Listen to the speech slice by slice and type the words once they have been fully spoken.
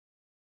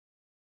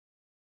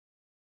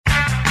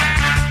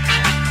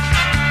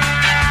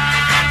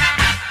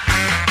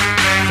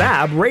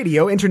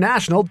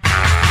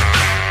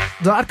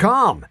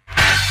FabRadioInternational.com.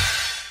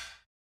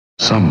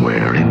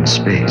 Somewhere in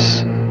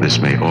space, this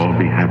may all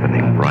be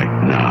happening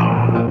right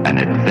now. An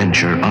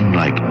adventure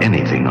unlike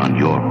anything on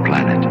your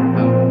planet.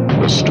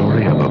 The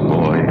story of a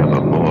boy,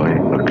 a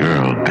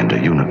girl, and a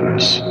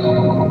universe.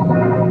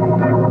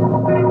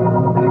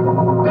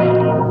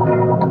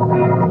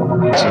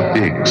 It's a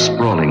big,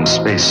 sprawling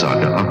space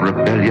saga of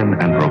rebellion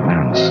and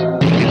romance.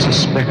 It's a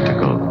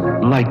spectacle,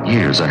 light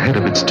years ahead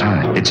of its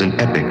time. It's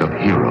an epic of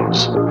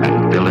heroes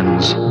and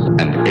villains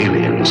and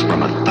aliens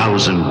from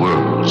 1,000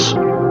 worlds.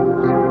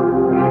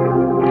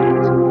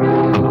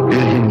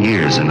 1,000,000,000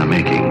 years in the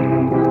making.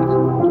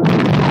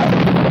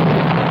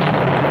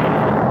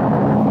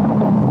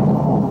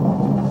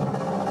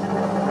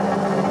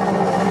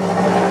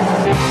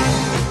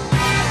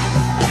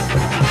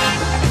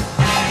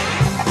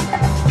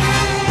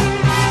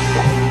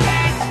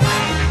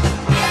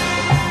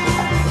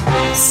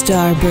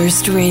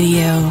 Starburst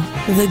Radio,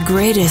 the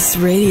greatest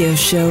radio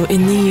show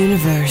in the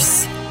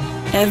universe.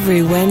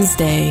 Every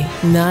Wednesday,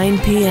 9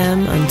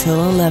 p.m.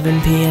 until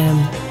 11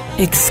 p.m.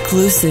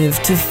 Exclusive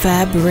to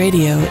Fab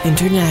Radio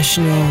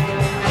International.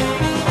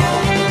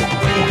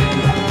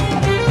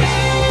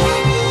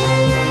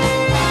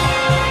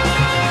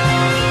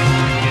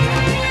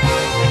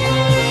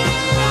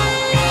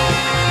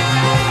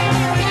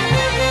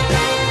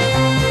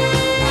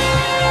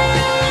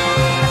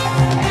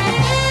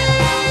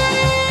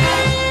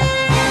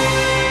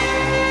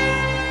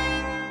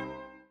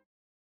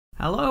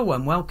 Hello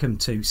and welcome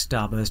to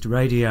Starburst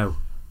Radio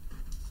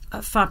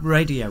at Fab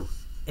Radio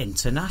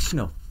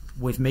International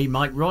with me,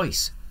 Mike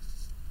Royce,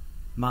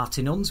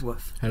 Martin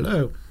Unsworth.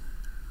 Hello.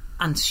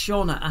 And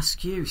Shauna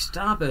Askew.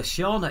 Starburst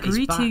Shauna is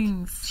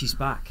Greetings. back. She's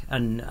back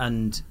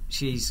and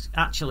she's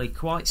actually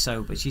quite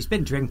sober. She's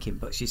been drinking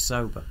but she's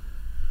sober.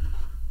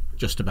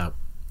 Just about.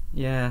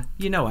 Yeah,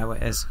 you know how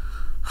it is.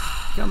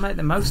 You gotta make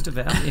the most of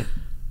it, haven't you?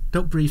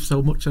 Don't breathe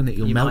so much on it,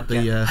 you'll melt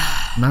the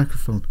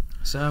microphone.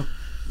 So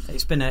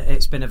it's been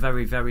a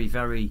very, very,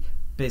 very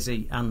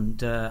busy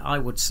and I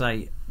would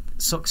say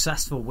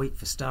successful week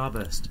for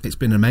Starburst. It's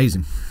been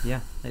amazing. Yeah,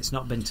 it's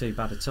not been too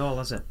bad at all,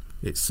 has it?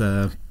 It's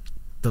the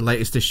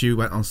latest issue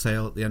went on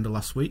sale at the end of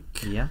last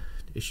week. Yeah.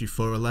 Issue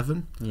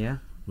 411. Yeah.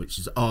 Which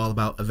is all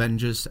about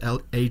Avengers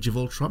Age of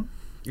Ultron.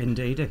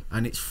 Indeedy.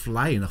 And it's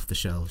flying off the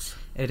shelves.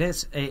 It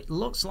is. It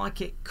looks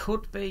like it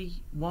could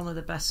be one of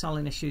the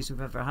best-selling issues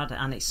we've ever had,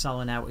 and it's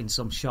selling out in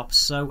some shops.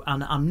 So,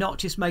 and I'm not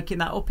just making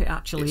that up; it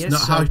actually is. It's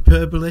not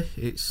hyperbole.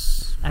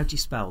 It's. How do you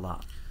spell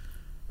that?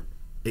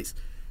 It's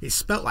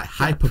spelt like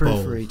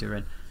hyperbole. Proofreader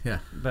in. Yeah.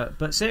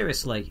 But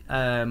seriously,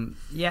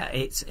 yeah,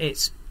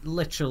 it's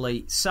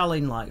literally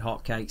selling like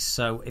hotcakes.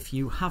 So if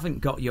you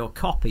haven't got your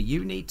copy,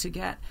 you need to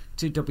get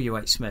to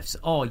WH Smith's,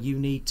 or you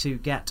need to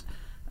get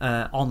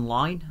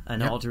online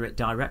and order it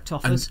direct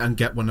off us. And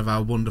get one of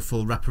our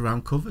wonderful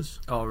wraparound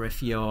covers. Or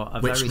if you're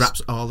which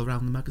wraps all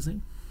around the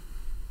magazine.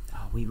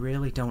 Oh, we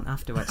really don't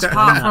have to explain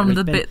apart that. From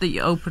the bit that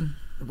you open.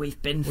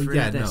 We've been through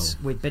this.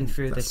 No. We've been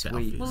through That's this.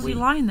 Well, you're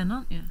lying then,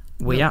 aren't you?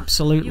 We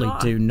absolutely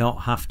do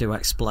not have to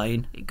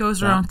explain. It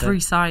goes around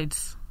three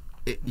sides.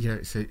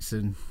 It's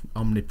an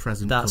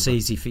omnipresent. That's cover.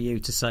 easy for you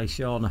to say,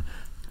 Shauna.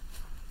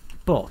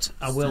 But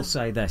I will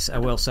say this.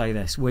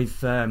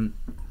 We've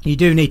you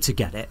do need to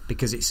get it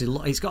because it's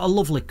got a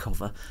lovely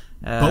cover.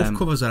 Both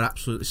covers are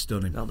absolutely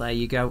stunning. Well, there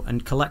you go.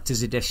 And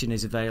collector's edition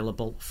is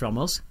available from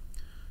us.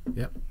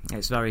 Yep,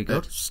 it's very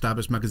good.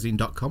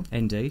 StarburstMagazine.com.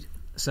 Indeed.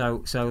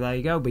 So there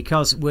you go.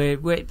 Because we're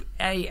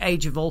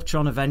Age of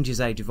Ultron, Avengers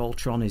Age of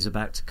Ultron is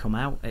about to come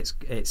out.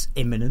 It's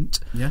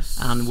imminent. Yes,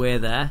 and we're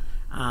there.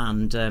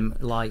 And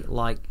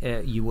like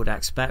you would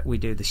expect, we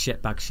do the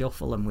shitbag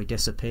shuffle and we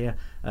disappear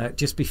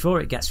just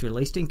before it gets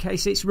released in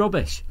case it's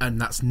rubbish.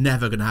 And that's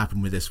never going to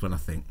happen with this one, I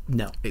think.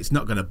 No. It's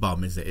not going to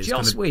bomb, is it?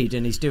 Joss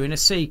Whedon is doing a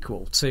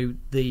sequel to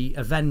the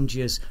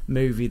Avengers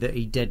movie that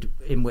he did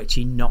in which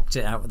he knocked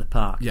it out of the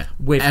park. Yeah.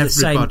 With the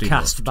same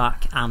cast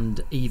back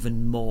and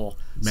even more.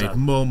 Made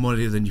more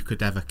money than you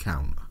could ever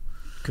count.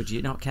 Could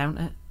you not count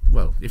it?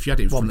 Well, if you had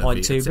it in front of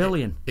you, 1.2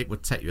 billion. It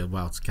would take you a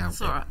while to count.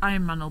 It's alright.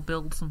 Iron Man will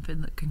build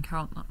something that can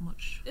count that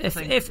much. If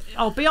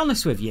I'll be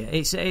honest with you,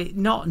 it's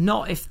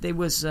not if there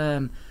was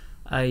a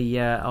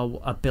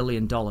 $1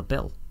 billion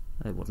bill,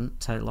 it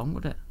wouldn't take long,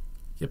 would it?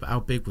 Yeah, but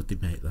how big would they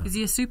make that? Is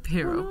he a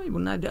superhero?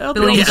 Well, no, $1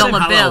 billion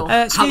bill.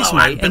 Excuse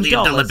me, in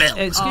dollars. Bill.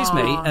 Excuse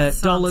me,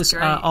 dollars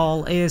are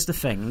all. Here's the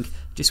thing.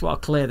 Just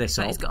want to clear this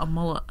up. He's got a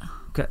mullet.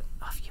 Okay.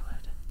 Have you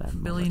heard of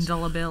 $1 billion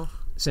bill?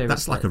 Seriously.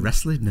 That's like a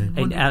wrestling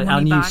name.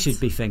 And you should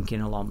be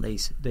thinking along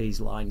these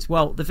lines.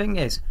 Well, the thing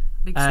is,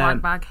 big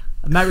swag bag.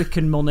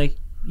 American money,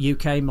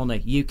 UK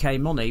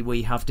money,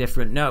 we have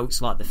different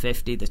notes like the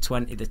 50, the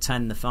 20, the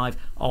 10, the 5,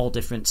 all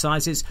different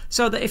sizes.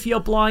 So that if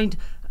you're blind,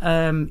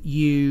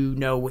 you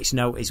know which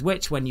note is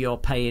which. When you're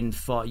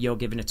you're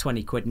giving a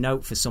 20 quid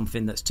note for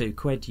something that's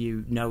 £2,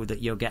 you know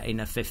that you're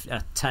getting a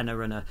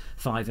tenner and a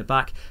fiver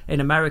back. In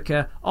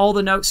America, all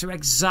the notes are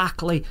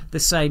exactly the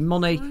same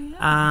money,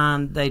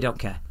 and they don't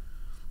care.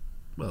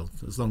 Well,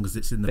 as long as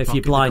it's in the if pocket,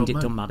 you're blind, it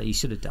doesn't matter. You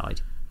should have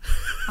died.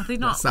 Are they That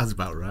not? sounds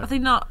about right. Are they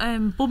not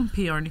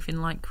bumpy or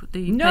anything like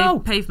the No.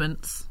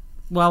 pavements?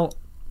 Well,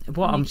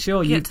 what I'm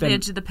sure You you've get to the been.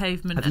 edge of the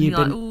pavement Have and you you're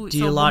been? like, oh, it's do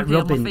you all like bumpy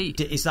on my rubbing?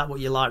 feet. Is that what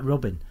you like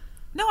rubbing?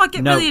 No, I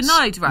get really Notes.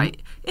 annoyed,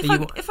 right? Are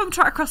you- If I'm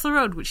trying to cross the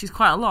road, which is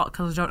quite a lot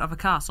because I don't have a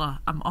car, so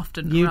I'm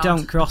often You around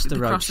don't cross the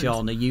road, crossings.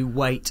 Shauna. You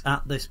wait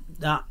at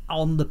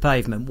on the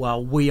pavement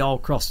while we all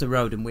cross the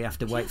road and we have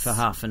to wait for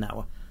half an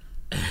hour.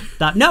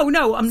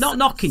 No, I'm not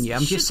knocking you.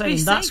 I'm just should be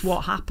saying that's safe.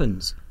 what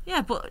happens.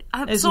 Yeah, but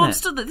Isn't so I'm it?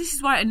 stood there. This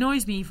is why it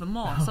annoys me even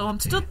more. So I'm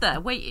stood there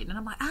waiting, and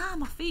I'm like,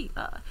 my feet.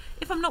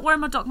 If I'm not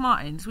wearing my Doc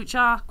Martens, which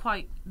are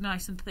quite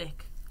nice and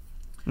thick,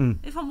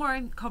 if I'm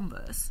wearing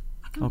Converse,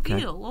 I can Okay.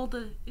 feel all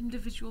the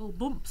individual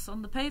bumps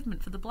on the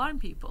pavement for the blind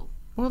people.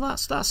 Well,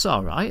 that's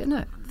all right, isn't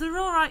it? They're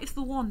all right if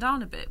they're worn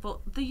down a bit, but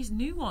these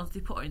new ones they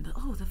put in,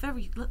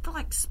 they're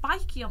like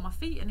spiky on my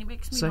feet, and it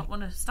makes me See? not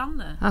want to stand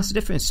there. That's the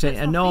difference between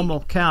That's a my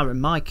normal car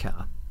and my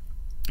car.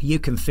 You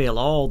can feel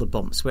all the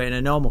bumps, where in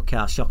a normal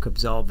car, shock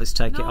absorbers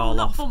take it all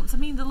not off. bumps. I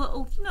mean the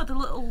little,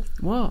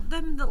 What?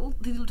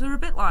 they're a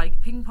bit like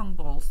ping pong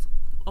balls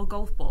or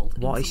golf balls.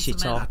 What in is she some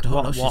cement. talking? I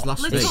don't know, she's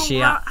lost me. is Little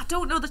she? I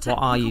don't know the What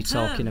technical are you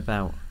term. talking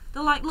about?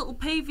 They're like little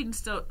paving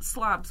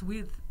slabs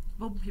with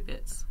bumpy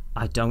bits.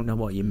 I don't know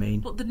what you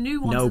mean. But the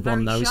new ones No are very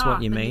one knows sharp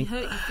what you and mean. they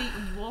hurt your feet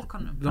when you walk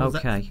on them. No,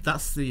 Okay.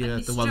 That's And the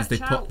they ones they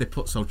stretch put out. they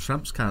put so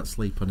tramps can't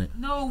sleep on it.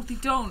 No, they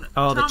don't.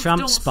 Oh, the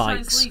tramp don't try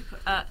and spikes. sleep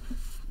at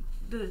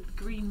the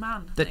Green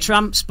Man. The thing.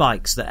 tramp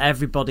spikes that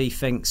everybody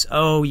thinks,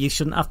 oh, you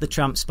shouldn't have the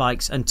tramp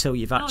spikes until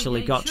you've actually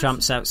yeah, you got should.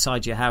 tramps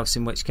outside your house,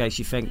 in which case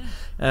you think,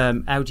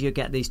 how do you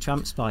get these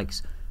tramp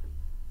spikes?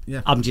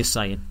 Yeah, I'm just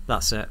saying,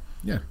 that's it.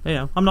 yeah. You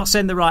know, I'm not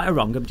saying they're right or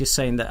wrong. I'm just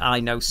saying that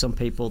I know some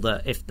people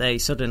that if they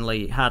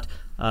suddenly had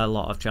a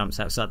lot of tramps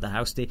outside the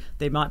house,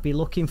 they might be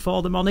looking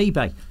for them on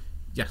eBay.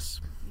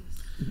 Yes.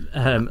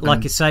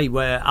 Like I say,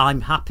 where I'm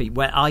happy,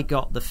 where I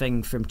got the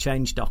thing from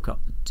change.org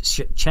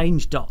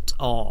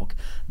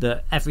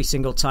that every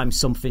single time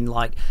something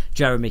like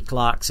Jeremy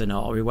Clarkson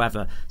or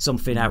whoever,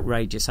 something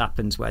outrageous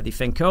happens where they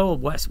think, oh,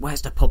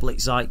 where's the public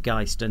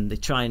zeitgeist, and they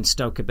try and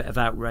stoke a bit of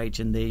outrage,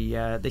 and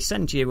they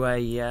send you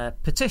a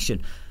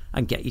petition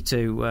and get you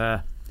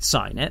to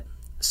sign it,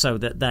 so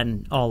that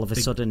then all of a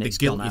sudden they it's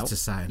guilt gone you out. to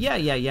sign.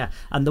 Yeah.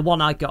 And the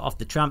one I got off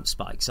the tramp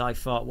spikes, I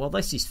thought, well,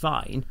 this is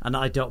fine, and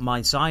I don't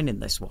mind signing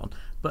this one.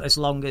 But as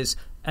long as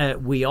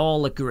we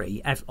all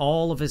agree,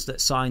 all of us that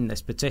sign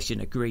this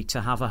petition agree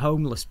to have a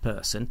homeless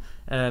person,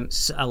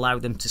 allow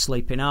them to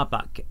sleep in our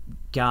back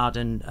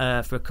garden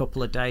for a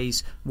couple of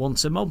days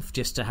once a month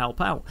just to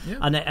help out. Yeah.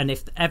 And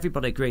if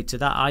everybody agreed to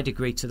that, I'd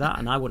agree to that,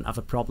 and I wouldn't have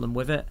a problem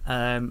with it.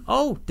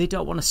 Oh, they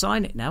don't want to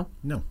sign it now?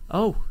 No.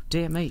 Oh,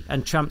 dear me.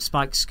 And tramp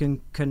spikes can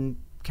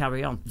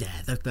carry on. Yeah,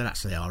 they're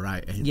actually all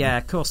right. ain't Yeah,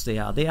 of course they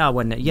are. They are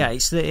when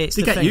it's the they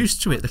the get thing.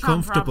 used to it. They're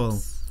Tramp comfortable.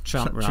 ramps.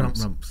 Tramp Tramp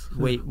ramps. ramps.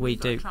 We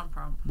do. Tramp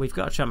ramp. We've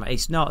got a tramp.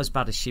 It's not as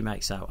bad as she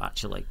makes out.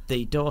 Actually,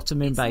 the door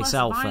to It's Moonbase less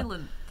Alpha.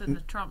 violent than the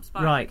tramp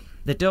spike. Right,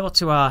 the door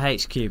to our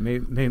HQ,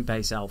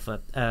 Moonbase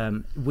Alpha.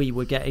 We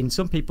were getting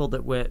some people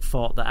that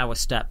thought that our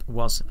step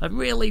was a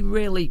really,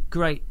 really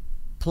great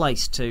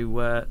place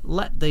to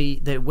let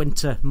the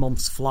winter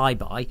months fly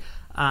by,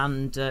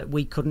 and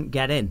we couldn't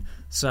get in.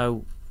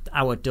 So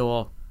our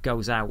door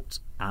goes out,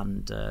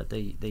 and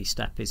the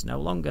step is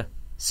no longer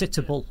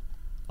sittable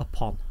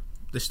upon.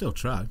 They still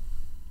try.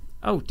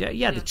 Oh,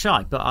 yeah, they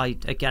try, but I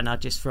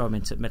just throw them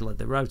into the middle of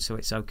the road, so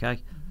it's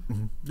okay.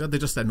 No, they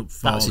just end up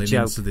That was a falling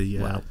joke. into the.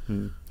 Well,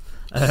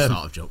 sort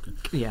of joking.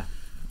 yeah.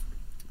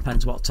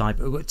 Depends what type.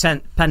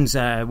 Depends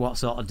what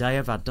sort of day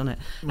I've had done it.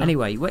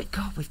 Anyway,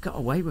 God, we've got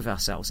away with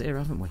ourselves here,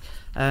 haven't we?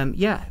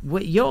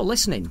 You're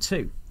listening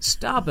to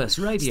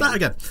Starburst Radio. Start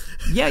again.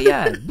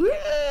 Yeah.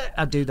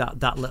 I'd do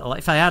that little.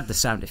 If I had the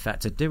sound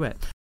effect, I'd do it.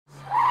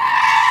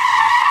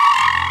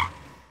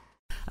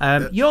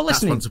 You're listening.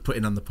 That's one to put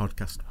in on the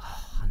podcast.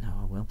 I know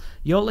I will.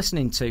 You're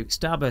listening to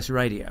Starburst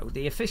Radio,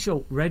 the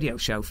official radio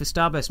show for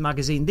Starburst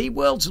Magazine, the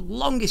world's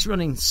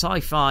longest-running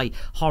sci-fi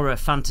horror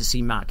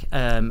fantasy mag.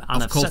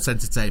 Of cult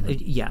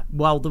entertainment. Yeah,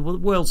 well, the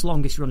world's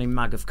longest-running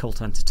mag of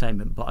cult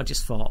entertainment, but I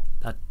just thought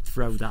I'd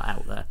throw that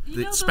out there.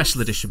 You know The special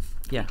those- edition.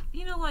 Yeah.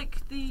 You know,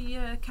 like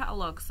the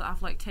catalogues that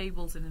have like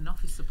tables in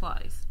office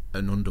supplies.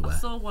 And I underwear.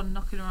 saw one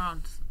knocking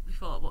around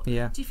before. But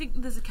Yeah. do you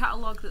think there's a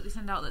catalogue that they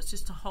send out that's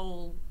just a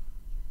whole,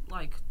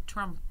 like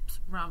tramp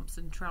ramps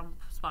and tramp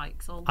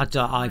spikes? All I've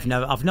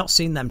not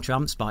seen them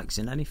tramp spikes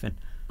in anything.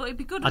 But it'd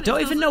be good. I if it don't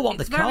feels even know like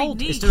what it's they're very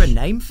called. Is niche. there a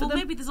name for well, them?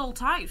 maybe there's all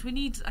types. We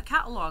need a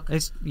catalogue.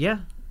 Yeah.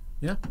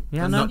 Yeah.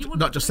 Yeah, And no. You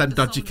not just send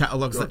wouldn't dodgy think there's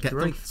catalogues that Good get them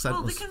grief. sent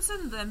Well, they us. can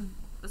send them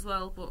as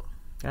well, but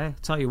Okay,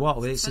 tell you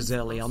what, this is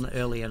expensive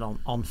early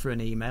on for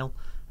an email.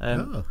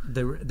 Oh.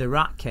 The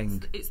Rat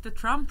King. it's the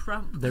tramp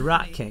ramp. The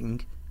Rat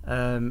company.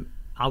 King,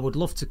 I would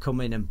love to come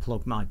in and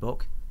plug my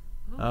book.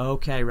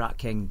 Okay, Rat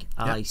King,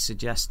 I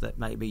suggest that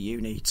maybe you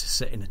need to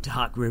sit in a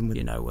dark room,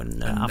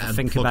 and have a and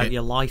think plug about it.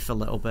 your life a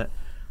little bit.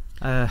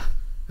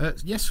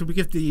 Yes, should we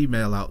give the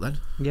email out then?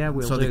 Yeah,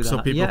 we'll so do that. So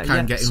people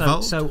can get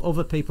involved. So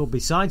other people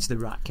besides the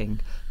Rat King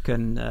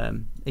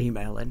can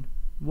email in.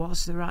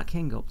 What's the Rat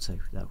King up to,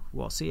 though?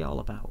 What's he all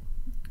about?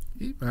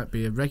 He might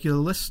be a regular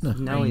listener.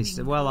 No, I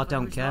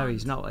don't Every care.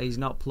 time. He's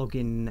not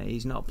plugging.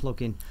 He's not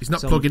plugging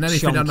some plugging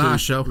anything on our shonky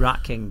show.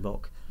 Rat King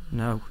book.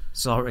 No,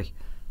 sorry.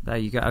 There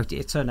you go.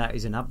 It turned out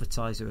he's an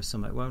advertiser or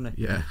something, won't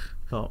he? Yeah.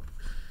 But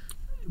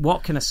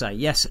what can I say?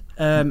 Yes.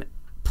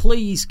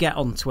 Please get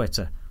on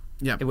Twitter.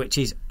 Yeah. Which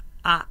is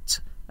at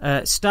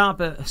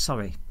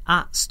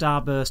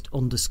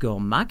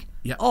Starburst_mag.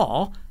 Yeah.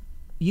 Or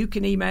you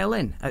can email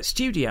in at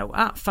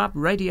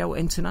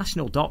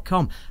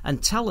studio@fabradiointernational.com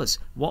and tell us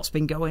what's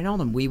been going on,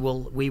 and we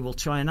will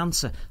try and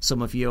answer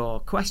some of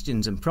your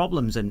questions and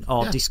problems,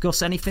 or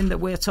discuss anything that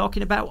we're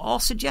talking about, or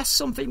suggest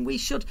something we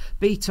should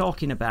be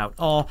talking about,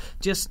 or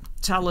just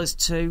tell us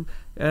to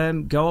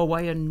go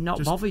away and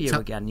not bother you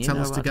again. Tell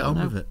us to get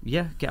on with it.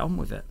 Yeah, get on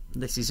with it.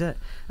 This is it.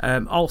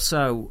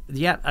 Also,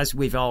 as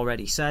we've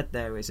already said,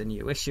 there is a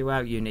new issue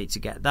out. You need to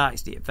get that.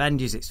 It's the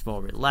Avengers. It's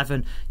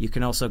 411. You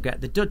can also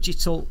get the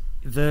digital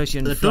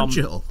version.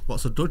 Digital?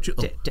 What's a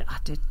digital?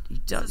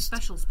 It's a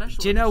special.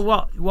 Do you know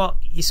what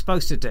you're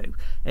supposed to do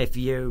if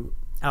you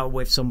are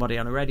with somebody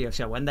on a radio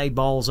show? When they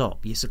balls up,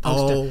 you're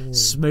supposed to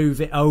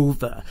smooth it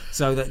over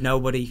so that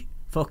nobody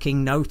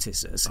fucking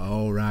notices.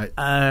 Oh, right.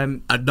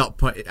 And not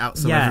put it out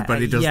so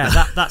everybody does that.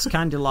 Yeah, that's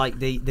kind of like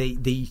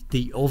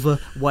the other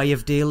way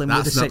of dealing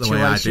with the situation. That's not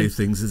the way I do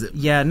things, is it?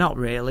 Yeah, not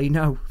really.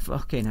 No,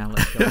 fucking hell.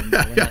 It's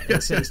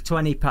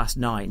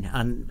 9:20,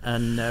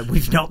 and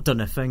we've not done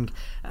a thing.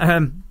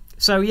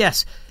 So,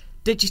 yes,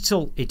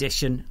 digital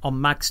edition on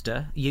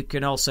Magster. You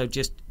can also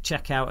just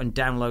check out and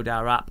download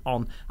our app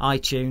on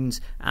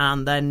iTunes,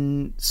 and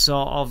then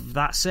sort of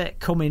that's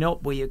it. Coming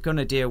up, we're going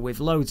to deal with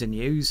loads of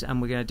news,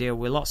 and we're going to deal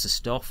with lots of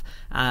stuff.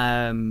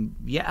 And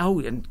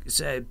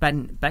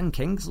Ben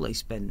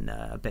Kingsley's been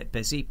a bit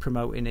busy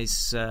promoting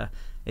his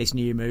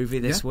new movie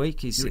this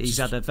week. He's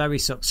had a very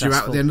successful... Due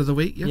out at the end of the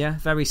week, yeah,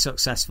 very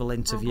successful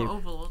interview.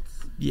 Overlords.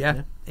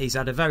 Yeah, he's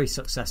had a very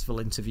successful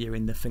interview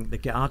in The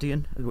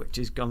Guardian, which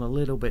has gone a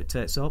little bit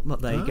tits up.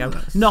 But there you go.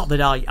 Not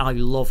that I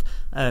love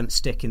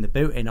sticking the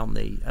boot in on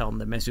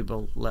the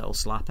miserable little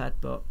slaphead,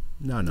 but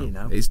no, you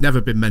know. It's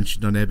never been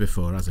mentioned on here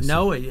before, has it?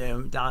 No,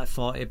 I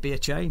thought it'd be a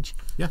change.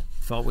 Yeah,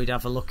 thought we'd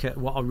have a look at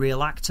what a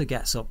real actor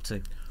gets up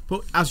to.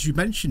 But as you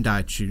mentioned,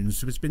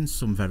 iTunes, there's been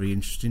some very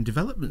interesting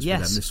developments with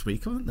them this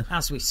week, haven't there?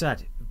 As we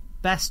said,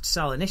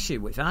 best-selling issue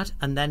we've had,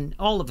 and then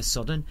all of a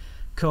sudden,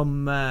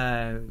 come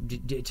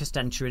just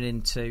entering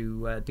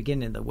into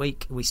beginning of the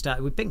week,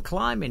 we've been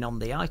climbing on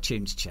the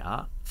iTunes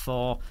chart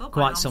for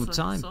quite some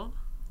time.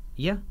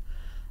 Yeah.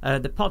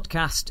 The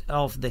podcast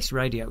of this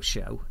radio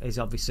show is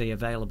obviously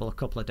available a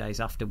couple of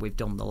days after we've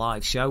done the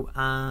live show,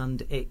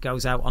 and it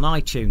goes out on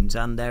iTunes,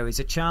 and there is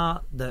a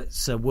chart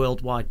that's a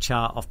worldwide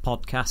chart of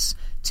podcasts,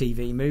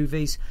 TV,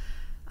 movies,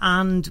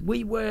 and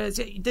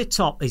the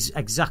top is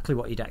exactly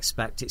what you'd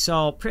expect. It's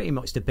all pretty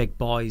much the big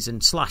boys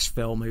and Slash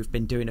Film who've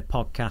been doing a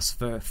podcast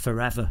for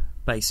forever,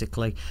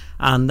 basically,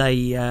 and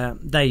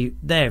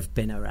they've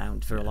been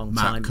around for a long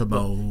time. Mark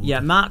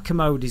Commode. Mark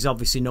Commode is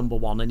obviously number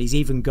one, and he's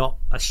even got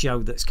a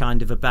show that's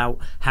kind of about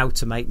how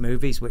to make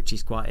movies, which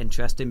is quite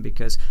interesting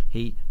because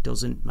he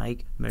doesn't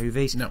make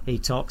movies. No. He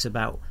talks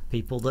about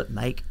people that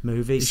make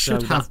movies. He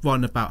should have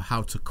one about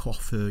how to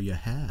coiffure your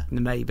hair.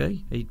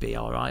 Maybe he'd be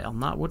all right on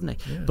that,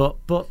 wouldn't he? Yeah. But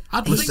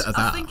I'd listen to that.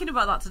 I was thinking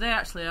about that today.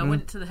 Actually, I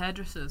went to the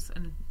hairdressers,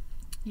 and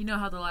you know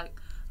how they're like,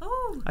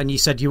 oh. And you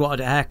said you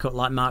wanted a haircut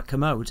like Mark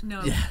Commode.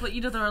 No, but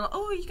you know they're like,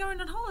 oh, are you going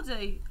on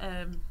holiday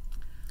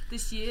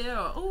this year?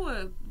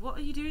 Or what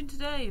are you doing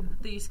today? And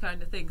these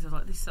kind of things. I was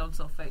like, this sounds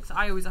so fake. So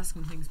I always ask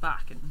them things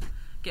back and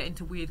get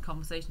into weird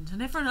conversations,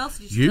 and everyone else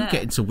is just there.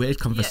 Get into weird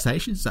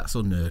conversations? Yeah. That's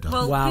unheard of.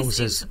 Well,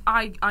 wowzers!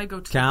 I go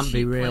to Can't the be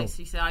cheap real. place.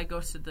 You say I go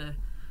to the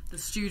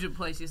student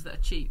places that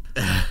are cheap.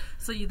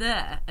 So you're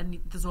there, and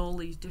there's all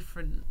these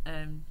different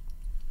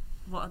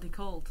what are they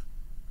called?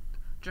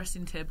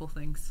 Dressing table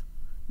things,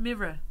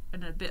 mirror,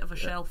 and a bit of a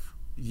shelf.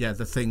 Yeah,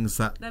 the things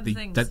that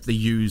things. they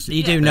use.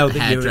 You do know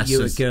that you're a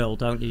hairdressers. girl,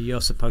 don't you?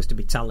 You're supposed to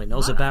be telling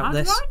us about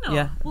this. I know.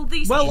 Yeah.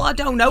 Well, I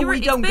don't know.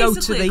 We don't go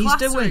to these,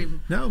 do we?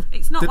 No.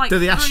 It's not like do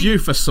they ask you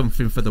for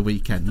something for the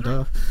weekend?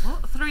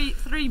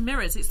 Three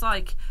mirrors. It's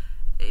like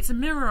it's a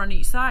mirror on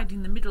each side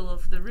in the middle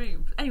of the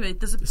room. Anyway,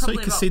 there's probably so you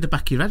can see the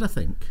back of your head, I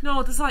think.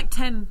 No, there's like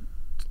 10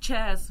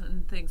 chairs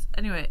and things.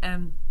 Anyway,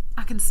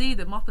 I can see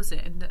them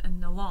opposite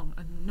and along,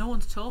 and no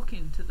one's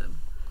talking to them.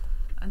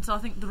 And so I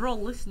think they're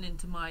all listening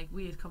to my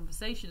weird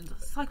conversations.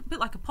 It's like a bit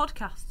like a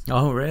podcast.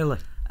 Oh, really?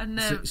 And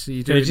so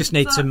you just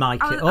need to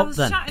mic it up. I was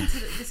then. chatting to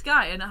this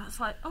guy, and I was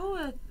like,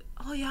 "Oh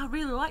yeah, I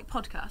really like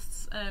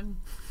podcasts.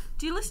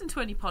 Do you listen to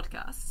any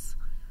podcasts?"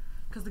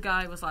 Because the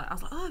guy was like, "I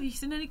was like, oh, have you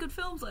seen any good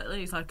films lately?"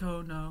 He's like,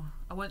 "Oh no."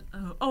 I went,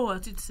 "Oh, I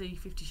did see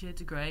 50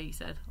 Shades of Grey." He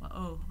said,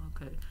 "Oh,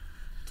 okay."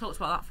 Talked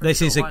about that for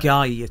this a is a while.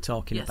 guy you're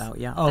talking about,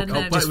 yeah. Oh,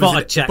 And, just thought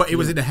I'd check. But it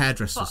was in a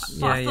hairdresser's.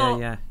 But I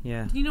thought,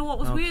 yeah. You know what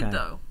was weird Okay.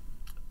 though?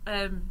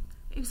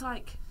 It was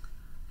like,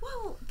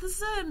 well,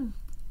 there's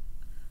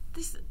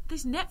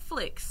this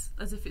Netflix,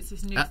 as if it's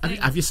this new thing.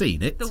 Have you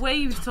seen it? The way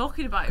he was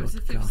talking about it was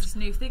as if it was this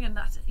new thing, and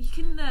that you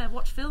can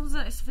watch films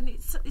and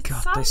it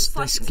God, sounds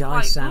like this it's guy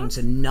quite sounds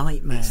good. a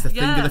nightmare. It's the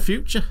thing of the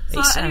future. So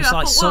He sounds anyway, I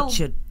like thought, such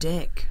a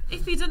dick.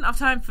 if he didn't have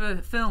time for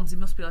films, he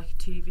must be like a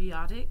TV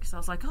addict. So I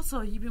was like, oh,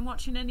 so you've been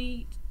watching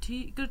any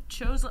good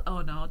shows?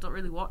 Oh no, I don't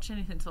really watch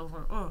anything. So I was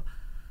like, oh,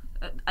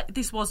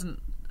 this wasn't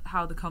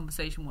how the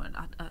conversation went.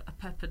 I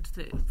peppered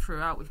it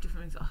throughout with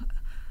different things.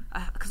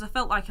 Because I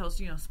felt like I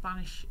was,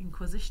 Spanish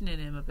Inquisitioning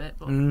him a bit,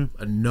 but And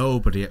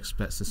nobody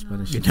expects the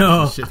Spanish.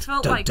 No. Inquisition. I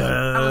felt like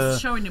I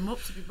was showing him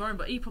up to be boring,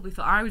 but he probably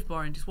thought I was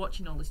boring just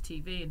watching all this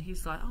TV, and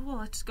he's like, oh, well,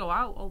 I just go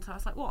out all the time. I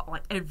was like, what,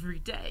 like every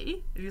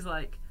day? And he's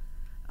like,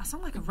 I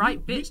sound like a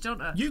right bitch,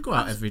 don't I? You go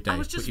out every day, I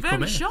was but just you very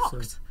come here,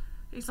 shocked. so-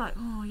 He's like,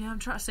 oh, yeah, I'm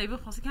trying to save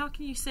up. I was like, how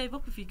can you save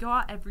up if you go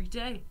out every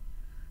day?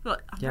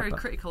 Look, I'm very but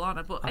critical, aren't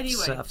I? But I've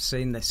anyway. I've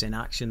seen this in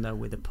action though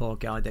with a poor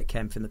guy that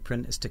came from the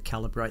printers to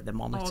calibrate the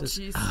monitors,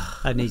 jeez.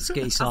 and he's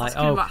like,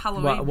 asking about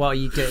Halloween. what are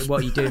you doing?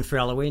 What are you doing for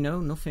Halloween? Oh,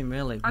 nothing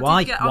really. I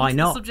Why? did get Why onto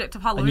not? the subject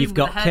of Halloween and you've with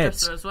got the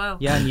hairdresser kids as well.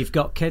 Yeah, and you've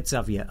got kids,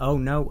 have you? Oh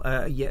no,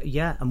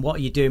 yeah. And what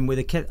are you doing with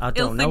the kid? I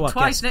He'll don't think know. I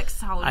twice guess, next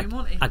to Halloween,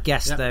 won't he? I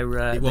guess Yeah. they're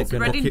It won't be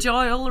gonna. Spreading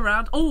joy all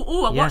around. I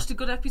Yeah. watched a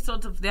good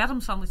episode of The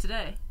Addams Family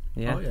today.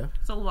 Yeah. Oh yeah.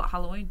 It's all about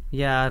Halloween.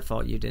 Yeah, I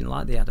thought you didn't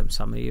like the Addams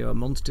Family. You're a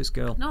Monsters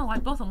girl. No, I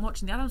like both. I'm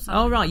watching The Addams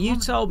Family. Oh right, you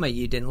told me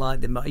you didn't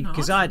like them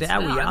because I I didn't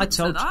did. say that. I I didn't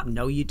say told that. you.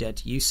 No, you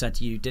did. You said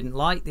you didn't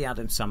like the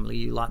Addams Family.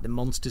 You liked the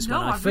Monsters No,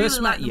 when I I first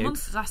really met like the you.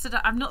 Monsters. I said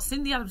I've not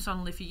seen The Addams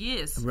Family for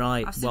years.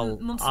 Right, I've seen well,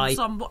 Monsters I- and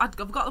some, but I've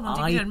got them on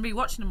DVD and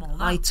rewatching them all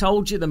now. I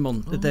told you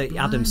the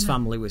Addams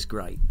Family was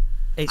great.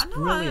 It's I know,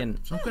 brilliant.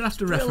 I'm going to have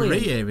to Brilliant. referee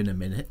here in a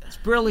minute. It's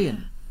brilliant.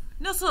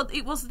 No, so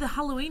it was the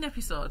Halloween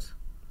episode.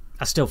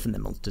 I still think the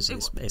Monsters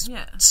is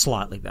yeah.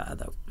 slightly better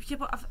though. Yeah,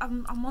 but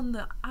I'm on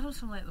the Addams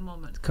Family at the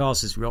moment.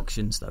 Causes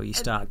ructions though. You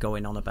start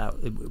going on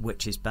about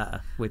which is better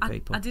with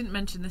people. I didn't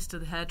mention this to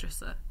the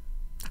hairdresser.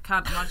 I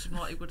can't imagine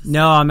what he would have said.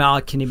 No,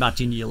 I can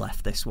imagine you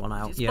left this one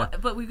out. Yeah.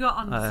 But we got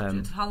on the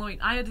subject of Halloween.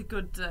 I had a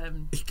good...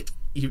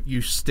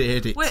 You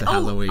steered it Wait, to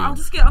Halloween. I'll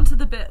just get onto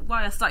the bit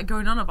why I started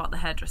going on about the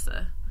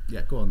hairdresser.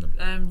 Yeah, go on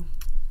then.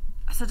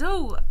 I said,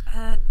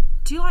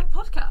 do you like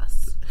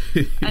podcasts?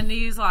 And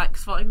he's like,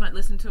 so he might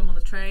listen to him on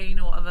the train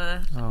or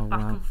whatever, back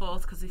and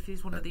forth, because if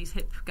he's one of these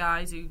hip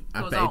guys who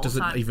I goes bet out he all the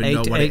doesn't time. even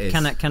know what it is.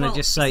 Can I Well,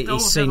 just say still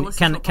he's never seen?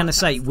 listened to Can I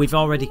say podcasts. we've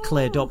already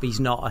cleared up? He's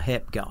not a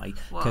hip guy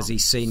because Well.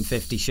 he's seen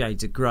 50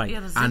 Shades of Grey.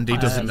 Yeah, there's And he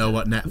zip doesn't lines. know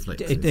what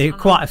Netflix is. There are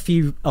quite a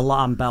few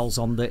alarm bells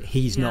on that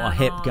he's not a Yeah,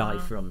 hip no, guy no.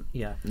 from.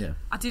 Yeah. Yeah.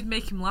 I did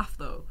make him laugh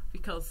though,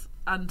 because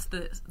and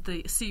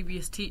the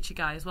serious teacher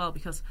guy as well,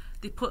 because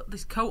they put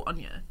this coat on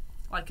you,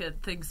 like a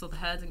thing so the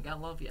hair didn't get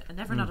all over you, and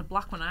everyone had a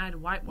black one, I had a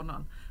white one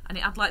on, and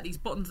it had like these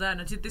buttons there,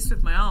 and I did this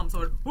with my arms, so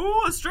I went,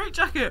 oh, a straight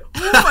jacket,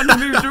 oh, and I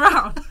moved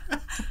around,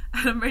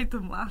 and I made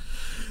them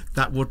laugh.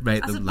 That would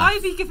make I them said, laugh. why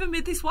have you given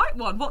me this white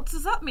one? What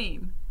does that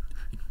mean?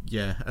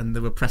 Yeah, and they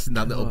were pressing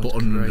that little Oh,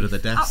 button grief. under the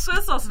At desk.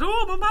 first I said,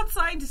 oh, I'm a mad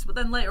scientist, but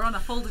then later on I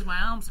folded my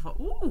arms, I thought,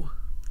 ooh.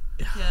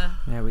 Yeah.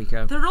 There we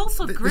go. They're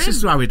also grim. This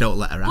is why we don't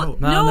let her But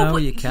out. No,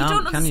 but you can't,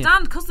 don't can you?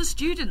 understand, because the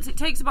students, it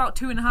takes about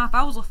 2.5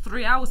 hours or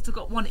 3 hours to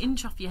get 1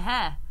 inch off your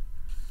hair.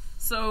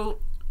 So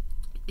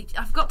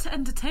I've got to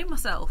entertain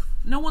myself.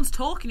 No one's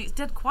talking. It's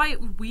dead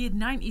quiet with weird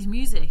 90s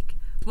music.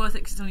 Worth it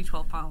because it's only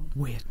 £12.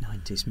 Weird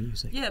 90s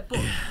music. Yeah, but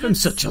From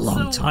such a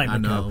long time I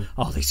ago. know.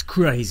 Oh, this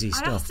crazy I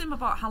stuff. asked him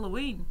about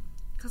Halloween,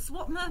 because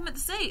what am I meant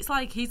to say? It's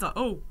like he's like,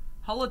 oh,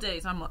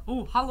 holidays. I'm like,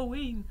 oh,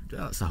 Halloween.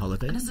 That's a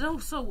holiday. And I said, oh,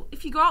 so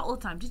if you go out all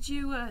the time, did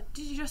you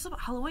dress up at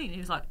Halloween? And he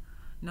was like,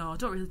 no, I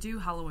don't really do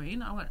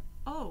Halloween. I went,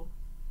 oh,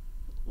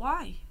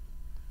 why?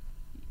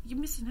 You're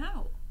missing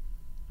out.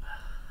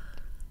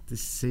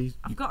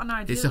 I've got an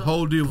idea. It's a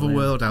whole new other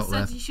world out I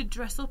there. said you should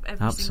dress up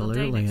every Absolutely,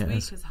 single day it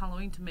next is. week as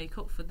Halloween to make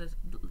up for the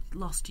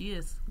lost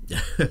years. Is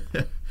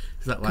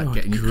that like God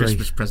getting your grief.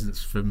 Christmas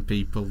presents from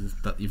people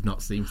that you've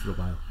not seen for a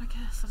while? I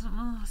guess, I don't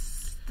know.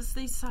 There's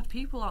these sad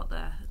people out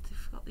there.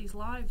 They've got these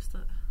lives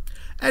that...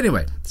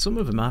 Anyway, Some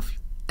of them have.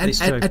 Ed It's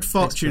true. It's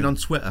Fortune true. on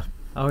Twitter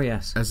Oh,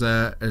 yes.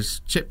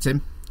 has chipped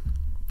him.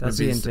 Does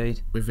with he his-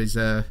 indeed? With his,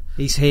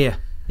 He's here.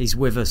 He's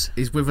with us.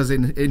 he's with us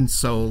in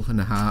soul and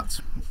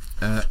heart.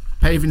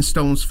 Paving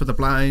stones for the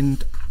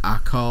blind are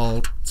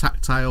called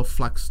tactile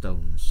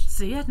flagstones.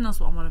 See, Ed knows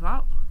what I'm on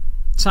about.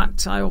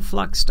 Tactile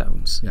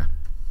flagstones. Yeah.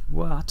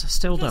 What? I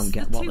still Yes, don't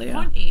get they're what too they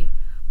are. pointy.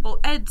 But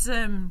Ed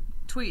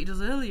tweeted us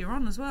earlier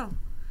on as well.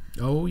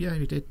 Oh yeah,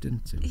 he did,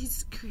 didn't he?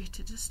 He's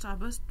created a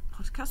Starburst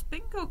podcast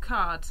bingo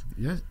card.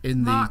 Yeah,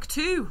 in the Mark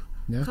II.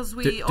 yeah. Because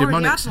we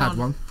already Demonics had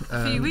one,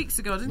 a few Um, weeks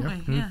ago, didn't yeah.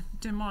 we? Yeah,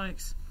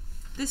 Demonics.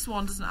 This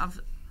one doesn't have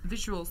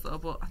visuals though,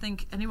 but I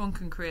think anyone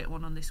can create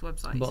one on this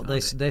website.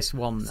 But so this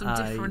one, some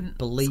I different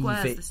believe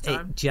squares this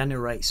time. it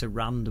generates a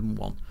random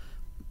one,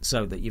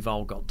 so that you've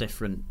all got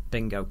different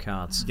bingo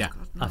cards. Yeah.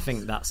 God I knows.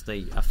 think that's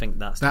the.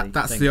 that's thing.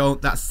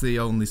 that's the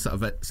only sort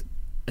of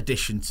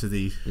addition to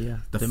the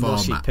the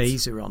mushy format.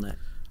 peas are on it.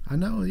 I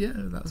know, yeah,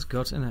 It's that's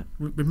good, isn't it?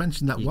 we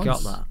mentioned that You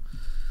once. got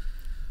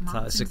that.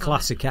 It's a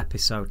classic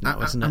episode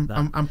now, isn't it?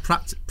 I'm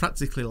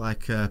practically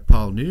like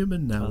Paul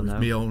Newman now with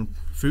my own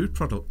food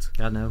product.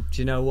 I know.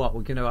 Do you know what?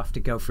 We're going to have to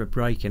go for a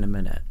break in a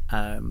minute.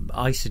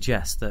 I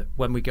suggest that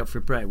when we go for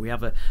a break, we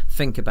have a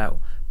think about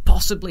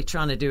possibly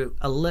trying to do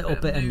a little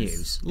bit of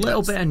news.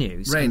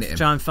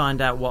 Try and find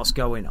out what's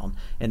going on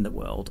in the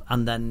world,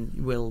 and then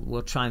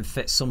we'll try and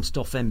fit some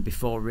stuff in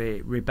before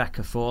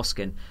Rebecca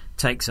Forskin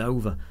takes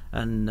over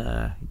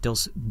and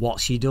does what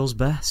she does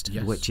best,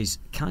 which is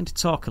kind of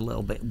talk a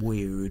little bit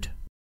weird.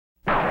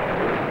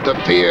 The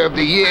fear of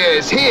the year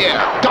is here.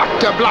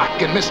 Dr.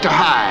 Black and Mr.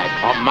 Hyde,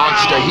 a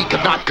monster he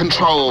could not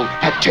control,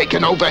 had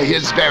taken over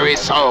his very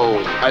soul.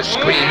 A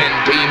screaming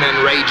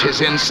demon rages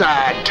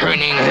inside,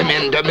 turning him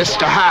into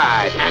Mr.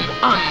 Hyde, an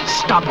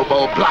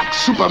unstoppable black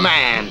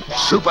Superman.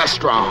 Super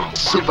strong,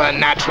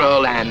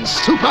 supernatural, and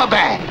super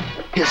bad.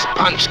 His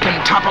punch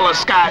can topple a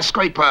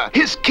skyscraper.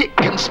 His kick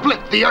can split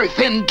the earth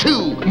in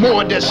two.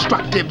 More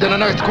destructive than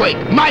an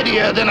earthquake.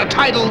 Mightier than a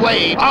tidal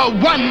wave. A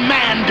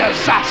one-man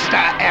disaster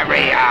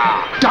area.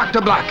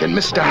 Dr. Black and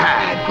Mr.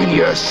 Hyde. When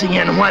you're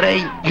seeing what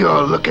ain't,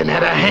 you're looking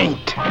at a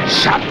haint.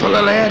 Shot full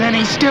of lead and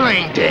he still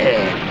ain't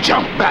dead.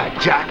 Jump back,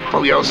 Jack,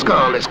 for your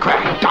skull is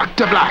cracked.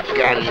 Dr. Black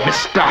and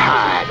Mr.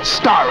 Hyde.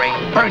 Starring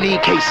Bernie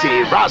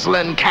Casey,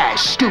 Rosalind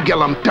Cash, Stu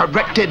Gillum.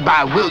 Directed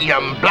by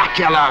William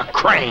Blackula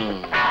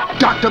Crane.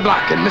 Dr.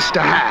 Black and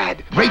Mr.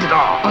 Hyde. Rated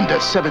R. Under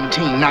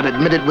 17. Not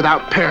admitted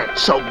without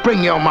parents. So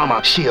bring your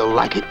mama. She'll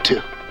like it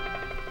too.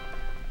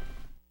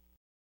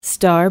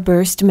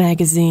 Starburst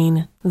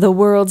Magazine, the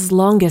world's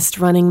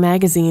longest-running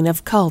magazine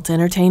of cult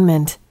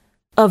entertainment.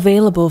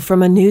 Available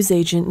from a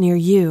newsagent near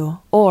you,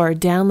 or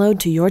download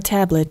to your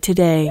tablet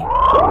today.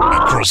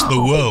 Across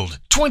the world,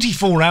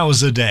 24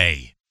 hours a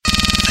day.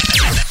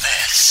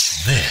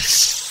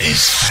 This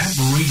is Fab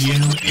Radio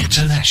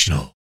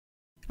International.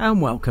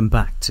 And welcome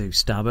back to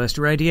Starburst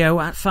Radio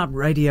at Fab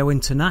Radio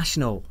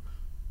International,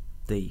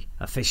 the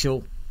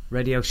official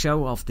radio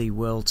show of the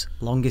world's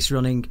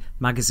longest-running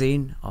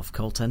magazine of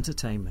cult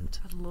entertainment.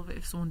 I'd love it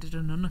if someone did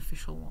an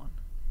unofficial one.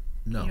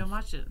 No, can you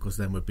imagine? Because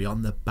then we'd be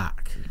on the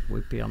back.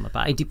 We'd be on the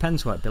back. It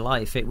depends what it'd be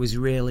like. If it was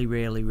really,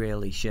 really,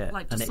 really shit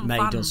like and it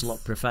made us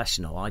look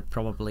professional, I'd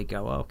probably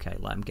go, okay,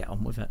 let him get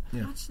on with it.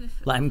 Yeah.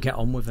 Let him get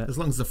on with it. As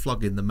long as they're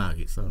flogging the mag,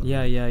 it's all right.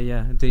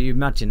 Yeah. Do you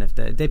imagine if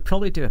they'd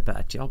probably do a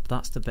better job?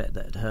 That's the bit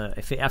that'd hurt.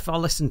 If I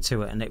listened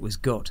to it and it was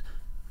good,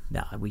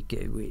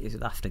 we'd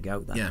have to go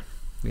then.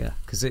 Yeah,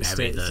 because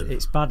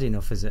it's bad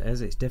enough as it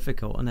is. It's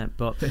difficult, isn't it?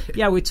 But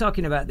yeah, we're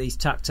talking about these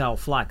tactile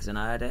flags, and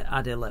I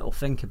had a little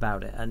think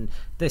about it. And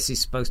this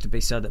is supposed to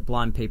be so that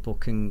blind people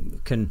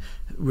can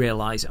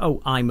realise,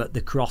 oh, I'm at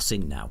the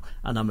crossing now,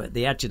 and I'm at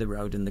the edge of the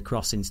road, and the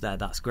crossing's there.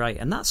 That's great,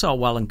 and that's all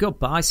well and good.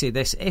 But I see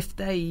this if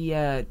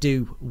they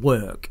do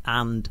work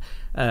and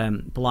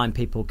blind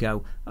people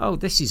go, oh,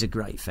 this is a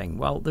great thing.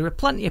 Well, there are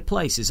plenty of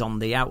places on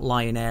the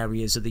outlying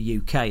areas of the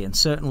UK, and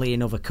certainly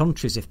in other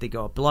countries if they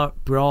go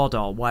abroad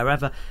or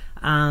wherever,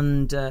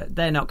 and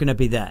they're not going to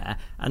be there,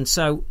 and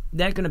so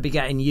they're going to be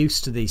getting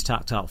used to these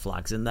tactile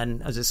flags, and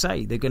then, as I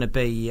say, they're going to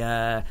be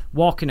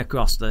walking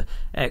across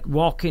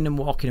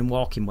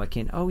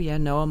walking, oh yeah,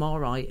 no, I'm all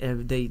right,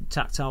 the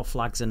tactile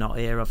flags are not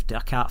here, I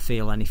can't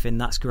feel anything,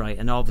 that's great,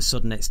 and all of a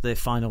sudden it's the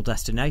Final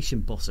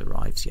Destination bus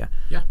arrives,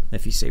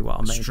 if you see what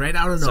I mean. Straight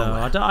out of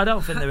nowhere. So I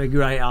don't think they're a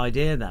great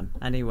idea then,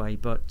 anyway,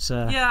 but...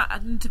 yeah,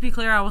 and to be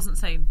clear, I wasn't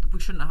saying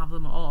we shouldn't have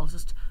them at all,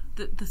 just...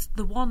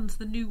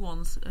 The new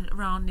ones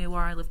around near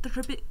where I live, they're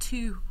a bit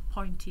too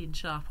pointy and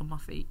sharp on my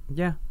feet.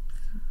 Yeah,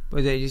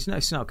 but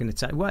it's not going to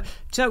take. Well,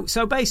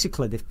 so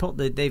basically,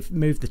 they've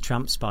moved the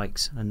tramp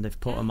spikes and they've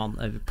put them on.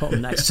 They've put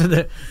them next to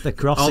the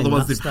crossing. All the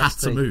ones they've had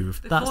to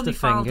move. That's the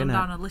thing, isn't it?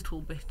 Down a little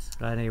bit.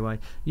 Anyway,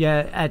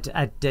 yeah,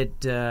 Ed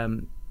did.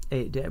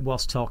 It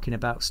was talking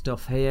about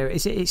stuff here.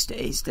 Is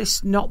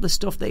this not the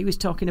stuff that he was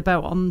talking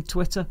about on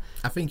Twitter?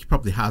 I think he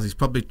probably has. He's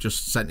probably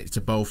just sent it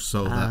to both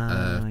so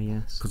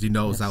that because he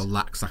knows how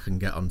lax I can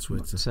get on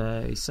Twitter.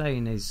 What he's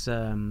saying is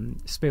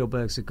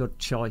Spielberg's a good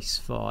choice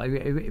for.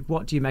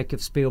 What do you make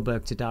of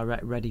Spielberg to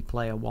direct Ready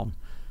Player One?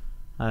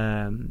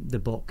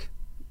 The book.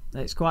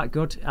 It's quite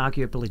good.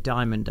 Arguably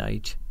Diamond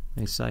Age.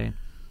 He's saying.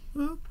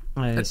 Well,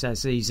 he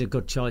says he's a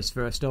good choice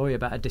for a story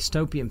about a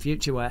dystopian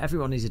future where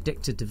everyone is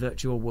addicted to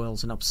virtual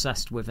worlds and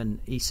obsessed with an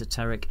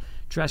esoteric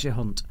treasure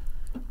hunt.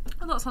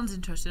 Well, that sounds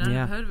interesting. I've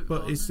never heard of it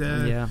before. But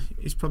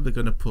he's probably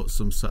going to put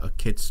some sort of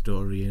kid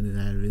story in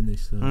there in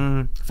this.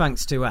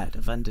 Thanks to Ed,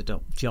 I've ended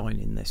up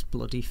joining this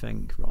bloody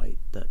thing, right?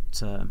 That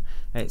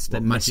it's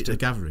the Magic the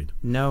Gathering.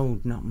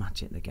 No, not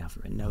Magic the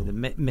Gathering. No, the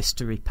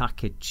mystery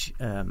package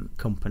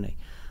company,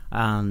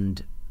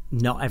 and.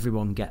 Not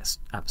everyone gets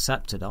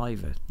accepted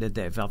either.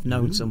 I've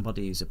known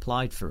somebody who's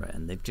applied for it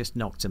and they've just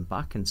knocked them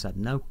back and said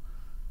no,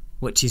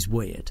 which is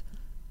weird.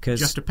 You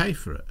have to pay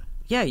for it.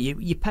 Yeah,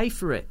 you pay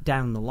for it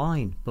down the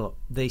line, but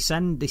they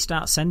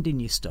start sending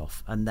you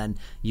stuff, and then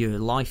your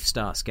life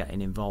starts getting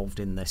involved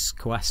in this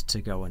quest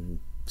to go and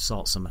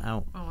sort something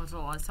out. Oh, I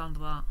don't like the sound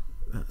of that.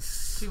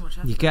 Too much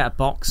effort. You get a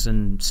box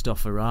and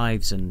stuff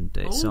arrives, and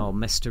it's all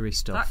mystery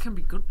stuff. That can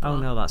be good. Oh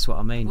no, that's what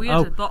I mean. We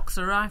had a box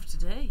arrive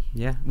today.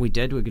 Yeah, we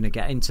did. We're going to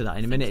get into that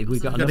in a minute.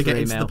 We've got another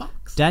email.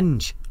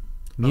 Denge.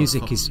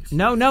 Music is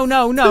no.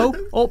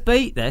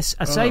 Upbeat this.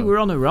 I say we're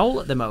on a roll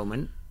at the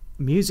moment.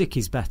 Music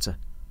is better.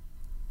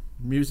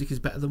 Music is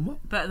better than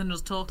what? Better than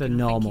us talking. Than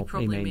normal.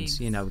 He means.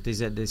 You know,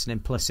 there's an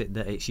implicit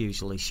that it's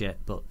usually shit,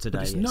 but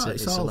today it's not.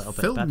 It's all a little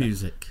film bit better.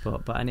 Music.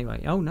 But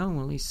anyway, oh no,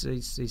 well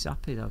he's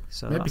happy though.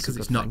 So maybe that's because a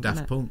good it's not thing, Daft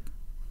isn't it? Punk.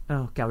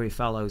 Oh, Gary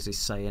Fellows is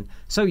saying.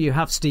 So you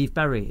have Steve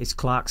Berry. Is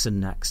Clarkson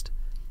next?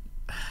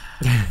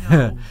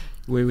 No.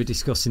 We were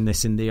discussing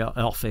this in the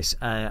office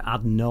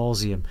ad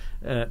nauseum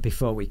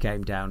before we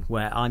came down.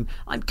 Where I'm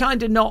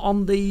kind of not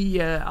on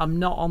the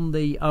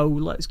oh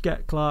let's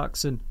get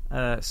Clarkson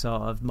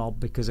sort of mob,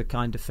 because I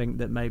kind of think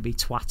that maybe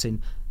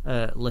twatting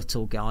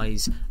little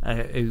guys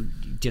who,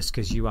 just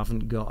because you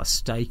haven't got a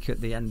stake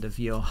at the end of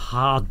your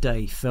hard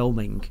day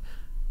filming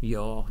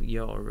your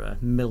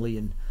 £1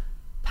 million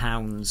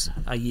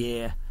a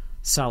year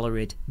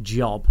salaried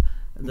job,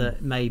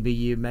 that maybe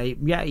you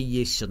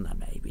shouldn't have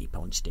maybe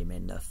punched him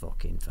in the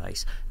fucking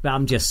face. But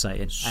I'm just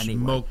saying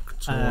anyway. Smug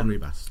Tory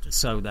bastard.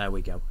 So there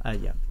we go.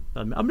 Yeah.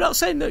 I'm not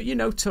saying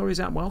that Tories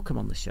aren't welcome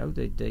on the show.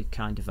 They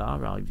kind of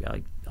are.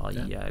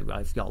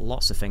 I've got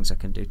lots of things I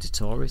can do to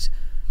Tories.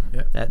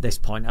 Yeah. At this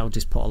point, I'll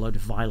just put a load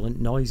of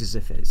violent noises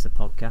if it's the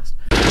podcast.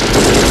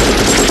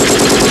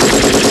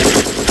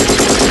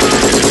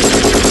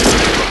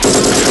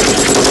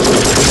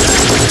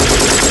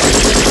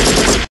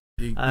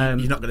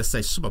 You're not going to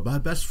say some of my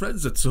best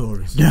friends are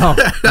Tories. No.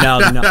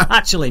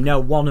 Actually, no.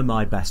 One of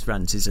my best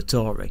friends is a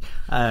Tory,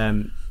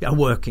 a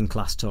working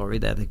class Tory.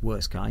 They're the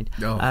worst kind.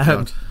 Oh,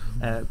 God.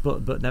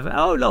 But never.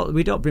 Oh no,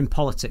 we don't bring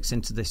politics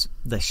into this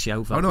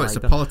show. Oh no, it's a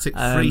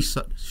politic-free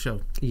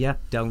show. Yeah,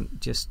 don't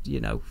just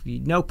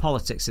no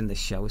politics in this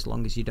show as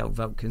long as you don't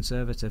vote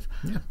Conservative.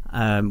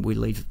 Yeah. We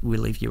leave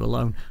you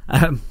alone.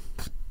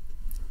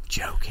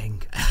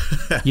 Joking.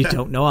 You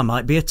don't know. I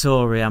might be a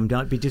Tory. I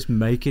might be just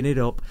making it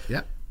up.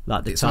 Yeah.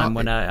 Like the time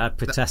when I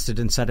protested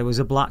and said I was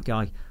a black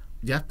guy.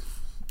 Yeah.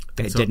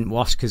 It didn't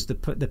wash because the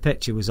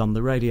picture was on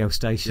the radio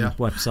station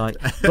website.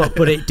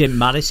 But it didn't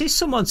matter. See,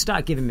 someone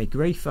started giving me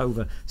grief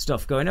over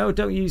stuff, going, "Oh,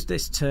 don't use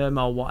this term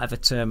or whatever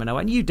term." And I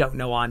went, "You don't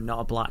know I'm not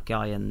a black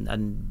guy."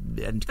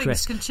 And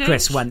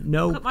Chris went,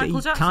 "No,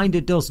 he kind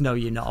of does know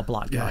you're not a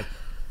black guy."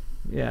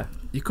 Yeah.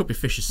 You could be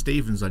Fisher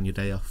Stevens on your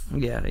day off.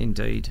 Yeah,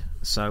 indeed.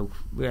 So,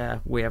 yeah,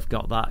 we have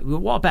got that.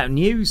 What about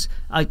news?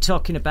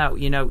 Talking about,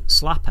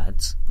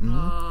 slapheads.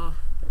 Oh.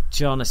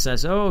 Shauna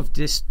says,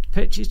 this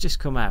picture's just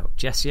come out.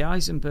 Jesse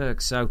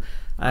Eisenberg. So,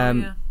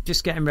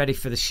 just getting ready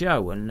for the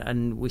show,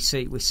 and we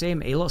see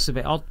him. He looks a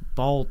bit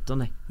oddball,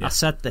 doesn't he? Yeah. I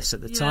said this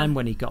at the time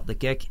when he got the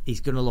gig.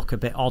 He's going to look a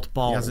bit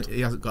oddball.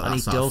 He hasn't got that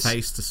sort of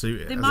face to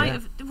suit it. They might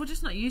have. We're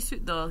just not used to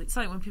it, though. It's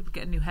like when people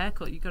get a new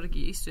haircut, you've got to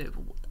get used to it.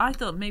 But I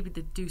thought maybe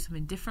they'd do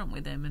something different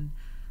with him, and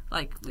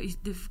like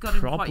they've got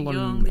him quite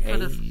young. They've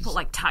got to put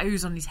like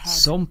tattoos on his head.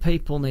 Some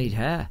people need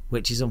hair,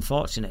 which is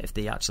unfortunate if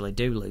they actually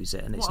do lose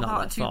it, and it's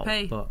not their fault.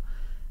 But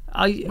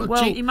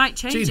he might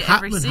change Gene it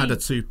every Hackman scene. had a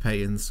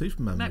toupee in the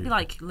Superman Might movie. be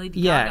like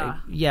Lady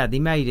Gaga. Yeah, they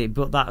made it,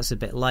 but that was a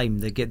bit lame.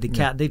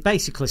 They're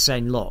basically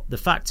saying, look, the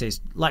fact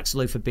is, Lex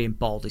Luthor being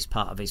bald is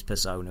part of his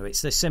persona.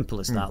 It's as simple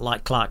as that.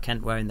 Like Clark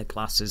Kent wearing the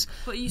glasses,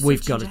 but you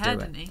we've got to do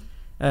head, it.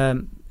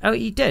 Didn't he?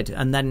 He did,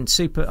 and then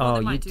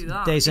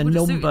there's a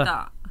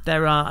number.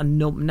 There are a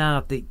number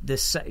now. The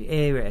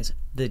areas,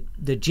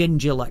 the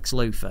ginger Lex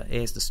Luthor.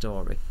 Here's the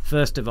story.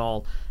 First of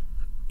all,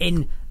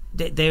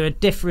 there are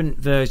different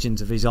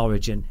versions of his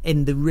origin.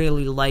 In the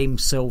really lame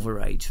Silver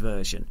Age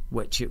version,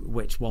 which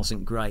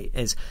wasn't great,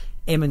 is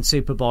him and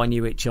Superboy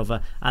knew each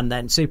other, and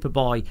then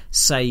Superboy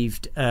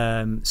saved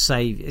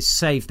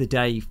the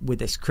day with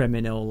this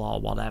criminal or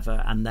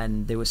whatever, and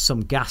then there was some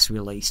gas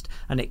released,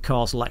 and it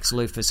caused Lex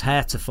Luthor's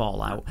hair to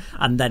fall out,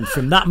 and then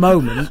from that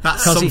moment,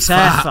 because his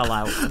hair fell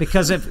out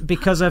because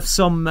of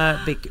some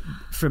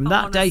from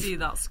that day, see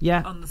that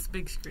on the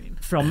big screen.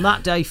 From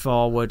that day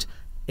forward,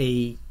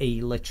 he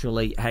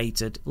literally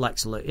hated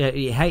Lex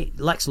Luthor.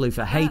 Lex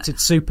Luthor hated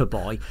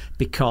Superboy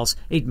because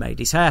he'd made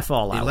his hair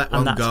fall out. He let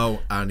one go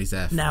and his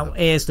hair fell out. Now,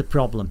 here's the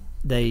problem.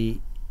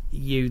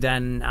 You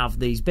then have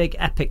these big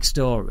epic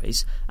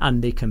stories,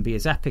 and they can be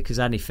as epic as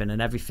anything,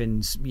 and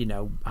everything's,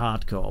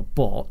 hardcore,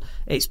 but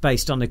it's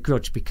based on a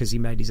grudge because he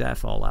made his hair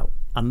fall out.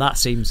 And that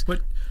seems...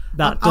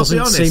 That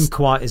doesn't seem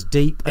quite as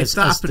deep as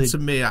that happened to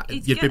me.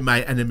 You'd be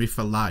my enemy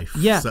for life.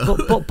 Yeah, so.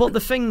 but the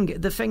thing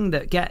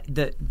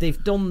that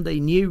they've done the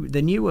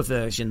newer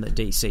version that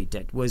DC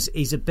did was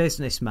he's a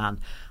businessman,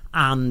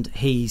 and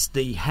he's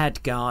the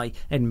head guy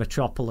in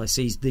Metropolis.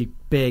 He's the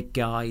big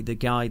guy, the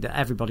guy that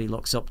everybody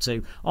looks up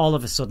to. All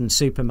of a sudden,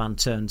 Superman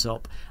turns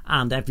up,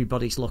 and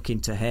everybody's looking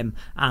to him,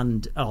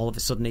 and all of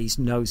a sudden, his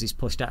nose is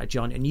pushed out of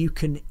joint, and you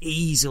can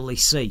easily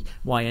see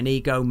why an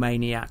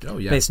egomaniac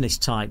business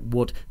type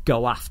would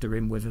go after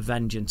him with a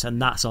vengeance,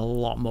 and that's a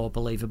lot more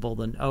believable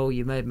than,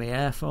 you made my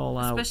hair fall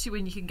out. Especially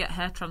when you can get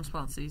hair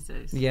transplants these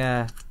days.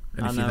 Yeah.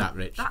 And if you're that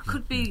rich, That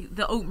could be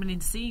the opening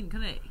scene,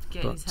 couldn't it?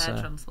 Getting his hair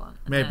transplant.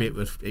 Maybe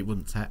it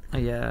wouldn't take.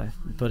 Yeah,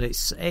 but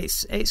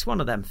it's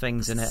one of them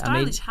things, isn't it?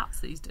 Stylish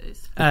hats these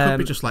days. It could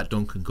be just like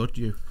Duncan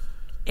Goodyear.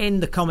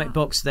 In the comic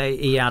books,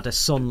 he had a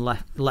son,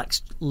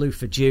 Lex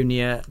Luthor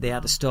Jr. They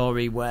had a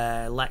story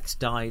where Lex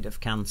died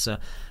of cancer,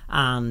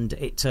 and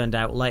it turned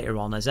out later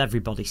on, as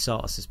everybody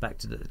sort of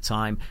suspected at the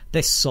time,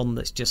 this son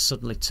that's just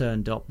suddenly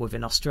turned up with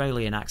an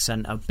Australian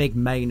accent, a big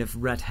mane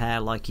of red hair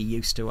like he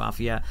used to have,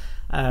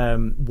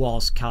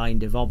 was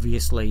kind of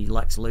obviously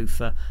Lex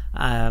Luthor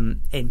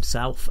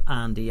himself,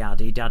 and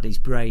he'd had his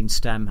brain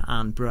stem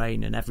and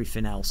brain and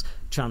everything else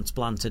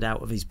transplanted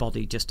out of his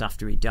body just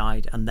after he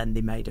died, and then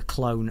they made a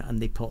clone and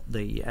they put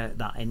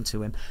that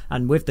into him.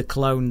 And with the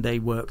clone, they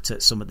worked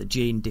at some of the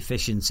gene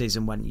deficiencies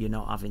and went, you're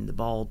not having the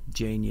bald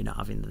gene, you're not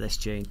having this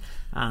gene.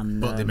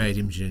 But they made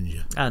him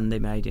ginger. And they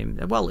made him...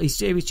 Well,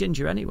 he was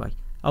ginger anyway.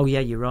 Oh, yeah,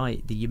 you're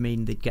right. You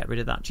mean they'd get rid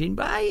of that gene?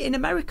 But hey, in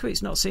America,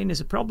 it's not seen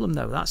as a problem,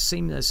 though. That's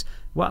seen as...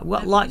 What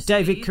like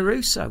David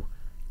Caruso.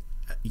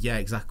 Yeah,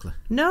 exactly.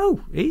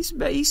 No, he's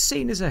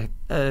seen as a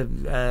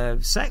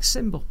sex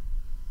symbol.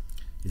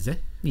 Is he?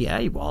 Yeah,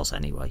 he was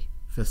anyway.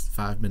 First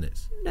 5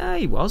 minutes. No,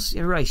 he was.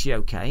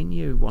 Horatio Caine,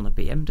 you want to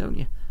be him, don't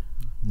you?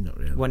 Not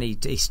really. When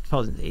he's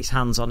put his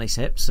hands on his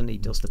hips and he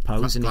does the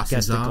pose and he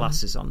gets the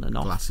glasses on and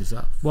off. Glasses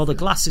off. Well, the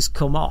glasses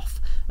come off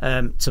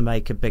to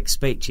make a big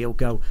speech. He'll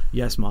go,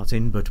 yes,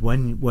 Martin, but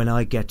when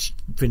I get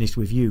finished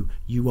with you,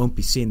 you won't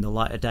be seeing the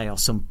light of day, or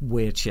some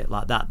weird shit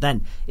like that.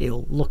 Then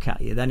he'll look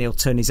at you, then he'll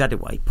turn his head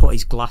away, put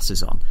his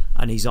glasses on,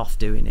 and he's off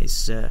doing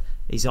his...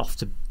 he's off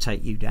to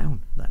take you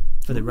down then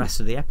for the rest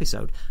of the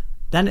episode.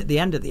 Then at the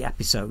end of the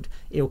episode,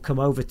 he'll come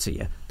over to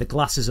you, the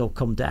glasses will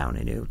come down,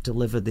 and he'll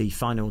deliver the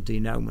final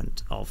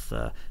denouement of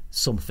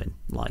something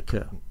like,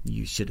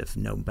 you should have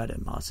known better,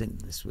 Martin,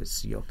 this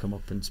was your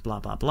comeuppance, blah,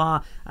 blah,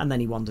 blah, and then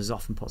he wanders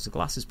off and puts the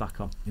glasses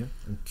back on. Yeah,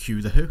 and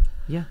cue the Who.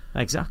 Yeah,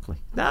 exactly.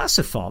 That's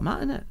a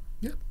format, isn't it?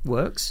 Yeah.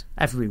 Works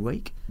every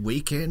week.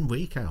 Week in,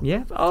 week out.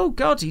 Yeah. Oh,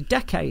 God, a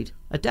decade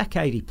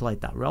he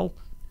played that role.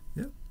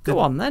 Yeah. Go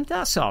on, then,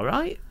 that's all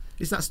right.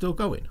 Is that still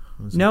going?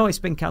 No, it's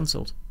been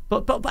cancelled.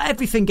 But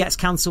everything gets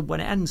cancelled when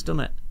it ends, doesn't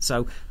it?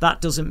 So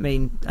that doesn't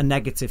mean a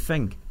negative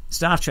thing.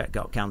 Star Trek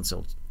got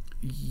cancelled.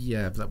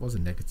 Yeah, but that was a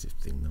negative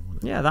thing, though,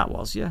 wasn't it? Yeah, that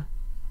was, yeah.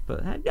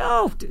 But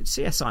no,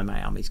 CSI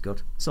Miami's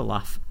good. It's a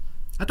laugh.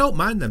 I don't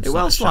mind them. Who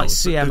else likes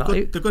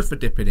CMI? They're good for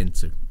dipping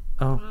into.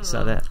 Oh, is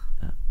that it?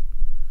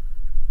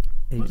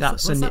 Yeah.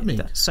 What's that mean?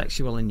 That's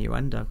sexual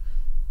innuendo.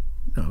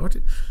 No,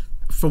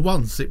 for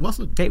once it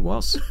wasn't. It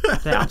was.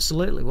 It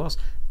absolutely was.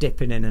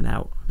 Dipping in and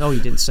out. Oh,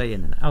 you didn't say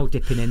in and out. Oh,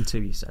 dipping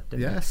into, you said,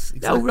 didn't yes, you?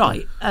 Exactly. Oh,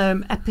 right.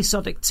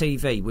 Episodic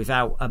TV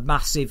without a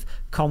massive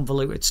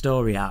convoluted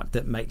story arc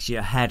that makes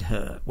your head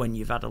hurt when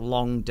you've had a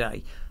long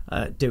day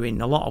doing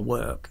a lot of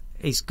work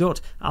is good.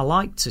 I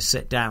like to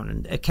sit down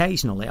and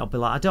occasionally I'll be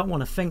like, I don't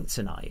want to think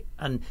tonight.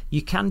 And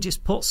you can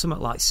just put something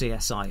like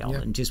CSI on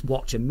and just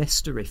watch a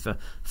mystery for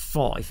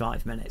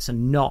 45 minutes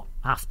and not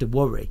have to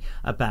worry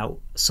about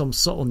some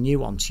subtle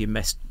nuance you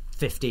missed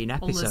 15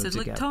 episodes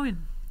ago.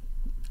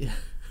 Yeah.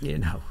 You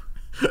know.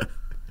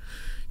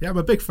 Yeah, I'm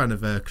a big fan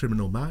of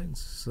Criminal Minds,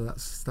 so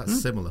that's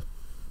similar.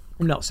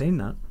 I've not seen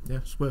that. Yeah,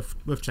 it's worth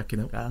checking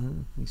out.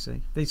 You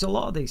see, there's a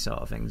lot of these sort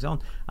of things on.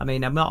 I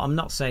mean, I'm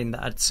not saying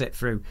that I'd sit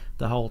through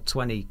the whole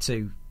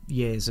 22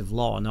 years of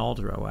Law and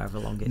Order or however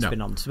long it's been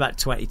on. It's about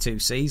 22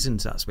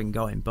 seasons that's been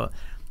going, but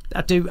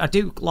I do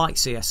like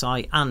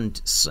CSI, and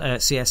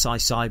CSI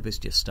Cyber's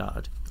just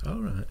started. Oh,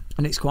 right.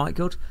 And it's quite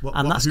good.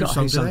 Whose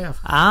song do they have?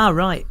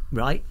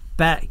 Right.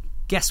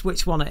 Guess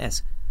which one it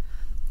is.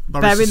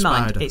 Boris Bear in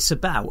Spider. mind, it's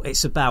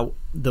about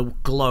the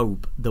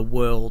globe, the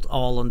world,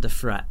 all under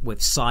threat with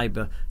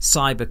cyber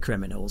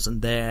criminals,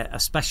 and they're a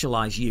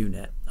specialised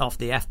unit of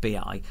the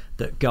FBI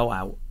that go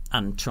out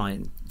and try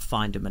and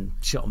find them and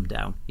shut them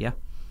down. Yeah.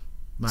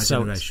 My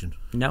Generation.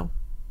 No.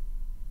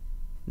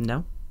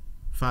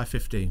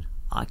 5:15.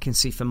 I Can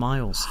See for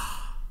Miles.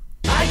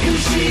 I can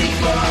see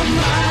for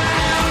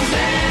miles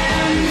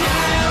and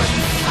miles.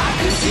 I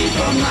can see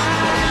for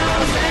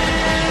miles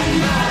and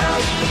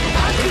miles.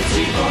 I can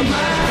see for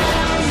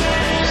miles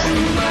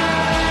and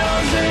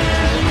miles and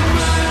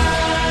miles.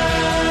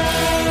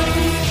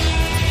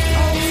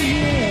 Oh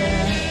yeah.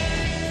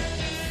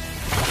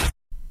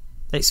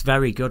 It's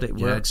very good. It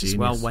works as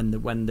well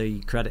genius. when the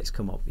credits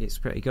come up. It's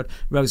pretty good.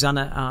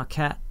 Rosanna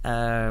Arquette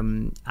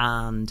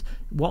and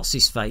what's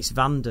his face,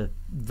 Vander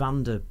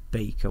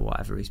Beek or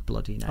whatever his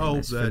bloody name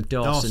is from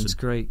Dawson's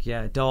Creek.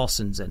 Yeah,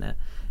 Dawson's in it,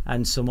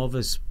 and some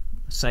others.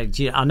 Say,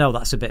 I know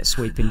that's a bit of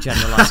sweeping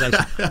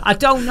generalisation. I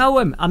don't know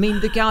him. I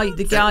mean, the guy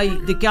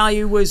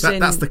who was in.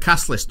 That's the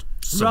cast list.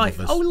 Right.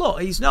 Oh,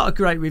 look, he's not a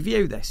great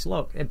review. This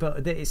look,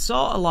 but it's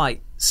sort of like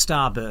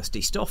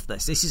starbursty stuff.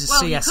 This is a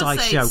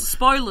CSI show.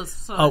 Spoilers.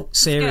 So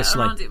seriously.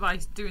 Get around it by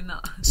doing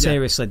that.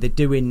 Seriously, they're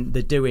doing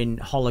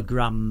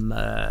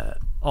hologram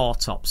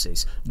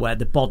autopsies where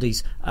the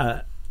body's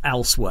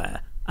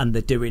elsewhere. And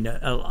they're doing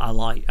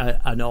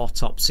an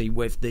autopsy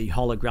with the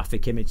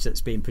holographic image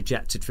that's being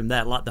projected from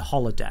there, like the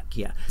holodeck.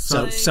 Yeah.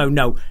 So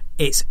no,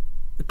 it's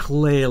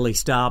clearly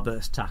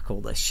Starburst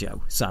tackled this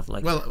show,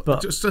 sadly. Well,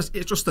 but it's just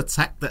the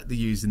tech that they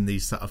use in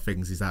these sort of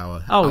things is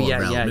our oh our yeah,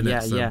 realm, yeah, innit? yeah,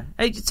 So yeah.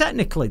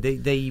 Technically,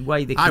 the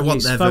way they can I want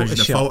use their version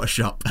of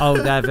Photoshop. Oh,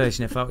 their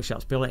version of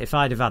Photoshop's brilliant. If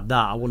I'd have had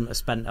that, I wouldn't have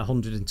spent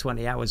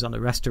 120 hours on a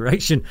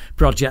restoration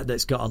project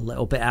that's got a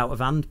little bit out of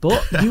hand.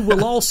 But you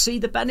will all see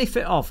the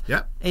benefit of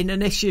in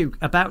an issue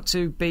about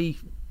to be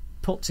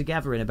put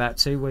together in about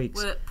 2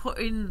 weeks. We're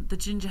putting the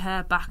ginger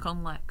hair back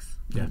on Lex.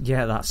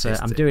 Yeah, that's it.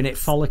 I'm doing it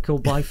follicle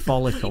by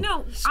follicle. You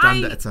know,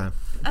 Strand at a time.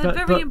 A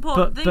very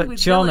important thing but with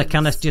Shauna, villains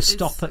can I just is-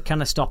 stop it?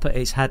 Can I stop at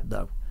his head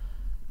though?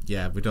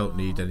 Yeah, we don't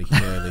need any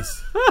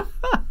curlies.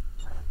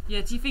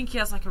 Yeah, do you think he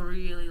has like a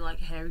really like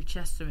hairy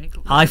chest to make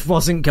up? I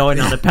wasn't going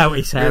on about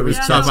his hair. It was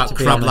talking about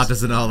crab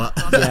ladders and all that.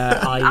 Yeah,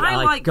 I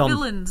I'd like gone,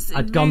 villains in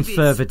I'd gone movies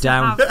further to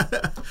down.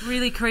 have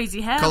really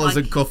crazy hair, Collars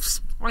like, and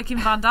cuffs. like in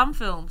Van Damme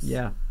films.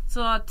 Yeah.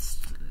 So it's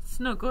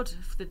no good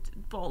if the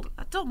bald.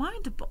 I don't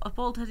mind a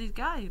bald-headed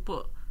guy,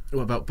 but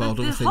What about bald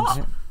they're other things?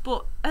 hot.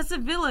 But as a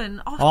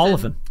villain, often, All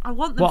of them. I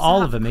want them. Well, to all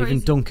have of them, crazy,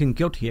 even Duncan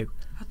Goodhue.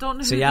 I don't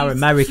know See, who our these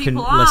American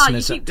people are.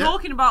 listeners You keep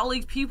talking about all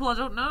these people I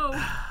don't know.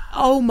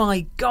 Oh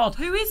my God!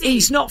 Who is he?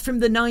 He's not from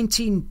the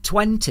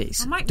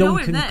 1920s. I might know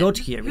Duncan him then.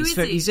 Goodhue. Who is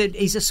he?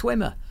 He's a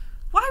swimmer.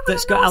 Why would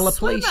That's I know got a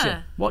alopecia.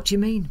 swimmer? What do you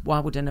mean? Why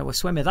would I know a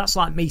swimmer? That's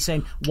like me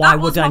saying, why That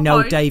was would I my know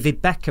point.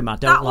 David Beckham? I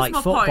That don't was like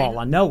my football. point.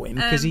 I know him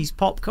because he's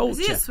pop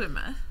culture. Is he a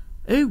swimmer?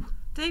 Who?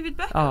 David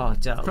Beckham. Oh,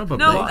 don't. Probably.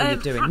 No, What are you um,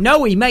 doing?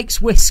 No, he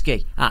makes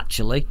whiskey.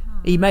 Actually,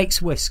 he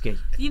makes whiskey.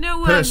 You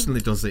know,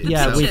 Personally does it.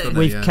 Yeah, himself, picture- doesn't he?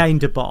 we've Yeah.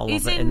 caned a bottle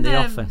He's of it in the in,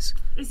 office.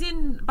 Is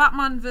in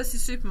Batman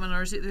versus Superman,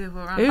 or is it the other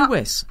way around? Who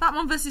is?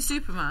 Batman versus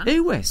Superman?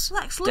 Who is?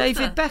 Lex Luthor.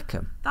 David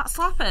Beckham. That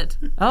slaphead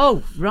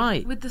Oh,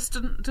 right. with the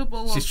stunt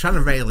double. She's trying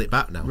to rail it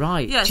back now.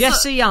 Right. Yeah, so-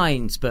 Jesse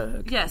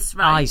Einsberg. Yes,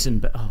 right.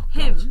 Eisenberg. Oh,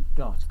 Him.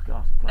 God.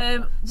 God.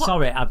 What-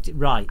 Sorry,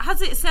 right.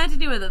 Has it said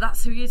anywhere that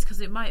that's who he is?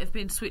 Because it might have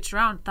been switched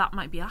around. That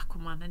might be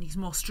Aquaman, and he's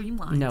more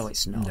streamlined. No,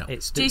 it's not. No.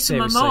 It's Jason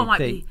seriously, Momoa might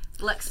the- be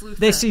Lex Luthor.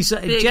 This is,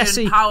 big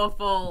Jesse- and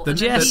powerful. The And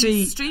then Jesse-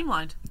 he's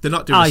streamlined. They're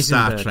not doing a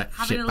Star Eisenberg. Trek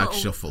Having a shitbag little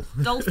shuffle.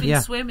 dolphin Yeah.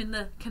 swim in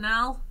the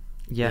canal,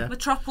 Yeah.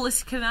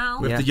 Metropolis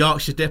Canal. With Yeah. the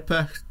Yorkshire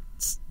Dipper.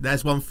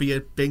 There's one for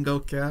your bingo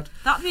card.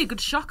 That'd be a good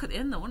shock at the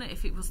end, though, wouldn't it?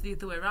 If it was the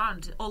other way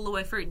around, all the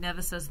way through, it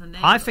never says the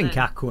name. I but think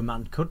then-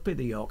 Aquaman could be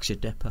the Yorkshire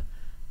Dipper.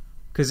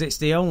 Because it's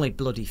the only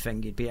bloody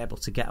thing he'd be able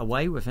to get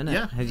away with, isn't it?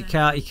 Yeah. You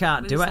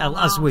can't With do his it. long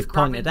As arms we've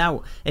pointed grabbing.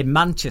 out, in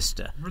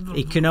Manchester,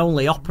 he can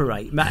only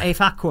operate. If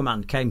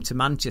Aquaman came to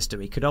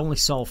Manchester, he could only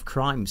solve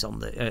crimes on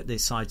the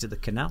sides of the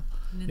canal.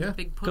 And in Yeah. the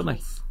big Couldn't he?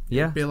 puddles.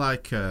 Yeah. It'd be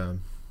like an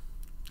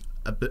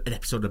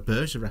episode of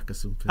Bergerac or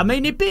something. I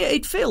mean,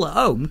 he'd feel at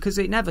home because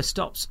it never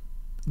stops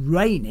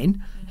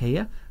raining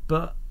here.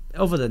 But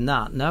other than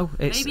that, no,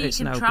 it's Maybe he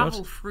can no travel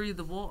good. through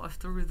the water,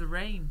 through the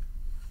rain.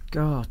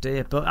 God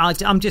dear. But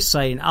I'm just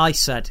saying, I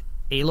said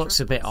he looks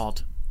a bit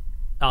odd.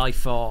 I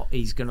thought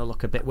he's going to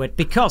look a bit weird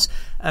because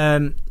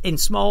in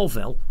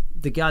Smallville,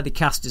 the guy they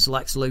cast as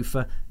Lex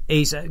Luthor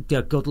is a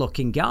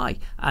good-looking guy,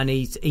 and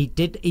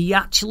he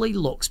actually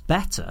looks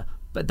better.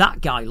 But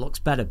that guy looks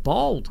better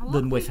bald lot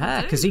than of with people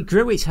hair do. because he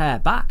grew his hair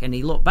back and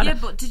he looked better. Yeah,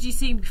 but did you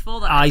see him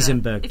before that?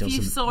 Eisenberg If you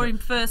doesn't. saw him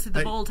first with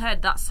the bald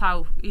head, that's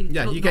how. He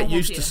Yeah, looked you get normal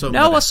used to to you. some.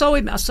 No, I saw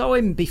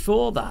him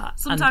before that.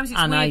 Sometimes and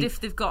it's weird I- if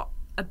they've got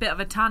a bit of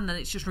a tan and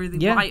it's just really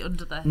Yeah. white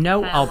under there.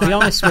 No, I'll be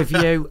honest with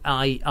you.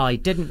 I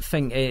didn't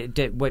think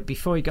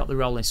before he got the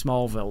role in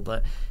Smallville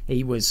that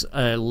he was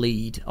a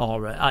lead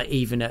or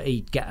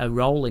he'd get a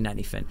role in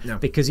anything No.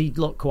 because he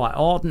looked quite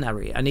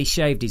ordinary and he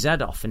shaved his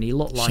head off and he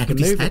looked like Shaved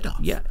a his movie. head off?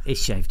 Yeah, he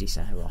shaved his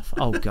hair off.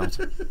 Oh God,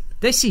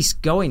 this is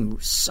going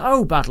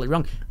so badly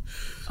wrong.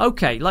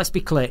 Okay, let's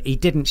be clear. He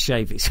didn't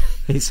shave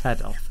his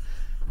head off.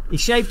 He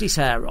shaved his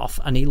hair off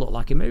and he looked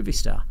like a movie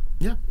star.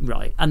 Yeah.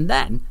 Right, and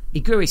then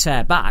he grew his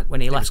hair back when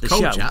he left the was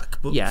show. Kojak,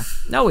 but- Yeah,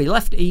 no,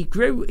 he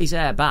grew his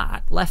hair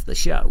back, left the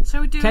show,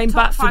 So we do came top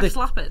back for five the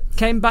slappers.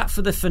 came back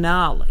for the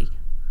finale,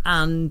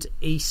 and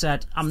he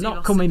said, "I'm Steve not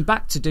Austin. coming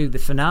back to do the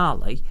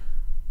finale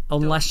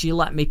unless you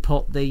let me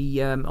put the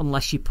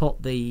unless you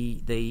put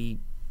the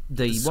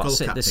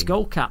what's it, skull cap the thing.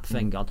 skull cap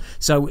thing on."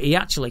 So he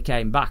actually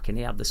came back and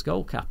he had the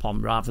skull cap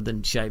on rather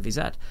than shave his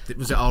head.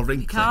 Was it all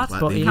wrinkly? can't,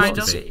 Like But they he used kind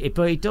to looks, be?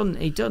 but he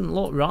doesn't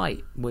look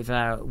right with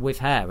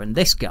hair. And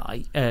this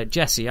guy,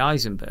 Jesse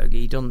Eisenberg,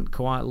 he doesn't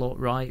quite look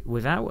right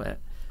without it.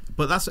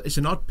 But it's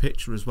an odd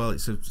picture as well.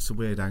 It's a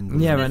weird angle.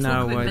 Yeah, I It's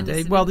know. a bit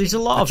menacing, Well, there's a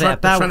lot of it They're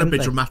about. trying to be isn't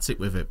there? dramatic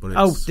with it, but it's...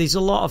 Oh, there's a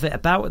lot of it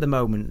about at the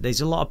moment. There's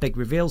a lot of big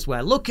reveals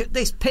where look at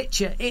this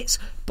picture, it's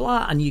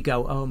blah, and you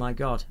go, oh my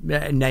god,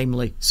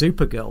 namely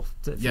Supergirl.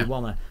 If Yeah. you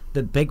want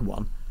the big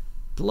one,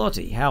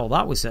 bloody hell,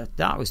 that was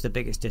the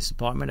biggest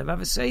disappointment I've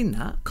ever seen.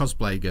 That.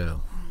 Cosplay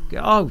girl.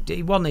 Oh,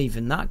 it wasn't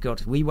even that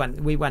good. We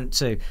went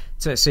to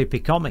Super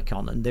Comic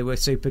Con and there were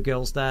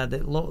Supergirls there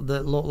that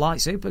look like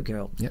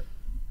Supergirl. Yep.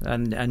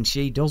 And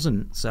she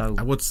doesn't. So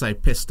I would say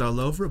pissed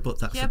all over her, but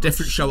that's Yeah, a but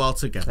different show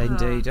altogether.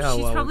 indeed. Oh,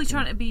 She's well, probably we can-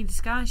 trying to be in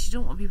disguise. She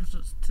don't want people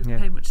to Yeah.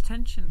 pay much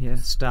attention. Yeah,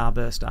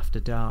 Starburst After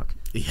Dark.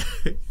 Yeah.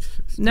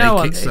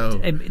 No, Make it so.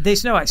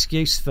 there's no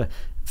excuse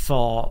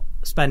for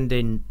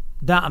spending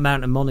that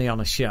amount of money on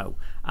a show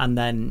and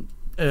then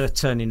her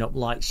turning up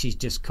like she's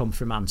just come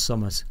from Ann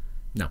Summers.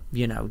 No.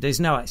 You know, there's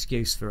no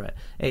excuse for it.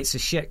 It's a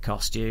shit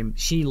costume.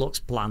 She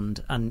looks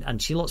bland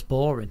and she looks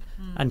boring.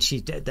 And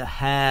she did the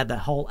hair, the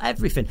whole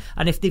everything.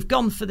 And if they've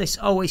gone for this,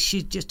 is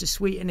she just a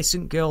sweet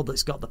innocent girl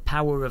that's got the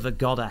power of a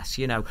goddess?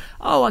 You know,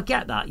 I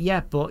get that, yeah,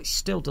 but it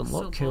still doesn't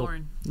look cool.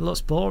 Boring. It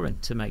looks boring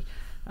to me,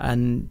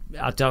 and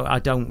I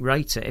don't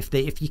rate it.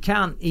 If you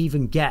can't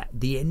even get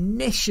the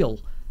initial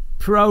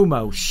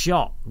promo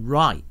shot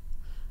right.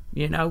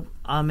 You know,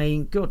 I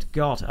mean, good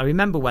God. I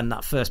remember when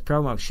that first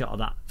promo shot of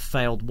that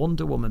failed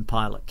Wonder Woman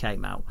pilot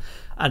came out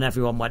and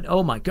everyone went,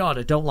 oh my God,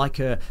 I don't like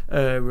her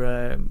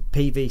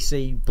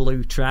PVC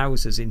blue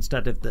trousers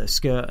instead of the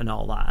skirt and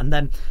all that. And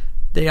then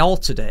they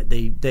altered it.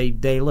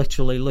 They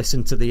literally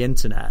listened to the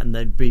internet and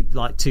they'd be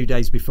like 2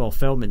 days before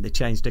filming, they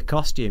changed her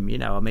costume, you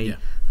know, I mean,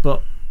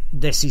 but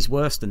this is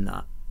worse than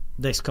that.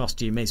 This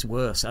costume is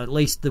worse. At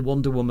least the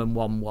Wonder Woman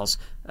one was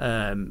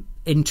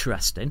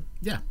interesting.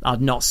 Yeah,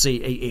 I'd not see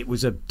it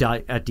was a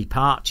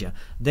departure.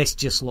 This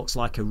just looks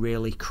like a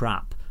really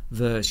crap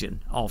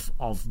version of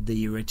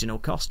the original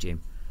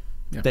costume.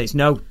 Yeah. There's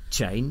no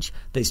change.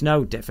 There's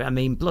no different. I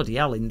mean, bloody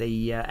hell! In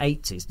the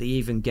 80s, they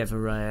even give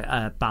her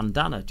a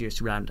bandana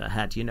just around her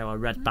head. You know, a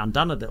red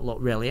bandana that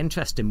looked really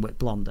interesting with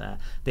blonde hair.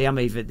 They have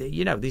even,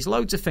 you know, there's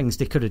loads of things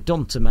they could have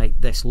done to make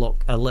this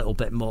look a little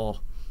bit more,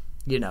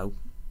 you know.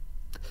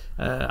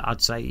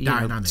 I'd say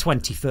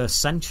 21st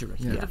century.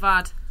 She could have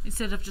had,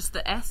 instead of just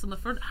the S on the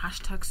front,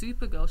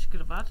 #Supergirl. She could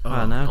have had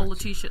I know. all the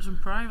t-shirts from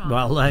Primark.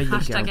 Well, there you go.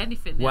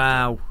 Anything.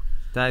 Wow,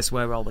 there's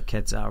where all the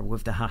kids are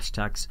with the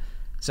hashtags.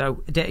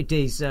 So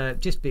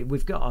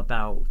we've got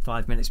about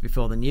 5 minutes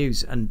before the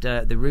news, and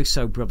the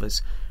Russo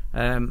brothers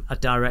are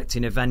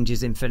directing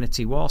Avengers: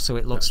 Infinity War. So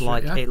it looks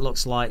it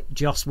looks like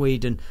Joss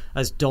Whedon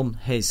has done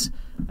his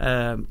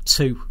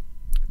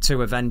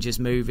two Avengers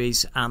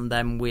movies, and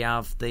then we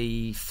have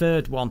the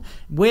third one.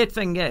 Weird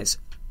thing is,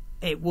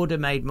 it would have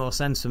made more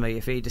sense for me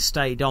if he'd have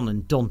stayed on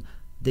and done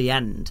the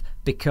end,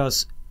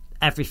 because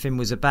everything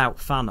was about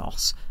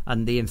Thanos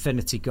and the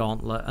Infinity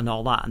Gauntlet and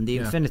all that, and the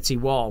Infinity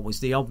War was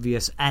the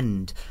obvious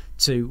end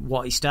to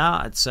what he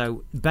started.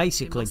 So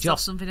basically,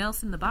 just something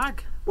else in the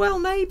bag. Well,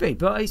 maybe,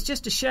 but it's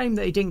just a shame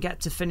that he didn't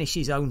get to finish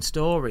his own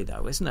story,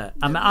 though, isn't it?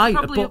 Yeah, I mean,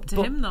 probably up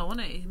to him, though, isn't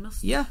it? He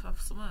must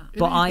have something.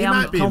 But I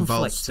am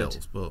conflicted. Still,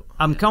 but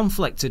I'm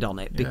conflicted on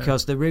it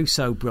because the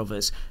Russo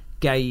brothers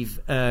gave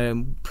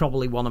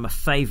probably one of my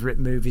favourite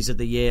movies of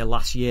the year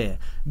last year.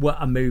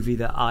 A movie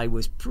that I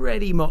was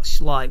pretty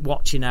much like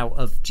watching out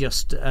of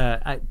just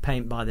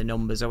paint by the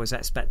numbers. I was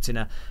expecting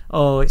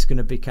it's going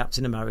to be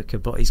Captain America,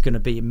 but he's going to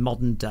be in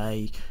modern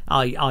day.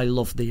 I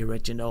love the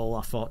original.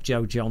 I thought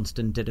Joe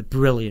Johnston did a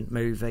brilliant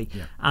movie,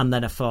 and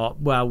then I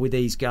thought, well, with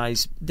these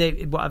guys,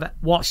 I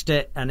watched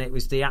it, and it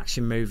was the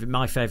action movie,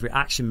 my favourite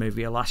action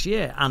movie of last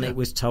year, and it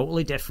was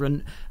totally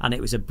different, and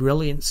it was a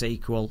brilliant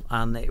sequel,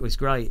 and it was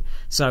great.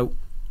 So,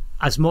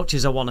 as much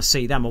as I want to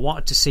see them, I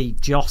wanted to see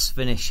Joss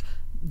finish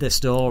the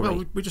story.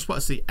 Well, we just want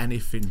to see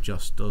anything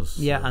Joss does.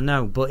 Yeah, I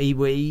know, but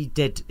he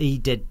did.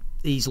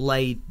 He's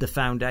laid the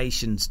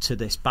foundations to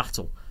this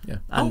battle. Yeah,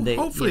 and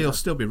hopefully he'll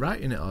still be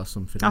writing it or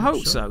something. I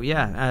hope so.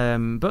 Yeah,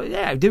 but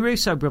yeah, the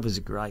Russo brothers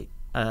are great.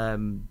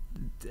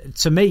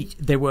 To me,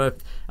 they were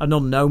an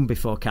unknown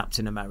before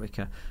Captain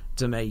America.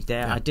 To me,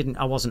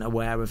 I wasn't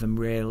aware of them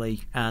really,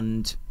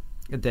 and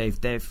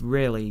they've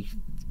really.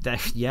 Are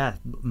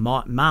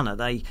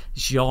they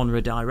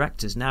genre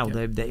directors now?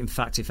 They in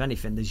fact, if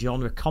anything, they're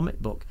genre comic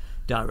book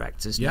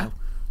directors now.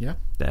 Yeah.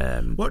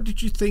 What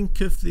did you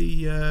think of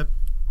the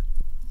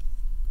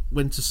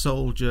Winter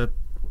Soldier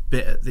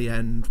bit at the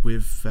end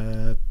with?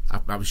 I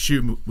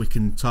assume we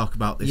can talk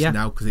about this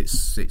now because it's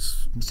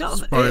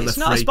spoiler-free. It's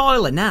not a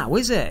spoiler now,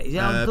 is it?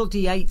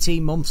 Bloody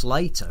 18 months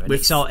later, and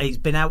it's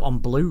been out on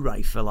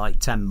Blu-ray for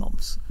like 10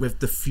 months. With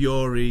the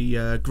Fury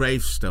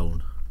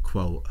gravestone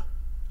quote.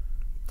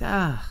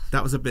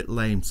 That was a bit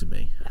lame to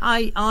me.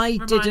 I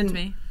didn't.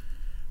 Me.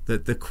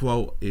 The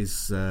quote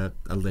is a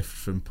lift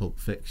from Pulp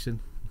Fiction.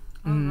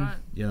 Right.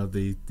 You know,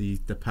 the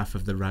path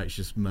of the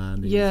righteous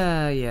man.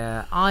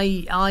 Yeah.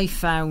 I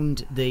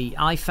found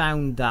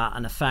that,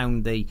 and I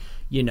found the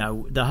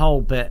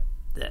whole bit.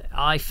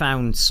 I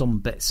found some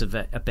bits of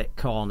it a bit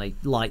corny,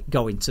 like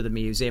going to the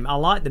museum. I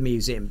like the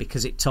museum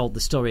because it told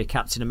the story of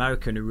Captain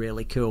America in a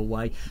really cool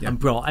way and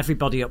brought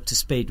everybody up to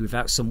speed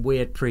without some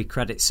weird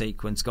pre-credit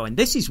sequence going,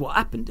 this is what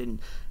happened in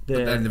the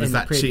But then there was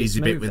that cheesy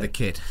movie. bit with the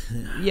kid.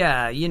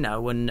 Yeah,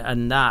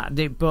 and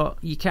that. But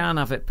you can't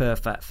have it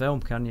perfect film,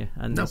 can you?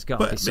 And there's got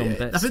to be some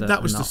bits. I think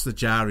that was just the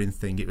jarring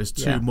thing. It was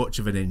too much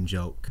of an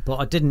in-joke. But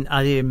I didn't...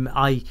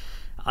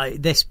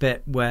 this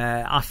bit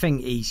where I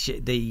think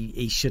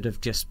he should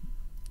have just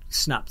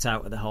snapped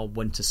out of the whole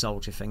Winter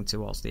Soldier thing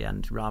towards the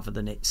end, rather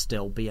than it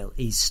still be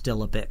he's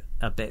still a bit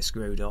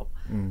screwed up.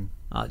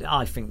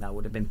 I think that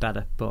would have been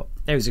better, but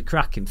it was a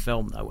cracking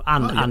film though,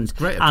 and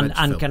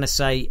can I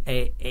say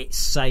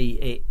it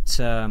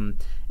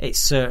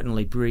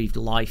certainly breathed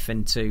life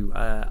into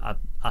a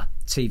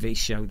TV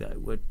show that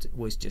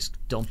was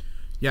just done.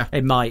 Yeah.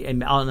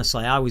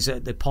 Honestly, I was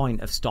at the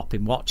point of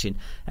stopping watching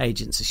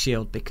Agents of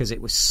S.H.I.E.L.D. because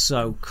it was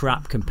so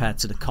crap compared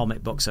to the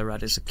comic books I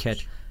read as a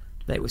kid.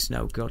 It was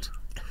no good.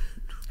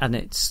 And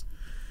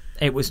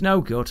it was no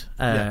good.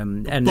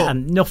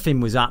 And nothing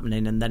was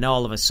happening. And then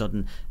all of a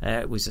sudden,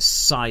 it was a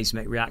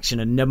seismic reaction.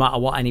 And no matter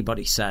what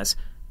anybody says,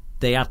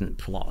 they hadn't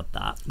plotted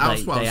that.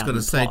 That's what I was going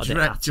to say.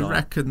 Do you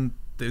reckon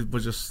they were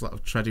just sort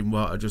of treading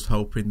water, just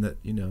hoping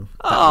that,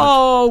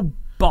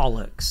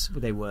 Bollocks,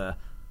 they were.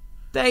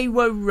 They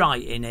were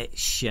writing it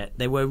shit.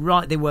 They were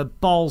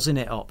ballsing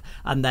it up.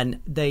 And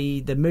then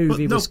the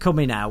movie was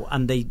coming out,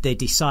 and they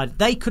decided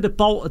they could have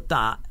bolted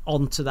that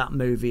onto that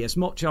movie as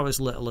much or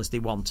as little as they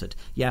wanted.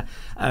 Yeah,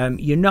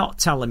 you're not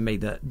telling me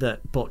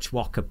that Butch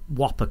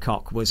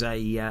Wappercock was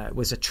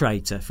a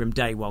traitor from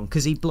day one,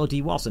 because he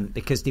bloody wasn't,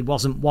 because he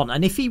wasn't one.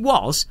 And if he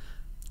was,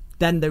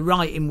 then the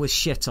writing was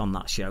shit on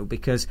that show,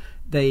 because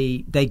they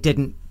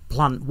didn't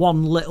plant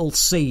one little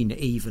scene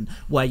even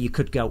where you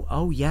could go,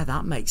 oh yeah,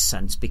 that makes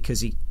sense, because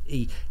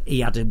he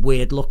had a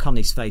weird look on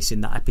his face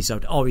in that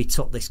episode, or he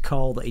took this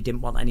call that he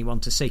didn't want anyone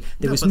to see.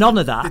 There was none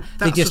of that.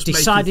 They just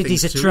decided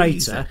he's a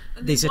traitor.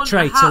 He's a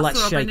traitor,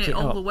 let's shake it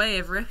up. All the way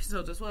every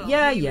episode as well.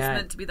 Yeah, he was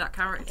meant to be that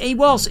character.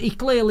 He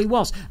clearly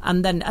was.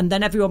 And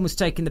then everyone was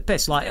taking the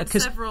piss, like,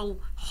 because several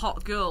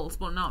hot girls,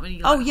 but not many.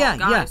 Hot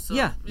guys,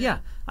 yeah.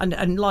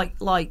 And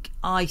like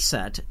I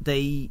said,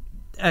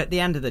 at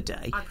the end of the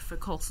day, I prefer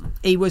Coulson.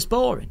 He was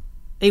boring.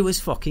 He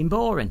was fucking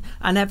boring.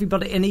 And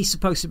he's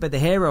supposed to be the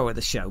hero of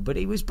the show, but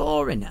he was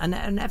boring.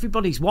 And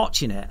everybody's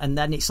watching it. And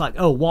then it's like,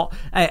 oh,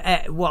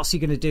 what's he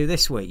going to do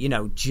this week?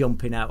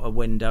 Jumping out of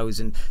windows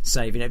and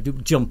saving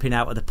it, jumping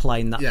out of the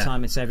plane that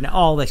time and saving it,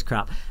 all this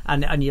crap.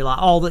 And you're like,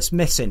 all that's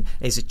missing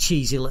is a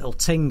cheesy little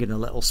ting and a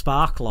little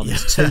sparkle on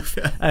his tooth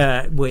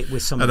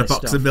with some and of this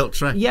a box of milk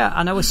tray. Yeah,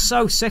 and I was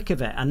so sick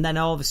of it. And then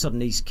all of a sudden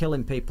he's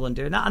killing people and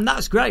doing that. And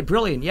that's great,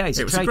 brilliant. Yeah,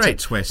 it was a great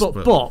twist.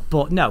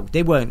 But no,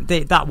 they weren't.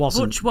 That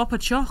wasn't. Butch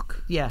Wappercock.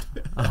 Yeah.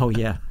 Oh,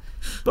 yeah.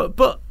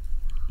 But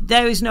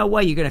there is no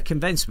way you're going to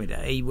convince me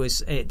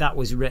that that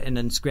was written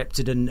and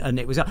scripted and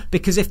it was,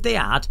 because if they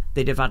had,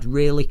 they'd have had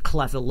really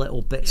clever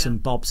little bits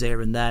and bobs here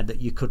and there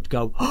that you could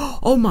go,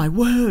 oh my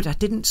word, I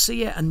didn't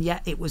see it, and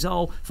yet it was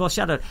all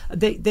foreshadowed.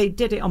 They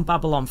did it on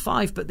Babylon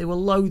 5, but there were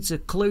loads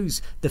of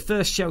clues. The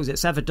first show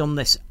that's ever done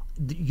this,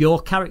 your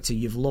character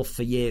you've loved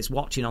for years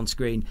watching on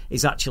screen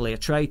is actually a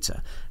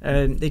traitor.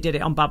 They did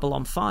it on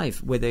Babylon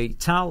 5 with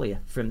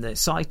Talia from the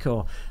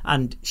Psycho,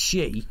 and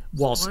she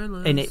was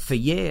in it for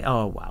years.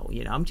 Oh well,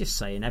 I'm just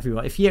saying,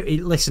 everyone, if you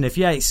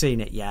ain't seen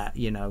it yet,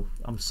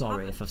 I'm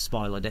sorry if I've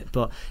spoiled it,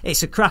 but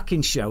it's a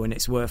cracking show and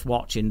it's worth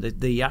watching.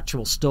 The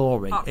actual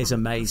story is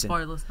amazing.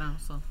 Spoilers now,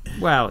 so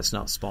well, it's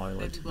not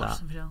spoiled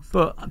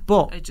but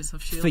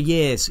for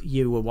years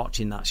you were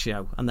watching that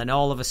show, and then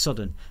all of a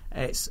sudden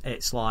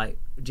it's like,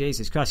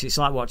 Jesus Christ, it's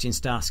like watching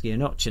Starsky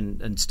and Hutch,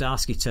 and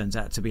Starsky turns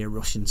out to be a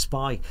Russian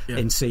spy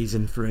in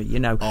season 3,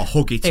 Or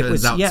Huggy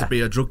turns out to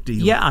be a drug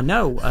dealer. Yeah, I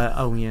know.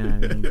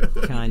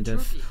 Kind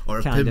of. Or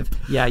a pimp.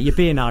 Yeah, you're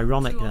being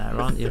ironic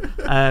there, aren't you?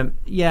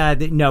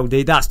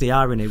 That's the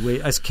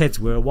irony. As kids,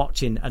 we were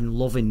watching and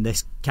loving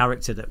this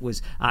character that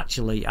was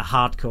actually a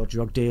hardcore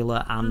drug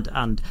dealer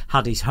and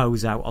had his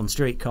hose out on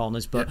street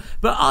corners. But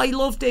I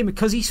loved him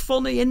because he's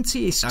funny, isn't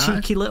he? His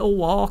cheeky little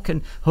walk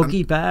and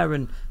Huggy Bear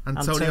and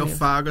Antonio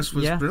Fargas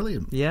was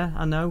brilliant. Yeah,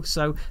 I know.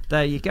 So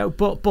there you go.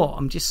 But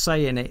I'm just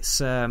saying, it's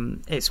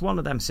one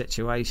of them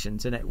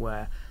situations, isn't it,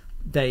 where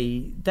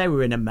they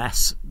were in a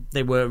mess.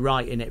 They were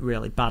writing it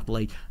really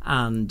badly,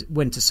 and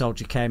Winter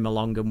Soldier came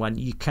along and went,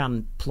 you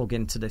can plug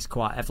into this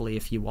quite heavily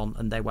if you want,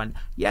 and they went,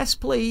 yes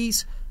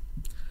please,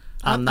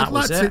 and that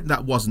was it.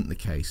 That wasn't the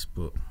case,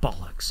 but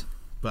bollocks.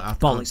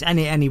 Bollocks.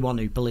 Anyone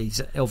who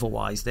believes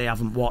otherwise, they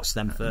haven't watched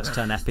them first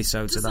 10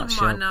 episodes of that show. It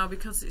doesn't matter now,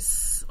 because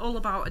it's all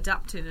about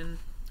adapting, and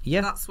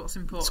that's what's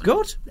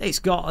important. It's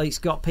good. It's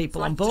got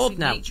people on board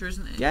now. Nature,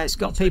 isn't it? Yeah, it's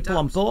got people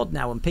on board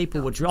now, and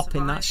people were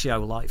dropping that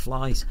show like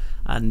flies,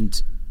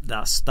 and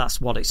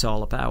that's what it's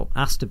all about.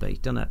 Has to be,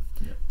 doesn't it?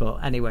 Yeah. But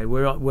anyway,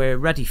 we're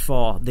ready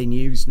for the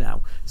news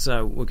now,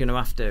 so we're going to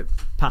have to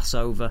pass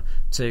over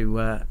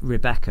to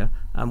Rebecca,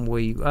 and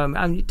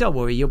and don't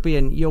worry, you'll be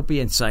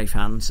in safe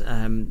hands,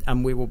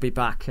 and we will be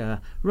back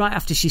right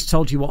after she's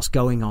told you what's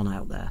going on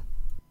out there.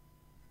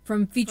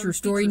 From Feature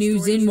Story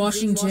News in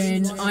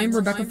Washington, I'm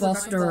Rebecca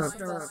Foster.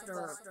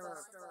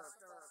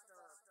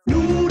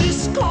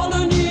 Nudist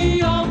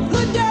Colony of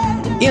the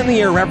Dead. In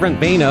the irreverent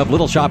vein of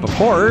Little Shop of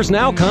Horrors,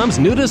 now comes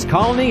Nudist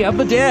Colony of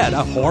the Dead,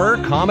 a horror,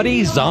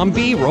 comedy,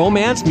 zombie,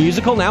 romance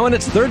musical now in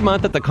its 3rd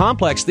month at the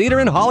Complex Theater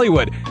in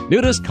Hollywood.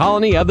 Nudist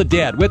Colony of the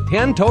Dead, with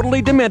 10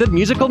 totally demented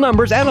musical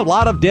numbers and a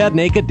lot of dead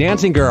naked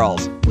dancing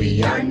girls.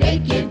 We are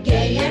naked,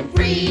 gay, and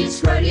free,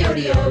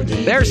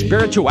 scruddy-o-de-o-de. Their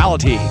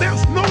spirituality.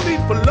 There's no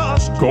need for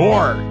lust.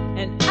 Gore.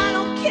 And I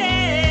don't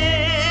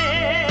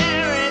care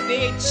if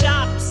he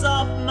chops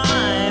off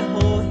my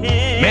whole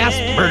head. Mass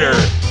murder.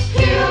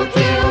 Kill,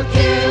 kill,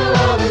 kill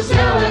all the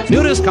skeletons.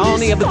 Nudist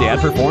Colony of the Dead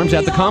performs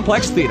at the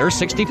Complex Theater,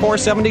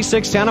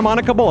 6476 Santa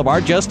Monica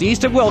Boulevard, just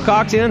east of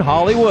Wilcox in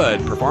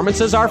Hollywood.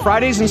 Performances are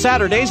Fridays and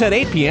Saturdays at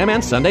 8 p.m.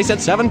 and Sundays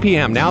at 7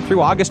 p.m., now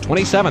through August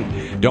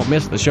 27th. Don't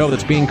miss the show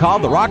that's being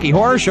called the Rocky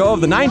Horror Show of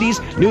the 90s,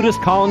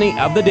 Nudist Colony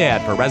of the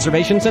Dead. For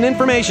reservations and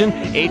information,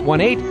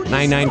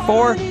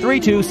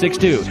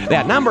 818-994-3262.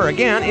 That number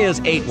again is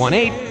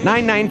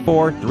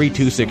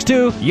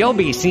 818-994-3262. You'll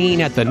be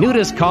seen at the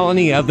Nudist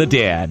Colony of the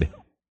Dead.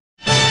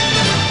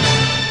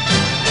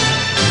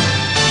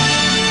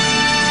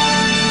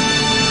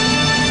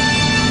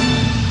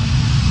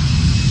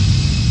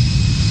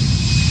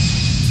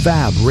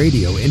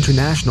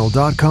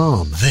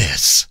 FabRadioInternational.com.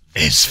 This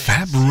is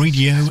Fab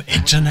Radio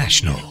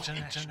International.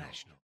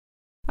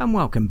 And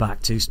welcome back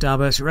to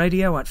Starburst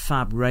Radio at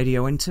Fab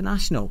Radio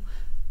International.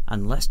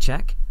 And let's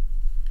check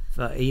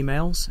for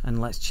emails and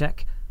let's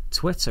check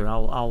Twitter.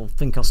 I'll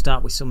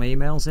start with some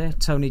emails here.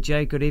 Tony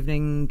J, good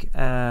evening. Wait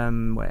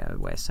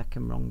a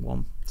second, wrong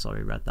one.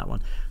 Sorry, read that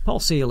one. Paul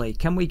Seeley,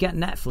 can we get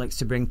Netflix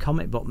to bring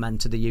Comic Book Men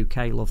to the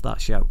UK? Love that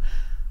show.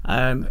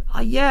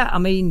 Yeah, I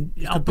mean,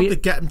 I'll probably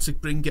get them to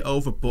bring it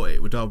over, but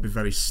it would all be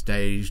very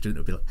staged, and it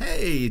would be like,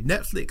 "Hey,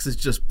 Netflix has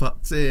just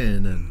popped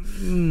in."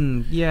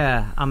 And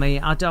yeah, I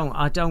mean, I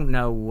don't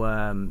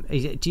know.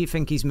 Do you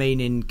think he's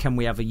meaning can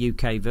we have a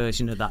UK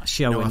version of that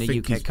show in the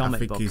UK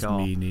comic book? I think he's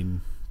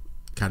meaning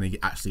can he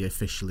actually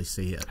officially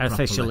see it?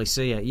 Officially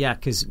see it, yeah.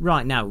 Because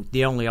right now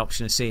the only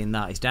option of seeing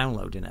that is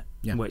downloading it,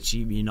 which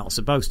you're not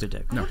supposed to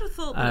do. I would have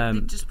thought that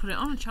they'd just put it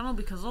on a channel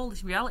because all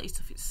this reality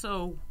stuff is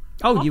so.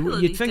 Oh,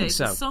 you'd think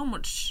so. There's so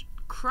much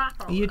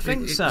crap. You'd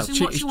think so. It's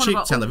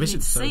cheap television.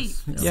 It's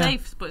safe,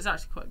 but it's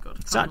actually quite good.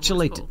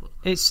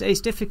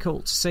 It's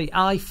difficult to see.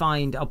 I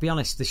find, I'll be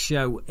honest, the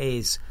show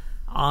is.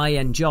 I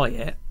enjoy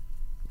it,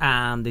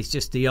 and there's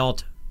just the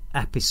odd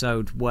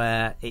episode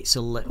where it's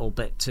a little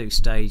bit too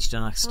staged,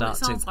 and I start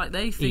to. It sounds like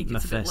they think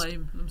it's a bit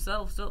lame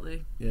themselves, don't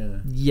they?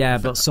 Yeah,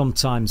 but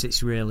sometimes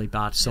it's really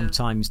bad.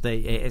 Sometimes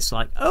it's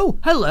like, oh,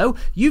 hello,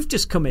 you've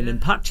just come in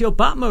and packed your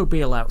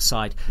Batmobile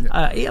outside.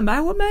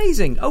 How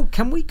amazing! Oh,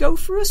 can we go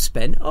for a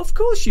spin? Of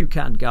course you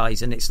can,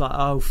 guys. And it's like,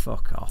 oh,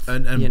 fuck off.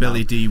 And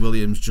Billy D.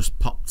 Williams just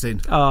popped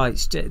in. Oh,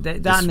 it's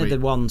that are the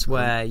ones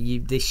where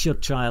they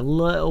should try a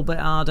little bit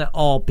harder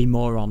or be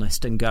more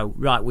honest and go,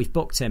 right, we've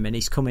booked him and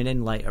he's coming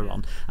in later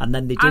on. And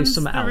then they do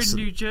something else. And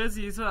they're in New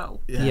Jersey as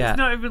well. Yeah. It's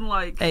not even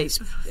like it's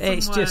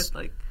just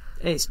like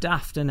it's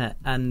daft, isn't it?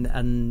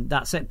 And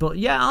that's it. But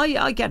yeah,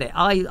 I get it.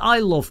 I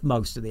love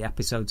most of the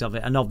episodes of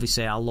it, and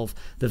obviously I love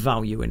the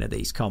value in of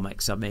these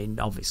comics. I mean,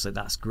 obviously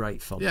that's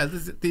great fun. Yeah,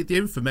 the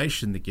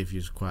information they give you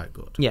is quite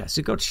good. Yeah, it's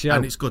a good show,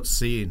 and it's good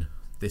seeing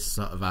this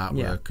sort of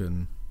artwork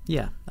and.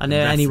 Yeah, and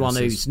anyone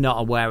who's not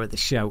aware of the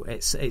show,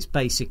 it's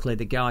basically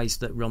the guys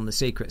that run the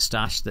Secret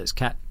Stash. That's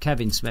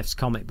Kevin Smith's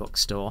comic book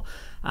store,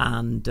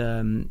 and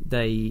and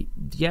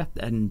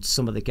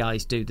some of the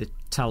guys do the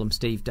Tell 'em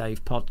Steve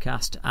Dave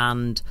podcast,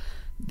 and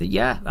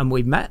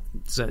we met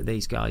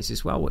these guys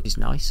as well, which is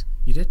nice.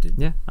 You did, didn't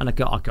you? Yeah, and I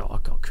got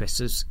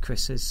Chris's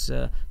Christmas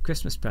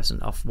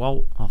present off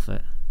Walt off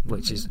it,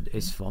 which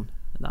is fun.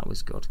 That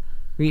was good.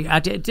 I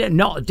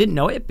didn't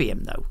know it'd be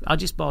him though. I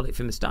just bought it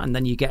from the start, and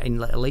then you get in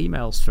little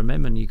emails from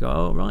him, and you go,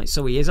 "Oh right,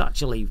 so he is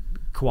actually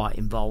quite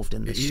involved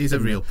in this." He's a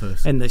real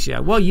person in the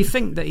show. Well, you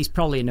think that he's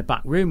probably in a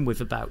back room with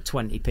about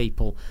 20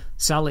 people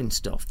selling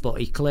stuff, but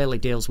he clearly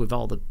deals with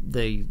all the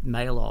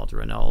mail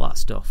order and all that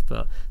stuff.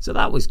 But so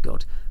that was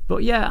good.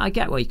 But yeah, I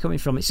get where you're coming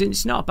from.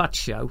 It's not a bad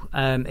show.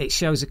 It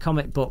shows a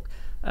comic book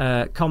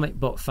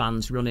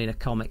fans running a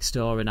comic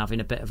store and having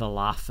a bit of a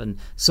laugh, and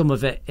some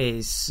of it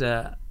is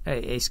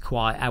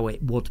quite how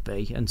it would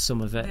be, and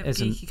some of it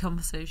isn't. Geeky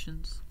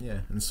conversations.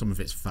 Yeah, and some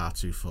of it's far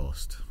too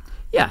forced.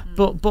 Yeah,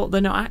 but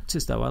they're not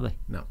actors though, are they?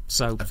 No.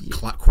 So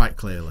quite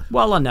clearly.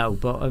 Well, I know,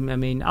 but I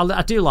mean,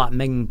 I do like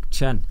Ming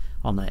Chen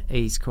on it.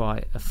 He's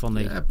quite a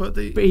funny. Yeah, but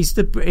he's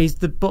the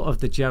butt of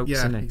the jokes,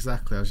 isn't he?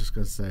 Exactly. I was just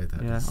going to say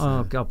that. Yeah.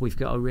 Oh God, we've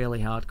got a really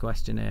hard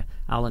question here,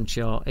 Alan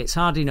Shaw. It's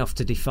hard enough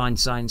to define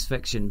science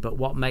fiction, but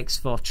what makes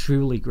for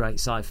truly great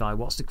sci-fi?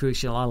 What's the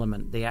crucial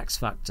element? The X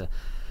factor.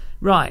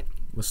 Right.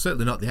 Well,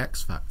 certainly not the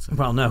X Factor.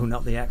 Well, no,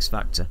 not the X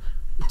Factor.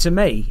 To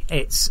me,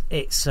 it's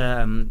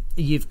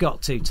you've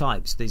got two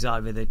types. There's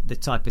either the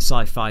type of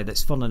sci-fi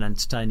that's fun and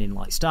entertaining,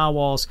 like Star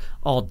Wars,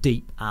 or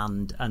deep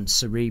and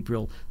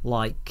cerebral,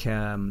 like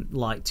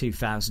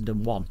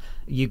 2001.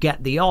 You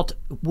get the odd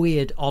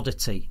weird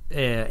oddity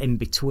in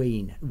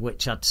between,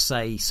 which I'd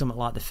say something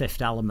like The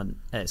Fifth Element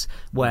is,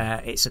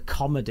 where it's a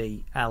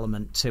comedy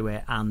element to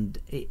it, and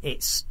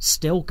it's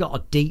still got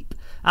a deep.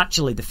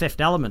 Actually, The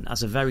Fifth Element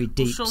has a very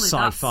deep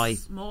sci-fi.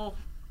 That's more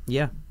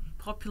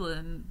popular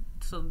than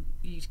so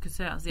you could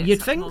say that's the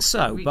You'd think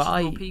so,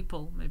 but more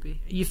people, maybe.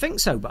 You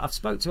think so, but I've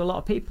spoke to a lot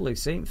of people who've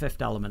seen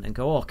Fifth Element and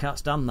go, "Oh, I can't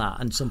stand that,"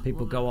 and some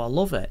people go, "I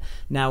love it."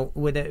 Now,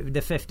 with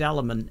the Fifth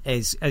Element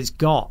has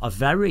got a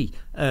very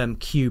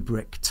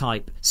Kubrick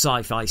type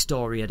sci-fi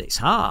story at its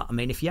heart. I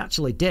mean, if you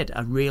actually did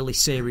a really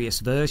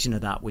serious version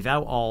of that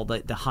without all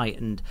the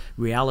heightened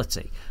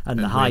reality and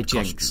the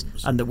hijinks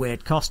and the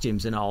weird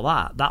costumes and all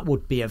that, that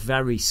would be a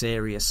very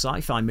serious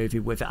sci-fi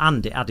movie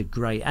and it had a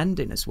great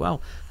ending as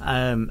well.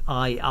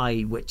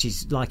 Which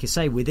is, like I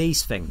say, with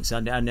these things,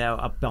 and I know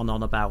I've gone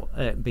on about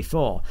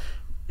before.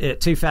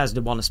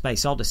 2001: A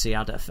Space Odyssey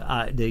had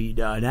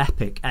an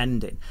epic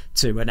ending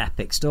to an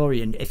epic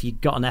story, and if you've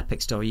got an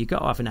epic story, you've got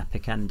to have an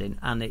epic ending,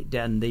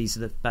 and these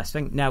are the best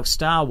thing. Now,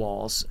 Star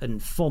Wars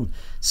and fun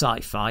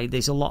sci-fi,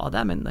 there's a lot of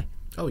them in there.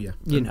 Oh yeah,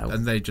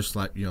 and they just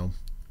have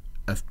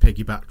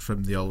piggybacked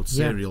from the old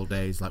serial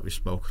days, like we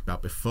spoke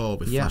about before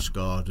with Flash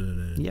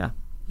Gordon. Yeah.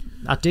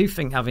 I do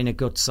think having a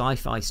good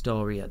sci-fi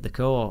story at the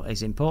core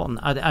is important.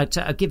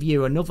 I'll give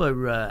you another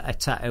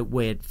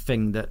weird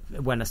thing that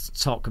when I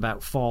talk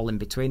about falling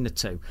between the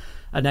two,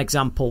 an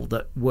example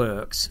that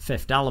works,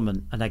 Fifth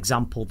Element, an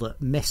example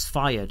that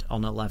misfired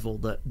on a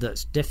level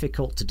that's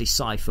difficult to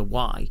decipher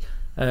why,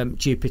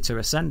 Jupiter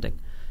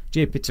Ascending.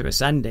 Jupiter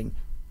Ascending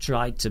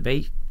tried to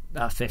be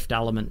a Fifth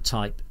Element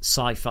type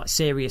sci-fi,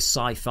 serious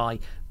sci-fi,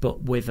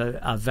 but with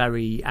a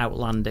very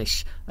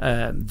outlandish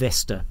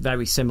vista,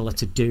 very similar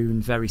to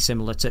Dune, very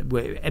similar to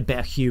a bit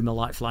of humour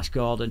like Flash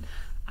Gordon.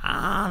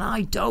 And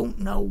I don't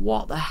know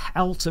what the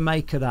hell to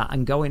make of that.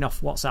 And going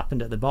off what's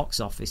happened at the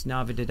box office,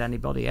 neither did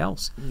anybody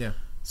else. Yeah.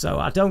 So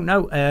I don't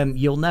know.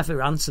 You'll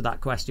never answer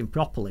that question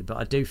properly, but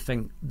I do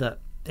think that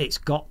it's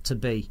got to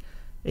be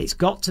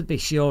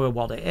sure of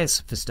what it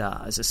is for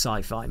starters, a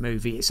sci-fi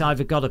movie. It's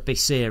either got to be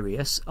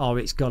serious or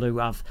it's got to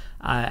have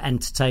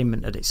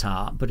entertainment at its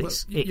heart. But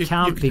you can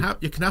have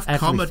everything.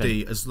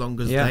 Comedy as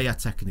long as they are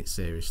taking it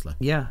seriously.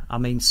 Yeah, I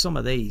mean, some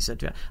of these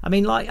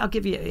like I'll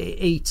give you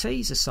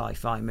E.T.'s a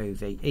sci-fi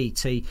movie.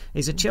 E.T.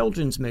 is a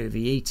children's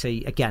movie.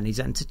 E.T. again is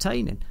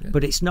entertaining,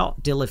 but it's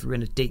not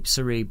delivering a deep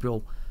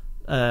cerebral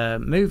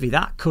movie.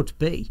 That could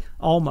be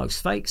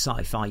almost fake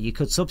sci-fi. You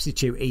could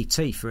substitute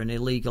E.T. for an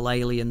illegal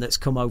alien that's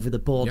come over the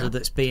border,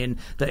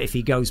 that if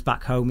he goes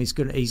back home he's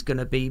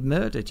gonna be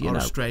murdered. Or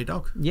a stray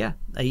dog. Yeah,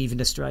 even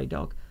a stray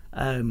dog.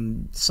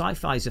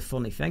 Sci-fi is a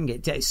funny thing.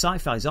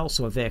 Sci-fi is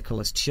also a vehicle,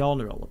 as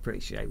Shauna will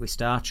appreciate with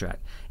Star Trek.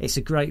 It's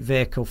a great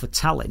vehicle for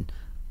telling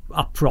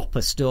a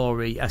proper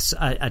story,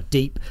 a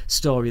deep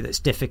story that's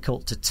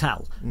difficult to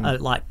tell,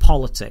 like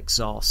politics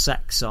or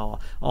sex or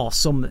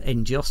some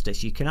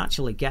injustice. You can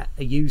actually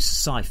use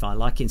sci-fi,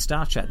 like in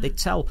Star Trek. They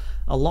tell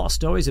a lot of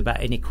stories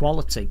about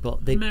inequality,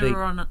 but they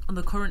mirror on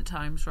the current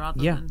times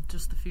rather than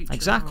just the future.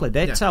 Exactly,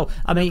 they tell.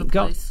 I mean,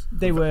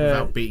 they were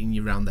without beating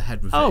you around the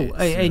head with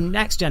in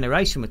Next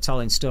Generation, we're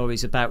telling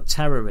stories about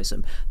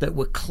terrorism that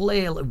were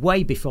clearly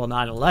way before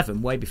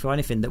 9/11, way before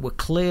anything, that were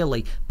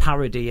clearly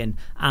parodying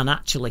and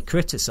actually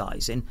criticising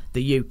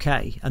the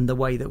UK and the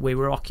way that we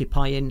were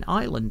occupying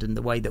Ireland and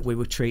the way that we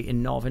were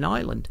treating Northern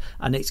Ireland,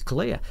 and it's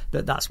clear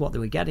that that's what they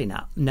were getting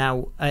at.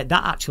 Now, that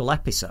actual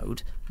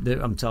episode that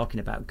I'm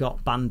talking about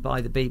got banned by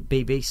the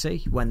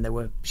BBC when they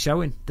were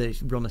showing the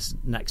run of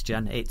Next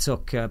Gen. It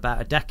took about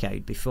a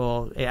decade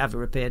before it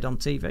ever appeared on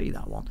TV,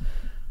 that one.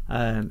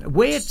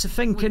 Weird to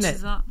think, Which innit?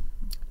 Is that?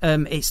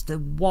 It's the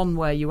one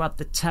where you had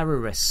the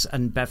terrorists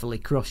and Beverly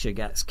Crusher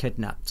gets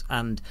kidnapped,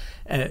 and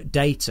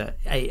Data,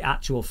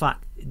 actual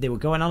fact, they were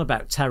going on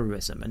about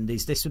terrorism, and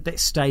there's this a bit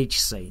stage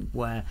scene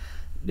where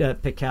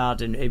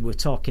Picard and we're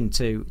talking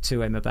to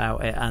him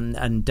about it,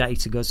 and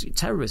Data goes,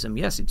 terrorism,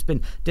 yes, it's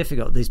been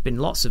difficult, there's been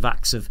lots of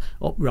acts of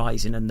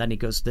uprising, and then he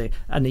goes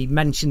and he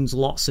mentions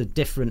lots of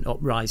different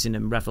uprising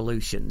and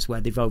revolutions where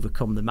they've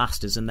overcome the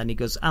masters, and then he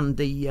goes, and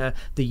the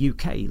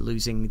UK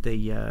losing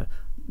the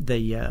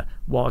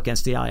war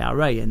against the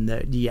IRA, and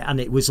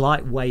it was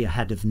like way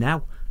ahead of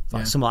now,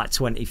 something like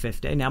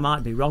 2015. I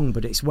might be wrong,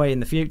 but it's way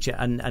in the future,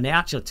 and it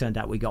actually turned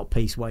out we got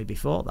peace way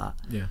before that.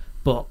 Yeah,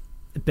 but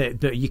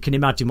you can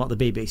imagine what the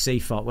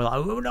BBC thought. Well,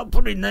 like, we're not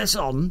putting this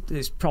on.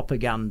 It's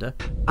propaganda.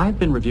 I've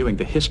been reviewing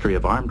the history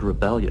of armed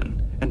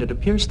rebellion, and it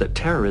appears that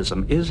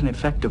terrorism is an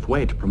effective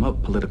way to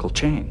promote political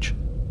change.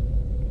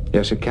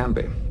 Yes, it can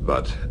be,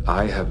 but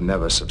I have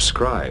never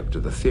subscribed to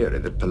the theory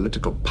that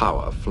political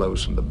power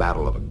flows from the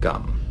barrel of a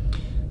gun.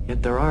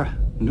 Yet there are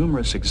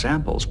numerous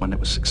examples when it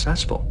was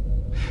successful.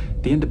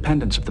 The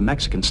independence of the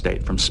Mexican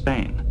state from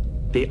Spain,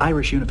 the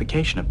Irish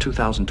unification of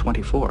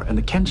 2024, and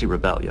the Kenzie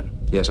Rebellion.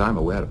 Yes, I'm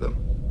aware of them.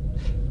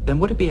 Then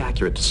would it be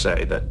accurate to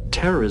say that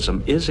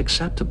terrorism is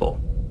acceptable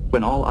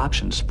when all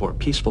options for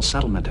peaceful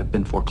settlement have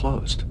been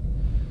foreclosed?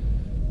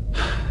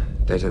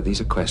 Data,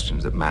 these are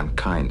questions that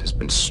mankind has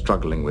been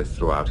struggling with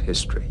throughout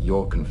history.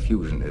 Your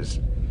confusion is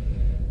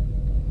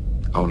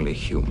only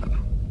human.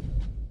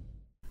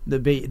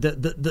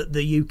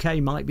 the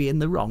UK might be in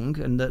the wrong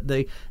and that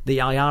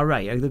the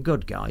IRA are the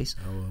good guys.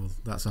 Oh, well,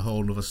 that's a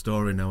whole other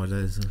story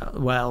nowadays.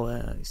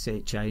 See,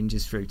 it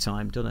changes through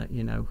time, doesn't it?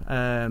 You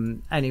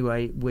know.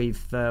 Anyway,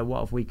 we've what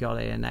have we got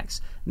here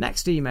next?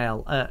 Next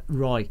email,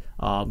 Roy.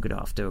 I'm going to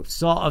have to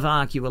sort of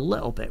argue a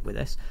little bit with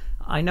this.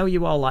 I know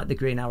you all like the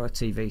Green Arrow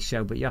TV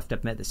show, but you have to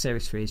admit that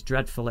Series 3 is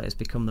dreadful. It has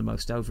become the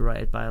most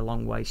overrated by a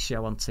long way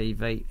show on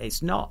TV.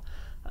 It's not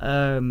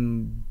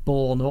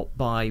borne up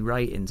by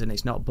ratings, and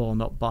it's not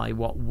borne up by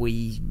what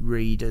we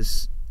read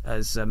as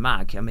a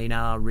mag. I mean,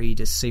 our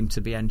readers seem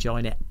to be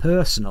enjoying it.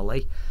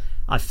 Personally,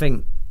 I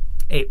think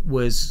it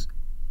was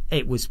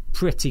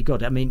pretty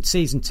good. I mean,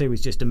 season 2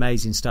 is just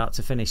amazing start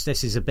to finish.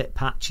 This is a bit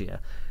patchier,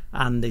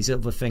 and there's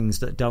other things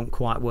that don't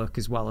quite work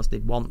as well as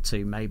they'd want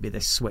to. Maybe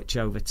this switch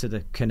over to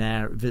the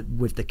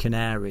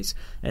Canaries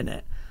in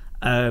it.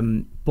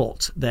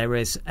 But there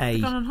is a...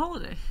 They've gone on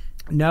holiday?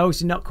 No,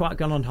 she's not quite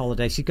gone on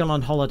holiday. She's gone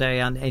on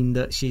holiday, and in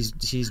that she's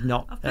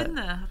not... I've been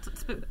there.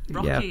 It's a bit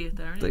rocky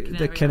there.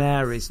 The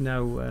Canaries,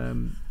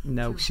 no,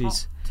 she's...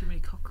 Hot, too many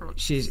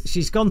cockroaches.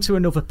 She's gone to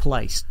another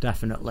place,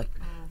 definitely.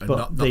 But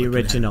not the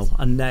original,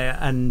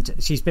 and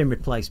she's been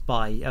replaced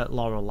by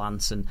Laurel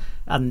Lance, and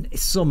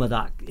some of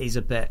that is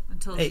a bit...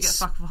 Until she gets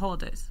back from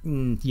holidays.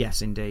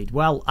 Yes, indeed.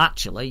 Well,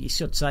 actually, you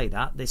should say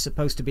that. There's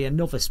supposed to be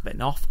another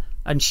spin-off,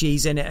 and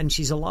she's in it, and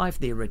she's alive,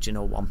 the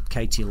original one.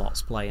 Katie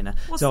Lott's playing her.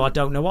 I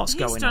don't know what's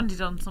going on. He's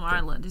stranded on some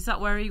island. Is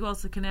that where he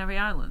was, the Canary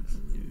Islands?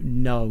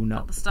 No,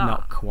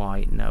 not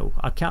quite, no.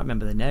 I can't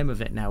remember the name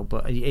of it now,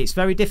 but it's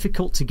very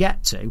difficult to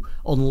get to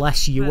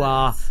unless you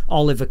are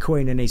Oliver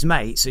Queen and his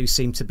mates, who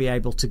seem to be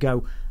able to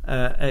go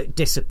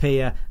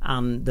disappear,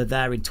 and they're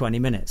there in 20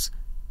 minutes.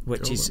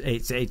 But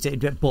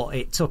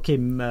it took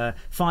him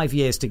 5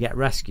 years to get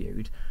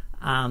rescued.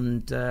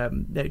 And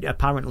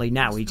apparently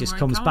now he just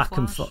comes back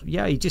and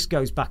he just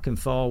goes back and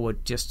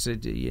forward just to,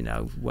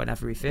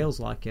 whenever he feels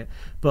like it.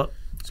 But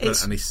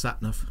and he's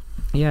sat enough.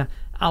 Yeah,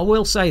 I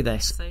will say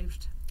this.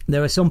 Saved.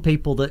 There are some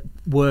people that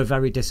were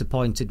very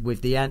disappointed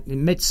with the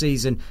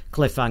mid-season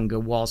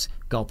cliffhanger. Was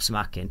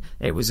gobsmacking.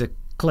 It was a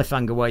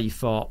cliffhanger where you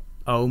thought,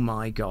 oh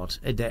my God,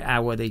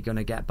 how are they going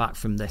to get back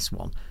from this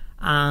one?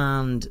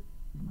 And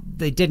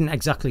they didn't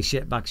exactly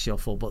shitbag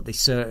shuffle, but they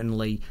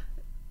certainly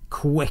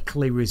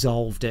quickly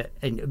resolved it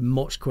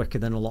much quicker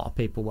than a lot of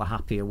people were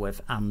happier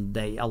with, and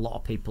a lot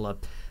of people are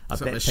a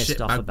bit pissed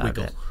off about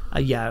it.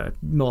 Yeah,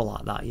 more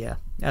like that. Yeah,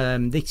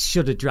 they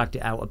should have dragged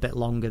it out a bit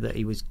longer that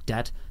he was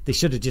dead. They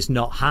should have just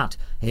not had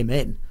him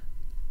in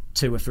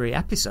 2 or 3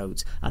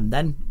 episodes and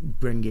then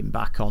bring him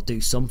back or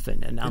do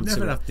something and answer.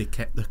 They never have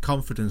the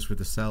confidence with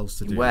themselves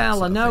to do.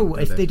 Well, I know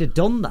if they'd have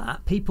done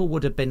that, people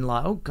would have been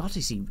like, "Oh God,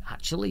 is he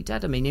actually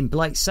dead?" I mean, in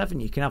Blake 7,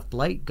 you can have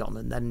Blake gone,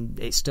 and then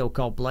it's still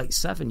called Blake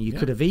 7. You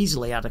could have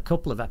easily had a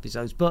couple of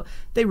episodes, but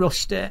they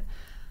rushed it.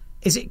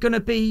 Is it going to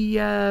be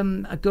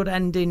a good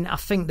ending? I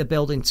think they're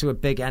building to a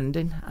big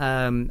ending.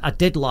 I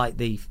did like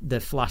the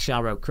Flash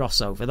Arrow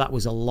crossover. That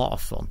was a lot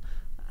of fun.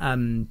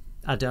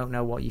 I don't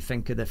know what you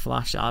think of the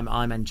Flash.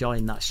 I'm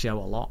enjoying that show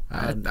a lot.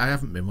 I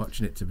haven't been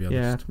watching it, to be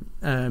honest.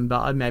 Yeah,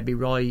 but maybe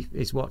Roy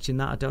is watching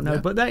that. I don't know,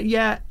 but I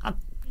get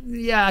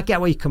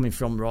where you're coming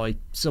from, Roy.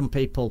 Some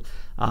people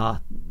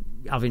are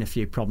having a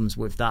few problems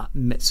with that,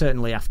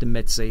 certainly after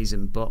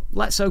mid-season, but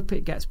let's hope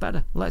it gets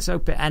better. Let's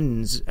hope it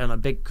ends on a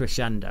big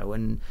crescendo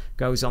and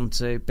goes on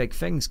to big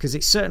things, because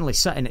it's certainly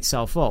setting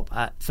itself up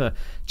for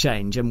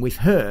change, and we've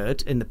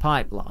heard in the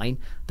pipeline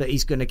that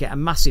he's going to get a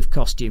massive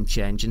costume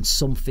change, and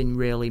something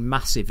really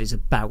massive is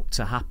about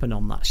to happen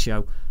on that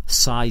show.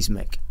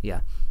 Seismic,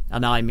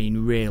 and I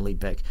mean really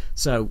big.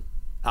 So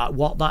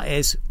what that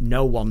is,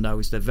 no one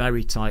knows. They're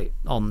very tight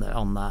on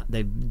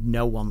that.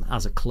 No one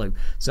has a clue.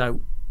 So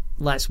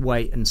let's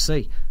wait and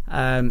see.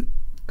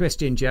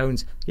 Christian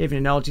Jones,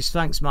 evening all. Just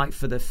thanks, Mike,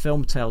 for the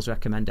Film Tales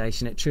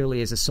recommendation. It truly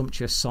is a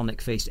sumptuous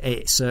sonic feast.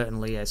 It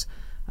certainly is.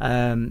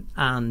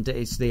 And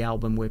it's the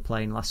album we're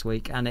playing last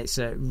week, and it's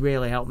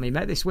really helped me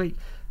make this week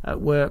at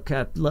work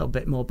a little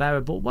bit more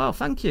bearable. Well,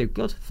 thank you.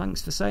 Good.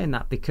 Thanks for saying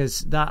that,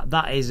 because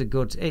that is a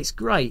good... It's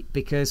great,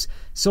 because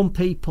some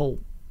people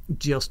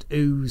just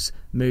ooze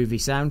movie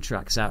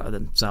soundtracks out of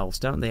themselves,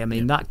 don't they? I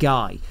mean, that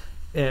guy,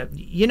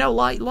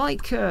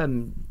 like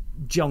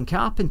John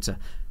Carpenter.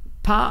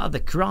 Part of the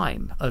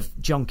crime of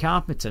John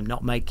Carpenter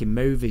not making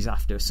movies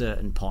after a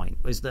certain point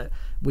was that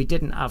we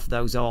didn't have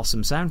those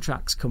awesome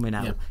soundtracks coming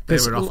out. They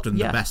were often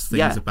the best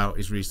things about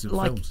his recent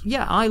films.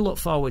 Yeah, I look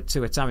forward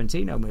to a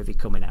Tarantino movie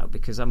coming out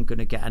because I'm going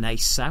to get an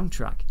ace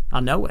soundtrack.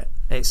 I know it.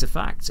 It's a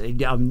fact.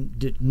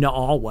 Not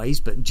always,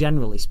 but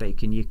generally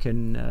speaking, you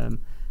can,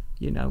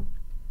 It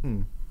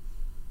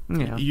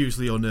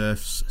usually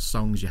unearths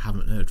songs you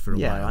haven't heard for a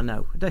while. Yeah, I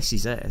know. This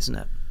is it, isn't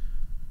it?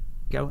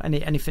 Go.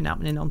 Anything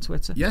happening on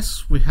Twitter?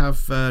 Yes, we have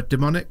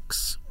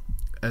Demonics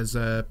as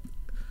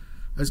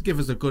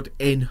give us a good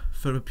in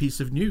for a piece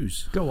of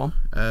news. Go on.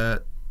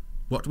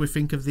 What do we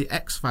think of the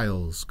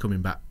X-Files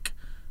coming back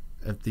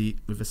with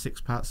a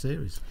 6-part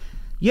series?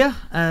 Yeah,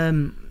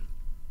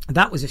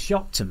 that was a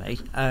shock to me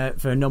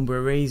for a number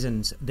of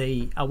reasons.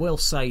 I will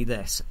say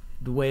this: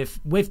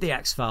 with the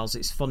X-Files,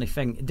 it's a funny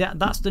thing.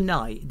 That's the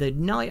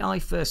night I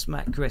first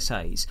met Chris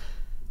Hayes.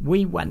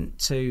 We went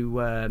to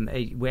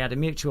we had a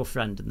mutual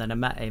friend, and then I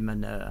met him,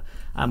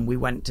 and we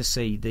went to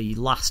see the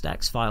last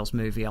X-Files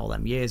movie all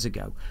them years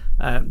ago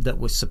that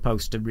was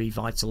supposed to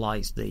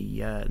revitalise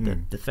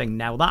the thing.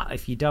 Now that,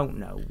 if you don't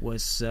know,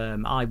 was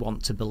I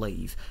Want to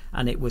Believe,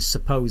 and it was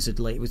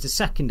the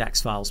second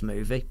X-Files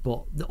movie,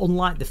 but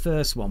unlike the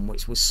first one,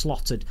 which was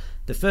slotted,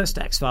 the first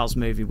X-Files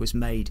movie was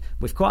made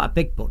with quite a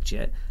big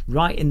budget,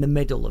 right in the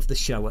middle of the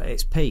show at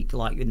its peak,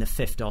 like in the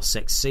 5th or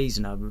 6th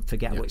season, I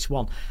forget which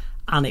one.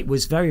 And it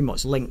was very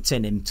much linked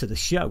into the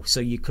show, so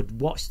you could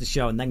watch the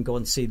show and then go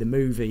and see the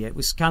movie. It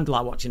was kind of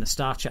like watching a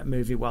Star Trek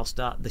movie whilst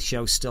the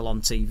show's still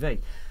on TV.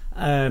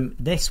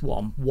 This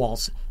one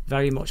was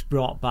very much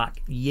brought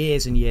back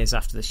years and years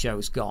after the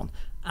show's gone,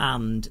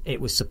 and it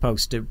was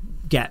supposed to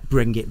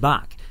bring it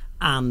back.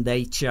 And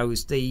they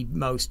chose the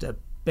most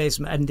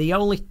abysmal, and they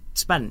only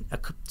spent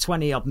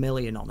 20 odd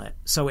million on it,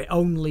 so it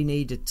only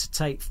needed to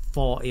take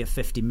 40 or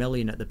 50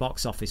 million at the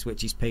box office,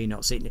 which is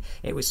peanuts.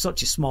 It was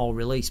such a small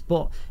release,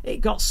 but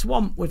it got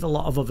swamped with a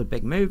lot of other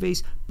big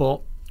movies.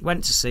 But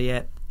went to see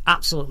it.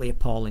 Absolutely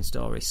appalling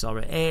story.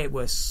 Sorry, it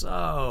was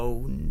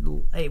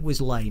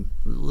lame,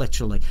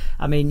 literally.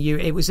 I mean,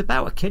 it was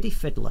about a kiddie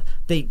fiddler.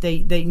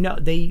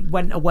 They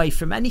went away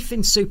from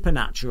anything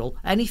supernatural,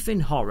 anything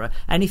horror,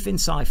 anything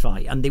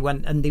sci-fi, and they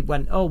went.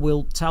 Oh,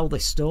 we'll tell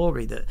this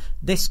story that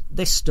this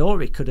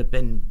story could have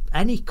been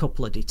any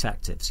couple of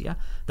detectives. Yeah,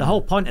 the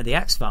whole point of the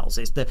X-Files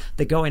is that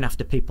they're going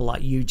after people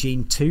like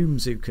Eugene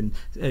Toombs, who can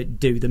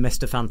do the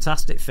Mr.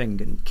 Fantastic thing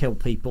and kill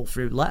people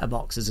through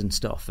letterboxes and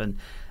stuff, and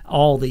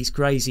all these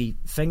crazy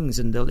things,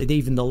 and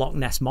even the Loch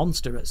Ness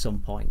Monster at some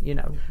point, you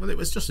know. Well, it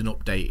was just an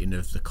updating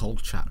of the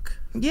Kolchak.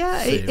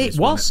 Yeah, it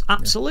was,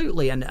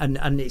 absolutely. Yeah.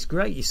 And it's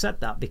great you said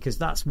that, because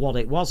that's what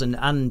it was.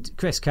 And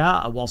Chris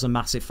Carter was a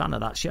massive fan of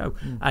that show,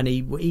 and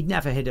he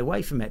never hid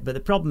away from it. But the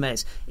problem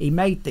is, he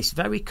made this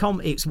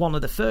it's one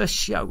of the first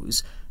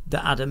shows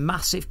that had a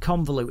massive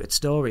convoluted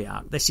story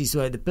arc. This is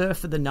the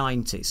birth of the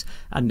 90s,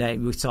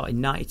 and we started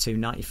in 92,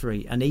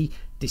 93, and he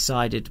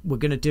decided we're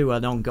going to do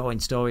an ongoing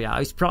story arc.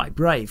 He's pretty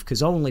brave,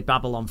 because only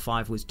Babylon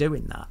 5 was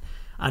doing that,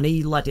 and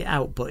he let it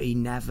out, but he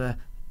never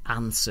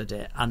answered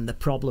it. And the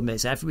problem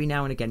is, every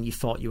now and again you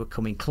thought you were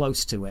coming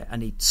close to it,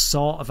 and he'd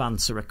sort of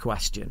answer a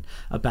question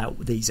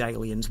about these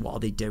aliens, what are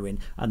they doing,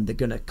 and they're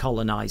going to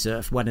colonise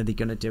Earth, when are they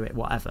going to do it,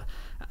 whatever,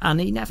 and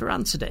he never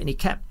answered it, and he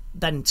kept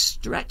then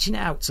stretching it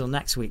out till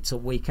next week, till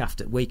week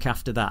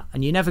after that,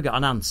 and you never got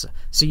an answer.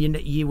 So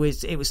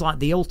it was like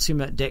the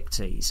ultimate dick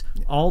tease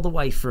all the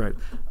way through.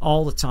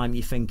 All the time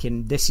you're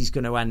thinking, this is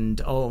going to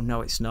end. Oh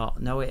no, it's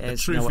not. No, it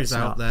is. The truth is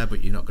out there,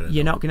 but you're not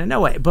going to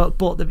know it. But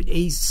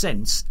he's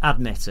since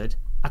admitted,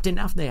 I didn't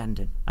have the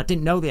ending. I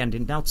didn't know the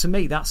ending. Now, to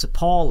me, that's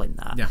appalling,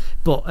 that. Yeah.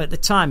 But at the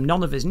time,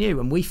 none of us knew,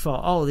 and we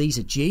thought, oh, these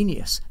are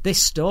genius.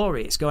 This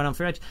story, it's going on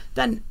for ages.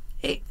 Then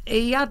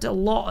he had a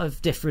lot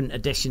of different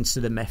additions to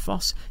the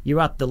mythos. You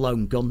had the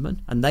Lone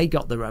Gunmen, and they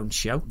got their own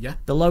show. Yeah.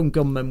 The Lone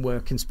Gunmen were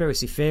a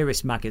conspiracy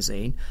theorist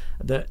magazine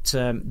that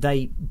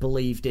they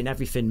believed in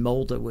everything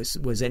Mulder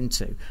was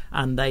into,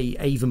 and they,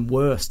 even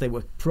worse, they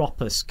were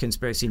proper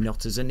conspiracy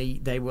nutters, and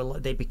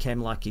they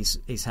became like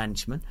his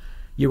henchmen.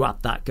 You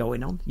had that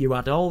going on. You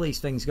had all these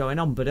things going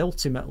on, but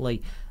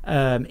ultimately,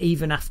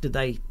 even after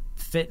they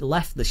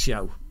left the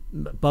show,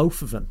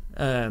 both of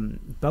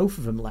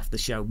them left the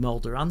show,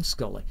 Mulder and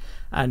Scully,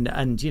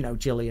 and you know,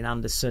 Gillian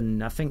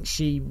Anderson, I think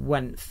she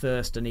went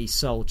first and he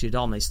soldiered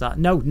on. Is that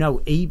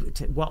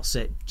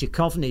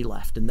Duchovny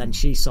left, and then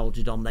she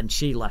soldiered on, then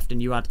she left,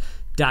 and you had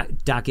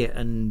Daggett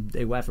and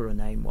whoever her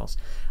name was,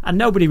 and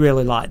nobody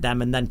really liked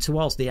them. And then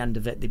towards the end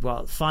of it,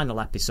 the final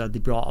episode, they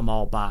brought them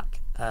all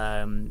back,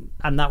 and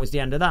that was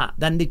the end of that.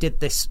 Then they did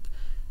this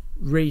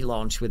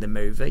relaunch with a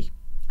movie,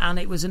 and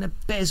it was an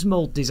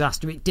abysmal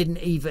disaster.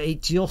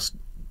 It just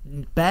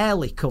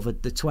barely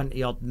covered the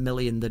 20 odd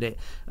million that it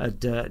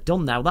had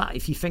done. Now, that,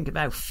 if you think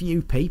about how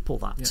few people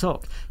that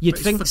took, you'd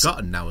think it's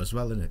forgotten now as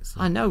well, isn't it? So.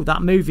 I know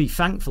that movie,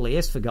 thankfully,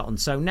 is forgotten.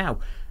 So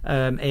now,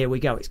 here we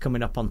go. It's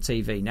coming up on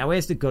TV. Now,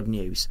 here's the good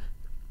news: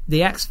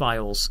 the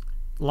X-Files,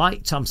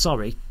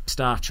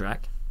 Star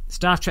Trek.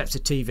 Star Trek's a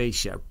TV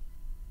show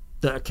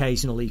that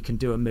occasionally you can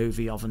do a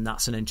movie of, and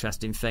that's an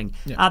interesting thing.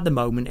 Yeah. At the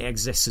moment, it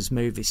exists as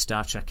movies,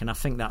 Star Trek, and I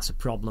think that's a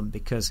problem,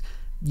 because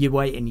you're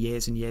waiting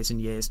years and years and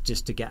years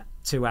just to get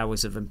 2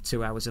 hours of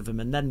them,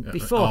 and then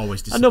before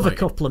another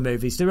couple of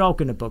movies, they're all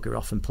going to bugger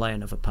off and play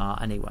another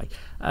part anyway.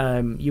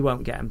 You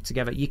won't get them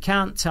together. You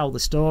can't tell the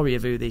story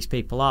of who these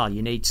people are.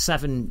 You need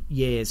 7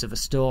 years of a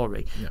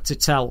story to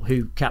tell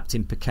who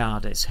Captain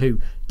Picard is,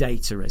 who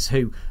Data is,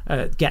 who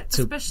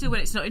especially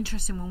when it's not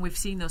interesting, when we've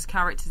seen those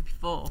characters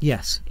before.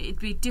 Yes, it'd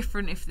be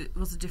different if it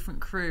was a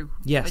different crew.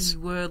 Yes,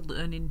 and you were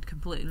learning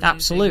completely new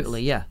absolutely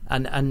things. Yeah,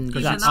 and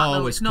that's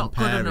always it's not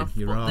good enough.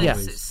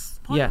 It's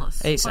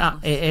pointless. Yeah,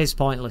 it is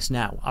pointless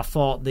now. I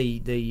thought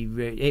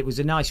it was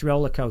a nice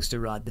roller coaster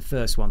ride, the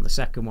first one. The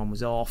second one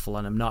was awful,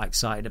 and I'm not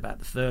excited about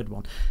the third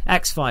one.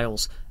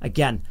 X-Files,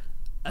 again,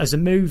 as a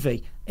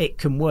movie, it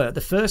can work.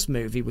 The first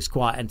movie was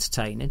quite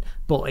entertaining,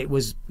 but it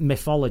was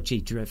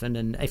mythology driven,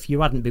 and if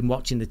you hadn't been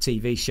watching the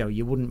TV show,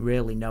 you wouldn't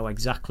really know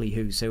exactly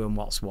who's who and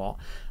what's what.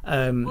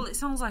 Well, it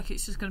sounds like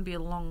it's just going to be a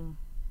long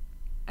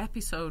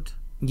episode.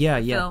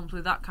 Yeah. Filmed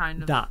with that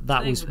kind of that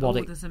thing, was what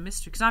it. There's a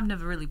mystery, because I've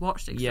never really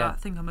watched it. I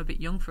think I'm a bit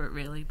young for it,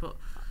 really, but.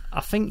 I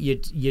think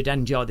you'd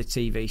enjoy the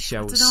TV show.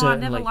 I don't know,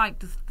 certainly. I never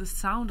liked the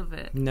sound of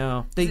it.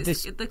 No,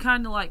 they're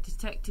kind of like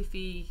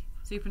detective-y,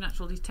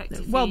 supernatural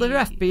detective. Well, they're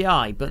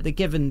FBI, but they're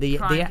given the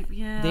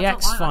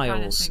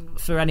X-Files. Kind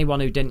of for anyone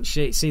who didn't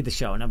see the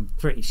show, and I'm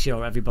pretty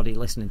sure everybody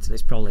listening to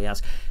this probably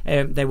has,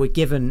 they were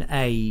given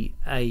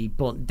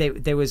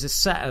there was a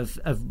set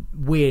of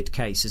weird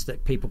cases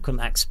that people couldn't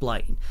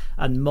explain,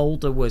 and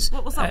Mulder was.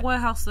 What was that?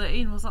 Warehouse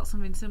 13? Was that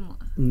something similar?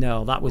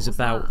 No, that was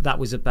about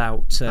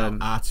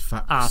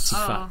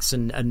artifacts,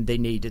 and they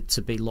needed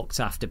to be looked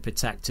after,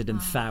 protected,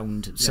 and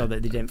found so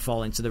that they didn't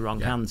fall into the wrong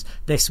hands.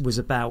 This was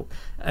about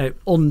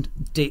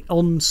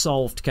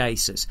unsolved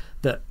cases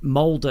that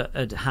Mulder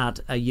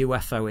had a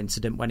UFO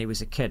incident when he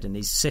was a kid, and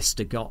his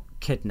sister got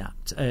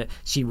kidnapped.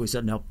 She was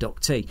an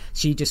abductee.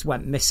 She just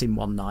went missing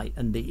one night,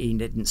 and he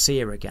didn't see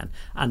her again,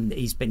 and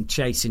he's been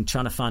trying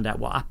to find out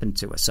what happened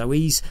to her. So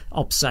he's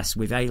obsessed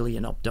with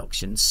alien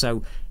abductions.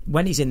 So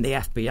when he's in the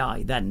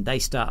FBI, then they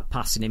start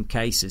passing him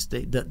cases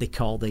that they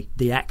call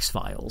the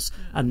X-Files,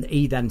 and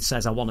he then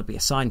says, I want to be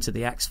assigned to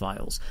the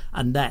X-Files,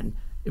 and then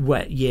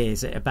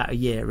about a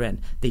year in,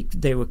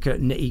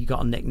 he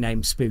got a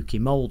nickname Spooky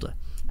Mulder.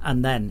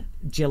 And then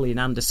Gillian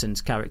Anderson's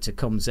character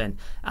comes in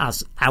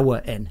as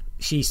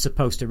she's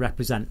supposed to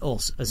represent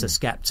us as a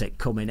skeptic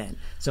coming in.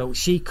 So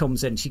she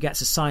comes in, she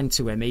gets assigned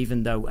to him,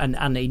 even though, and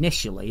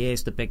initially,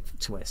 here's the big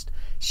twist,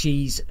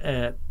 she's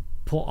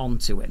put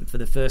onto him for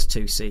the first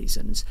 2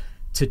 seasons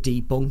to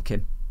debunk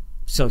him.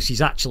 So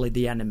she's actually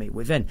the enemy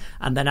within.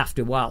 And then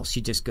after a while,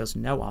 she just goes,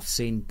 no, I've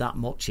seen that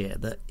much here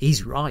that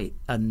he's right.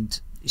 And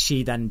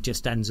she then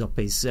just ends up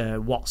as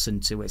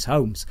Watson to his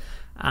Holmes,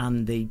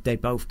 and they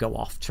both go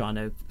off trying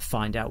to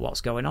find out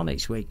what's going on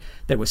each week.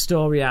 There were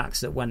story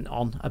arcs that went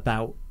on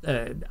about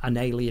an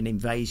alien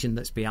invasion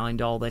that's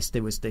behind all this.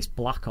 There was this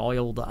black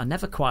oil that I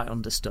never quite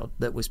understood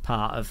that was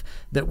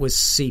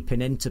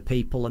seeping into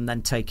people and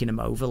then taking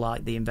them over,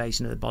 like the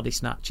invasion of the Body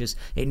Snatchers.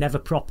 It never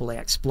properly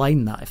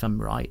explained that, if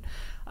I'm right.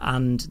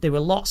 And there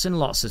were lots and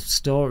lots of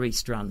story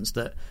strands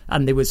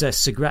and there was a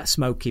cigarette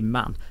smoking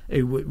man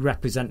who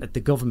represented the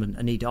government,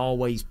 and he'd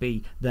always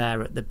be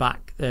there at the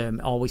back,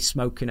 always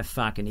smoking a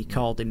fag, and he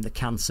called him the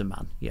Cancer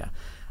Man. Yeah,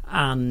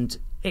 and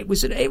it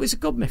was a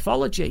good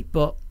mythology,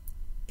 but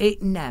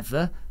it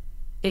never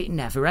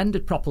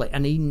ended properly,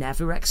 and he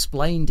never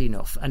explained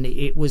enough, and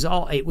it was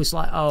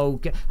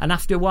like, and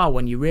after a while,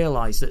 when you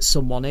realise that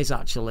someone is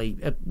actually,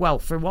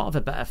 for want of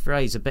a better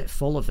phrase, a bit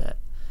full of it.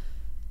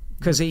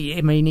 Because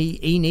he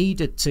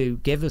needed to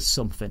give us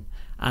something,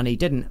 and he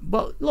didn't.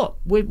 Well, look,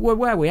 we're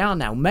where we are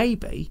now.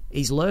 Maybe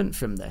he's learned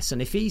from this,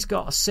 and if he's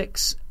got a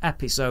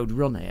 6-episode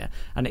run here,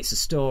 and it's a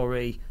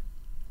story,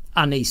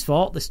 and he's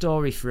thought the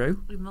story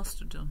through, he must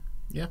have done.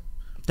 Yeah,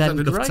 then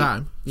enough great.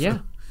 time. So. Yeah,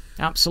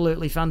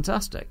 absolutely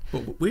fantastic.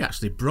 But we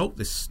actually broke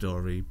this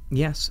story.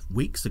 Yes,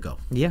 weeks ago.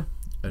 Yeah.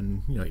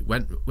 And it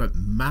went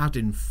mad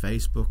in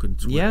Facebook and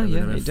Twitter. Yeah,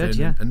 it did.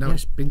 Yeah, and now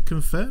it's been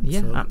confirmed. Yeah,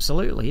 so.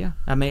 Absolutely. Yeah,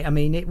 I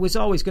mean, it was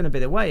always going to be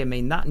the way. I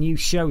mean, that new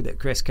show that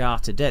Chris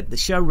Carter did. The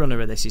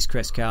showrunner of this is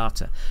Chris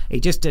Carter.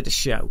 He just did a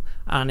show,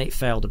 and it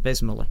failed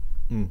abysmally,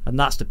 and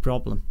that's the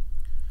problem.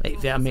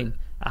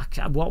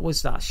 What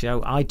was that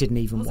show? I didn't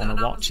even want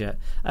to watch it.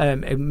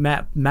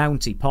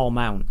 Paul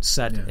Mount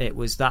said it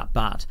was that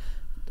bad.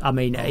 I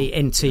mean,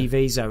 in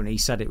TV Zone, he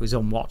said it was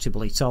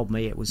unwatchable. He told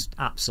me it was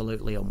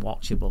absolutely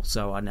unwatchable,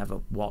 so I never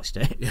watched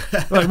it.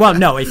 Well,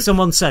 no, if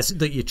someone says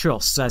that you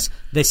trust says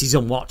this is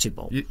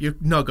unwatchable,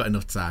 you've not got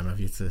enough time, have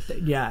you?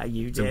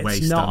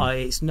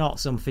 It's not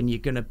something you're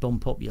going to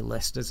bump up your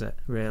list, is it?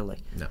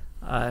 Really? No.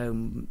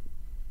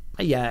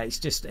 It's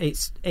just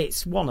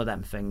it's one of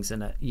them things,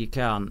 isn't it? You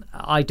can't.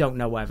 I don't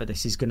know whether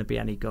this is going to be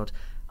any good.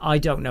 I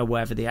don't know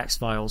whether the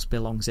X-Files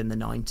belongs in the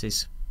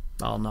 90s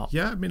or not.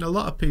 Yeah, I mean, a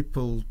lot of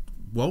people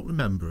won't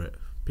remember it.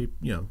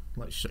 People,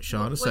 like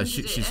Shauna says,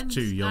 she's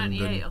too young.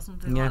 Or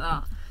something like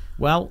that.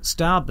 Well,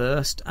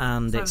 Starburst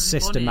and its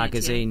sister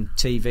magazine,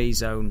 TV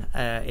Zone,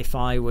 if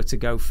I were to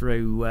go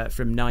through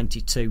from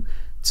 92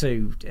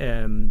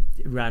 to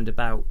round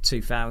about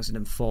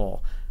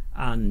 2004,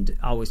 and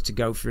I was to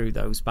go through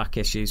those back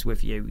issues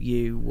with you,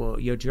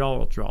 your jaw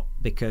will drop,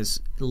 because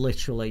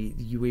literally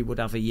we would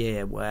have a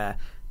year where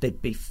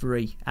there'd be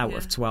 3 out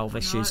of 12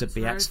 issues of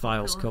the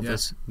X-Files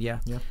covers. Yeah.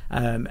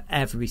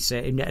 Every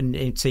and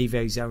in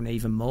TV Zone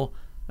even more.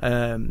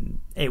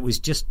 It was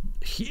just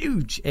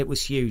huge. It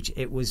was huge.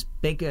 It was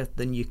bigger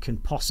than you can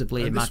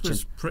possibly imagine. This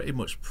was pretty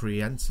much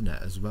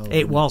pre-internet as well.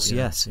 It was,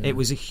 yes. Yeah. It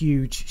was a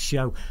huge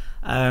show.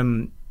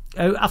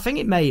 I think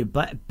it may,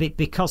 but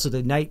because of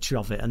the nature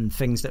of it and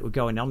things that were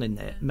going on in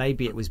it,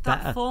 maybe it was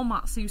better. That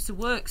format seems to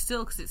work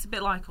still because it's a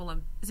bit like all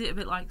them. Is it a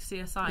bit like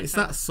CSI? It's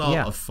that sort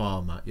of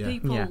format. Yeah,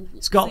 people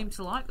seem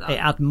to like that. It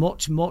had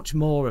much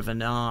more of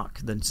an arc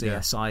than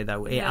CSI,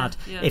 though. It had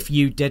if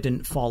you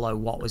didn't follow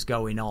what was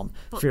going on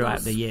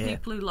throughout the year.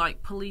 People who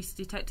like police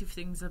detective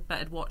things are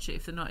better to watch it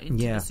if they're not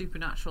into the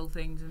supernatural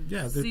things. And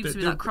it seems to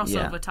be that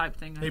crossover type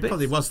thing. It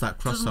probably was that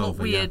crossover. Doesn't look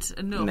weird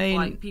enough,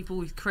 like people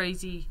with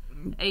crazy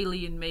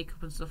alien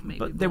makeup and stuff. Maybe,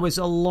 but there was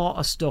a lot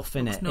of stuff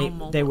in it.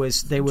 There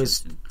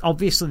was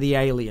obviously the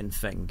alien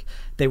thing.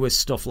 There was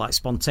stuff like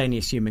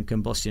spontaneous human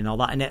combustion and all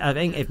that. And I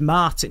think if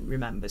Martin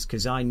remembers,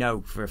 because I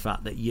know for a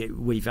fact that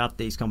we've had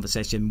these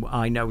conversations.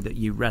 I know that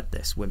you read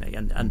this with me,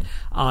 and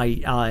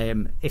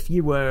I if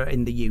you were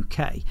in the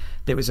UK,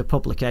 there was a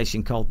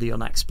publication called The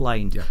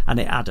Unexplained, and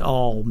it had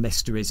all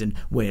mysteries and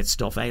weird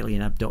stuff: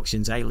 alien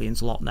abductions,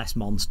 aliens, Loch Ness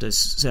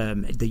monsters,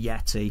 the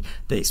Yeti,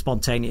 the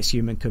spontaneous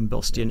human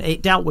combustion.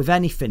 It dealt with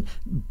anything.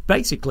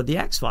 Basically, the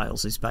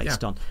X-Files is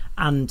based on,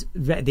 and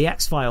the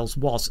X-Files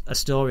was a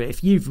story.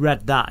 If you've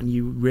read that and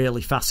you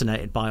really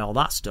fascinated by all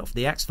that stuff,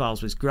 the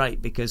X-Files was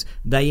great because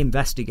they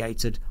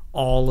investigated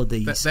all of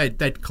these.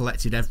 They'd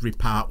collected every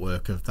part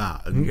work of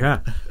that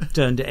and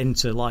turned it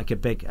into like a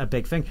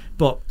big thing.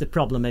 But the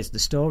problem is the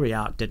story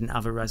arc didn't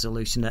have a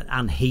resolution,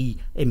 and he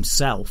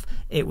himself,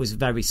 it was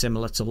very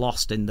similar to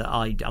Lost in that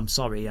I'm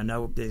sorry, I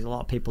know there's a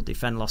lot of people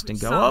defend Lost and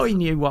go, he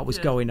knew what was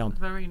going on.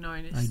 Very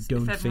annoying. I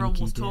don't if everyone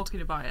think was he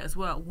talking about it as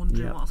well,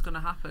 wondering what's going to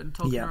happen,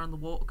 talking around the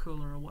water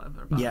cooler or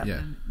whatever about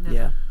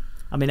it.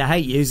 I mean, I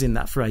hate using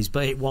that phrase,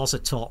 but it was a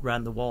talk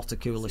round the water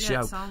cooler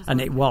show, and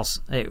like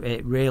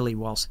it really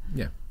was.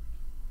 Yeah,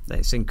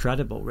 it's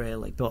incredible,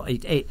 really. But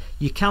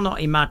you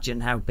cannot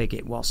imagine how big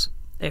it was.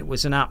 It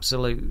was an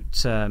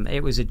absolute.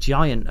 It was a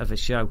giant of a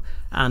show,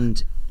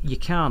 and you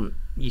can't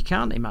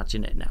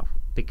imagine it now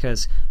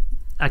because.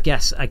 I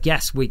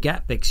guess we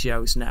get big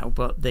shows now,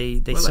 but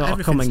they sort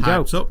of come and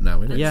go. Up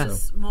now, isn't it? Yeah,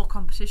 there's more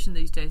competition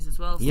these days as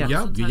well. So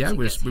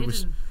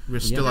we're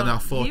still on our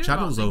 4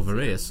 channels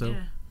over here, so.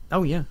 Yeah.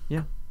 Oh yeah.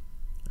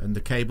 And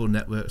the cable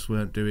networks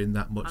weren't doing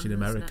that much in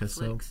America,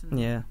 so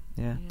yeah.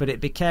 But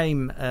it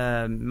became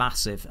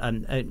massive,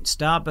 and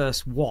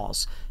Starburst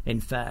was,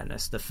 in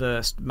fairness, the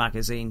first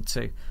magazine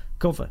to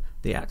cover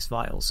the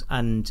X-Files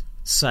and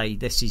say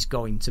this is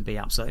going to be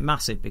absolutely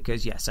massive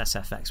because yes,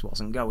 SFX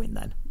wasn't going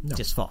then.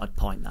 Just thought I'd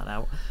point that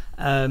out.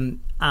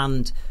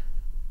 And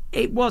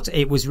it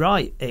was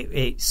right.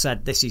 It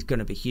said this is going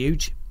to be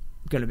huge,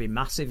 going to be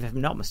massive. If I'm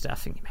not mistaken, I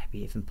think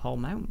maybe even Paul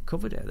Mount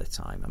covered it at the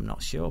time. I'm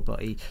not sure,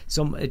 but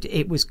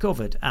it was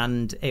covered,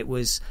 and it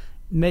was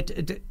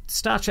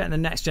Star Trek and the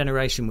Next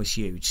Generation was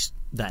huge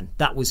then.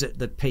 That was at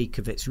the peak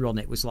of its run.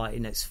 It was like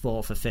in its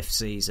 4th or 5th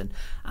season,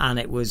 and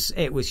it was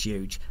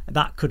huge.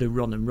 That could have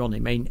run and run. I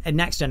mean,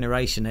 Next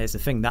Generation, here's the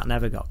thing, that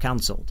never got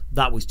cancelled.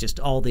 That was just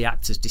all the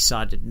actors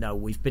decided, no,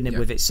 we've been in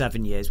with it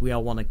 7 years, we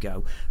all want to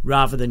go.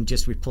 Rather than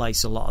just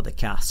replace a lot of the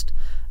cast,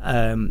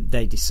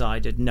 they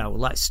decided, no,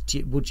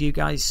 would you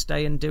guys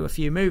stay and do a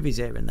few movies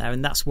here and there?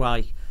 And that's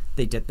why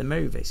they did the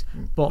movies.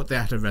 But they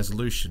had a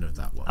resolution of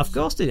that one. Of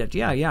course they did,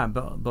 yeah.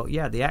 But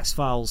yeah, the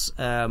X-Files,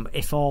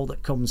 if all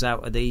that comes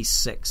out of these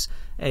 6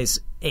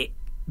 is it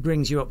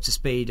brings you up to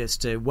speed as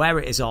to where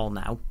it is all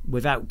now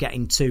without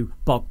getting too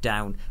bogged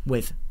down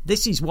with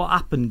this is what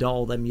happened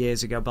all them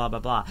years ago, blah, blah,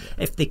 blah.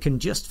 Yeah. If they can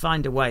just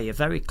find a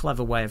very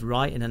clever way of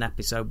writing an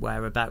episode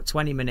where about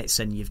 20 minutes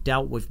in you've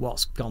dealt with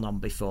what's gone on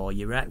before,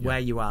 you're at where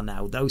you are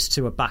now, those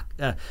two are back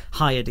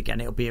hired again,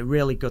 it'll be a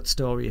really good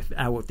story of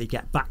how they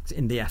get back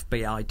in the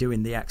FBI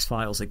doing the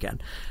X-Files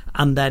again.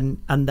 And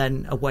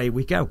then away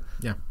we go.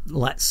 Yeah.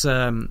 Let's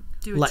do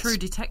a true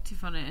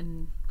detective on it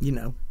and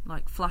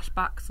like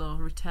flashbacks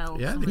or retell.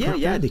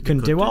 They can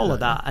do all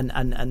of that,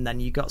 and then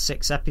you got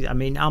 6 episodes. I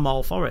mean, I'm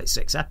all for it.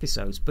 6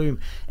 episodes, boom,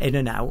 in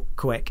and out,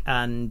 quick,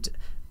 and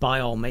by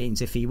all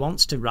means, if he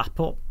wants to wrap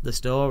up the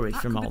story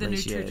from all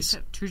these years,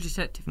 True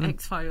Detective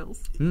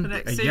X-Files, the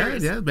next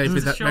series.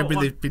 Maybe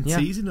they've been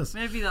teasing us.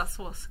 Maybe that's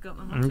what's got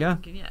them on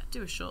thinking. Yeah,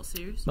 do a short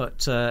series. But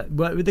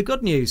the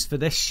good news for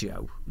this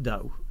show,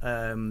 though,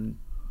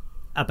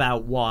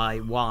 about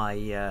why.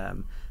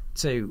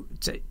 To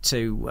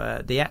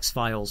the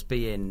X-Files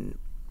being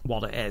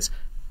what it is,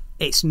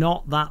 it's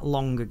not that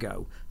long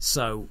ago,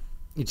 so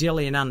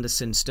Gillian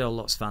Anderson still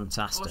looks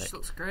fantastic. She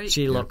looks great.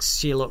 She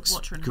looks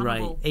great.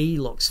 Hannibal. He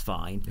looks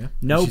fine. Yeah.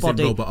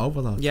 Nobody. She's in Robot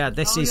Overlord. Yeah,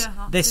 this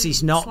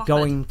is not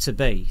going to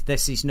be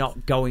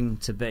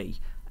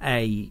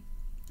a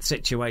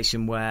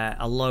situation where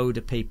a load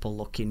of people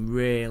looking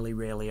really,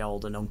 really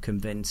old and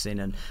unconvincing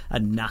and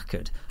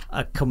knackered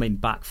are coming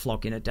back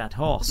flogging a dead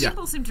horse.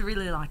 People seem to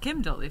really like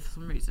him, don't they, for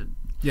some reason?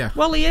 Yeah.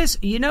 Well, he is.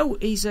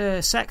 He's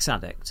a sex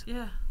addict.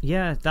 Yeah.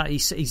 Yeah, that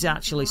he's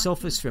actually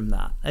suffers from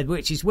that,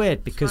 which is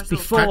weird because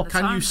before...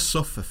 Can you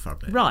suffer from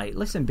it? Right,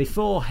 listen,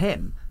 before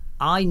him,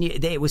 I knew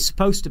that it was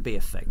supposed to be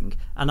a thing,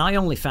 and I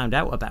only found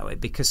out about it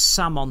because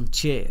Sam on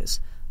Cheers,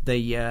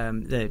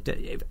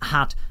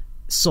 had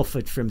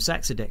suffered from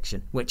sex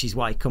addiction, which is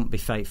why he couldn't be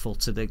faithful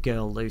to the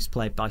girl who's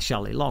played by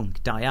Shelley Long,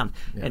 Diane,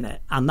 in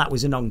it. And that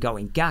was an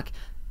ongoing gag.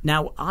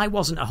 Now, I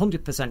wasn't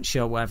 100%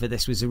 sure whether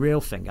this was a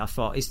real thing. I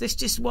thought, is this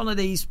just one of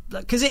these...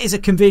 Because it is a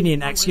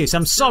convenient excuse.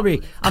 I'm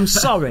sorry.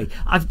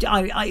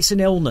 It's an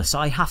illness.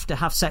 I have to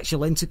have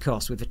sexual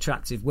intercourse with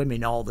attractive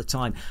women all the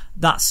time.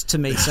 That's, to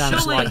me,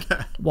 sounds like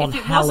one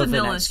hell of an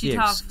illness, excuse. You'd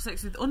have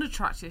sex with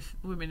unattractive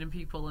women and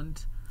people and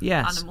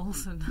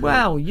animals. And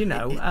well, you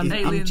know,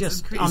 aliens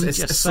and creatures.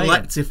 It's a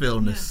selective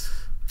illness.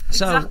 Yeah.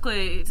 So,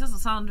 exactly. It doesn't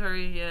sound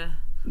very...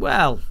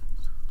 Well...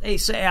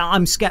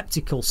 I'm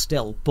sceptical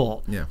still,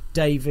 but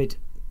David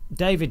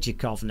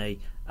Duchovny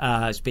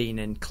has been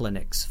in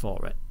clinics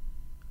for it.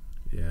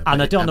 Yeah, and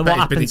I don't know what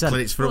happens. Been in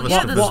clinics for other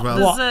stuff as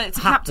well. It's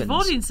a captive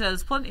audience.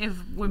 There's plenty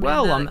of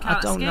women that can't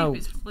I don't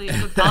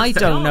escape. know. I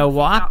don't know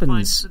what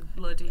happens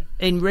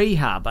in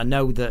rehab. I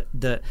know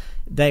that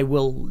they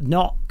will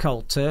not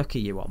cold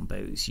turkey you on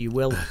booze. You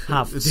will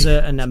have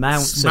certain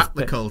amounts Smack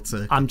the cold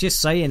turkey. I'm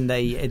just saying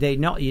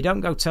you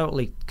don't go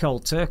totally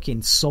cold turkey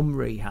in some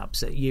rehabs.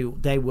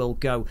 They will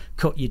go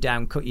cut you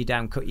down, so and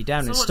stop you.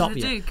 So what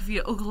do they do? Give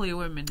you ugly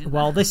women?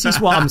 Well, this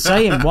is what I'm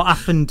saying. What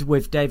happened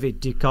with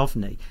David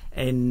Duchovny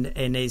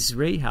in his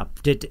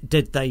rehab?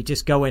 Did they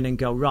just go in and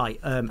go, right?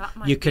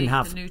 You can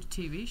have the new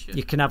TV show.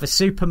 You can have a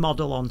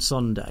supermodel on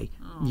Sunday.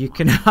 You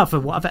can have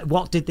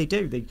what did they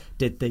do?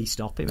 Did they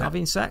stop him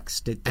having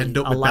sex? Did they end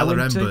up allow with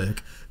Bella him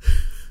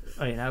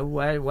Emberg? You know,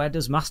 where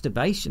does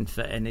masterbation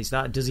fit in?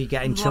 Does he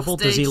get in Lost trouble?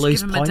 age, Does he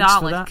lose give him a points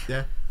for Dalek. that?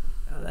 Yeah.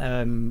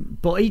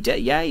 But he did.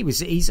 Yeah, the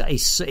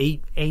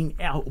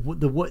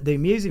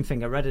amusing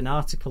thing. I read an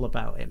article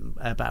about him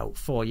about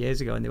 4 years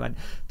ago, and they went,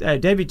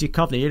 David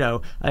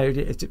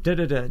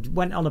Duchovny,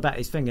 went on about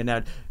his thing,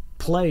 and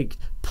plagued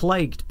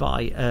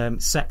by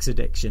sex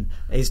addiction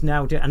is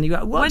now and you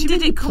go, what when do you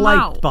did mean it come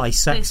plagued out, by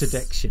sex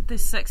addiction?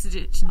 This sex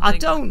addiction thing? I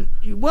don't.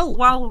 Well,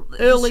 while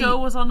early the show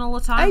was on all the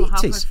time,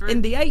 80s.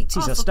 In the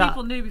 80s, so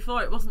people knew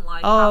before. It wasn't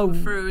like Oh,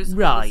 halfway through his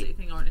right. publicity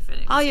thing or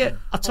anything. I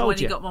told when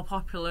you. he got more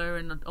popular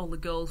and all the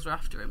girls were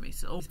after him.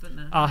 He's always been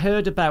there. I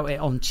heard about it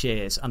on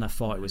Cheers and I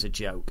thought it was a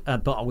joke,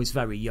 but I was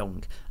very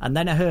young. And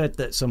then I heard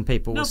that some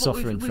people were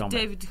suffering with from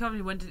David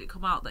Duchovny, when did it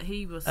come out that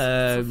he was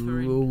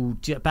suffering?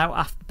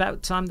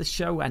 About time the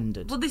show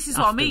ended. Well, this is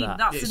what I mean.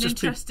 That's it's an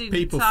just interesting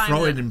people time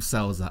throwing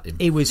themselves at him.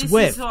 He was This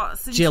with is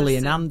what's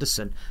Gillian interesting.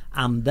 Anderson,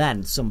 and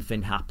then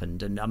something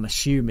happened, and I'm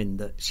assuming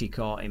that she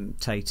caught him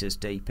taters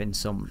deep in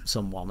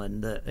someone,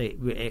 and that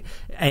it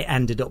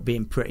ended up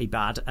being pretty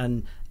bad.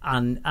 And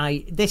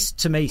this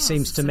to me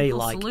seems to me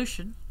like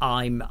solution.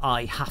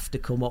 I have to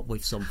come up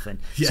with something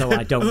so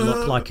I don't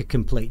look like a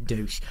complete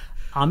douche.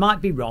 I might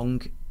be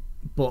wrong,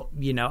 but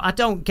I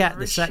don't get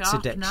the sex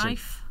addiction.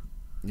 Knife.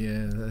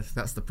 Yeah,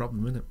 that's the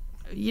problem, isn't it?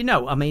 There's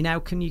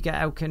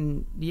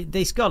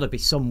got to be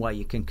some way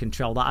you can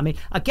control that. I mean,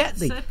 I get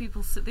the... So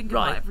people think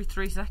about it every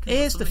 3 seconds.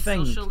 Here's the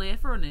thing. Socially,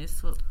 everyone is.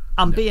 But...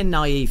 I'm being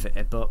naive at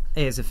it, but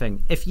here's the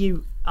thing.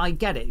 I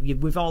get it.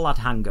 We've all had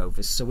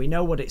hangovers, so we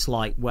know what it's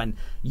like when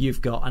you've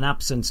got an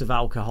absence of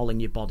alcohol in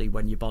your body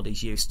when your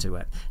body's used to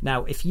it.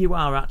 Now, if you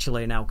are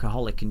actually an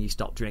alcoholic and you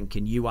stop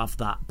drinking, you have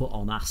that, but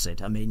on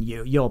acid. I mean,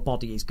 your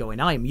body is going,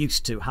 I am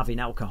used to having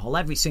alcohol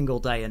every single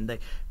day and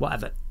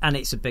whatever, and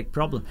it's a big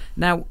problem.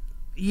 Now,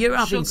 you're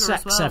having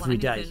sex every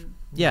day.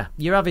 Yeah,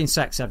 you're having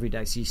sex every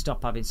day, so you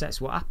stop having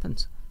sex. What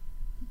happens?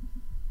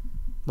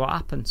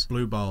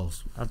 Blue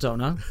balls. I don't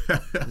know.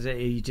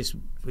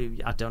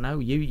 I don't know.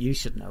 You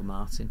should know,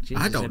 Martin.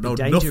 Jesus, I don't know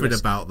nothing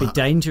about that. It'd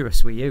be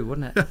dangerous with you,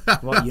 wouldn't it?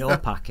 What you're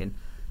packing.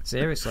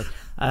 Seriously.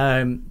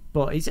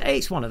 But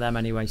it's one of them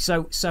anyway.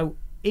 So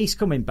he's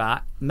coming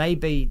back.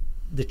 Maybe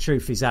the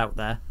truth is out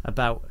there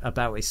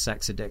about his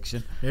sex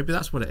addiction. Maybe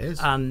that's what it is.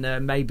 And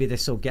maybe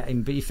this will get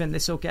him. But you think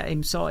this will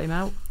sort him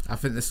out? I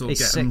think this will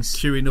get him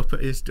queuing up at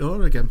his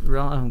door again.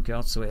 Right, oh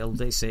God, so it'll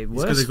be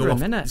worse for a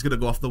minute. He's going to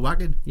go off the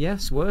wagon.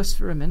 Yes, worse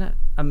for a minute.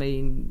 I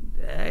mean,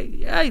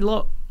 hey,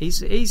 look,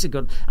 he's a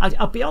good...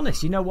 I'll be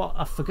honest, you know what?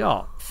 I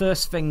forgot.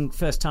 First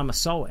time I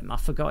saw him, I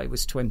forgot it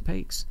was Twin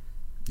Peaks.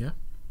 Yeah.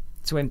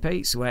 Twin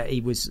Peaks, where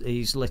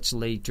he's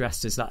literally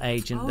dressed as that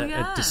agent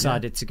had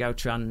decided to go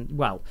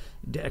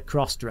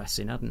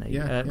cross-dressing, hadn't he?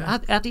 Yeah,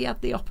 Had he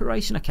had the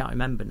operation? I can't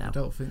remember now. I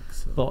don't think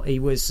so. But he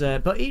was,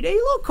 but he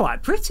looked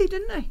quite pretty,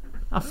 didn't he?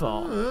 I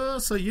thought.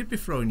 So you'd be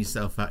throwing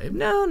yourself at him?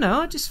 No,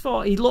 I just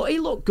thought he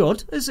looked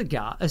good as a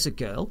girl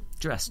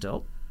dressed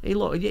up. He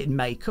did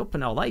makeup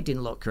and all that. He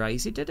didn't look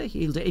crazy, did he?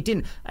 He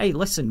didn't. Hey,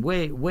 listen,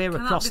 we're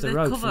across the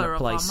road from the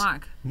place. Of our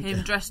mag?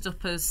 Him dressed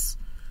up as.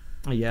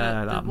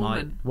 Yeah, that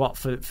might. What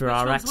for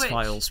our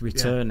X-Files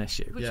return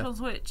issue? Which one's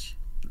which?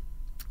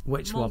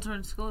 Which Mulder one?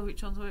 and Scully.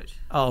 Which one's which?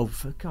 Oh,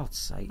 for God's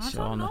sake, I Shauna!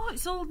 don't know.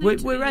 It's all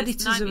we're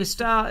editors of a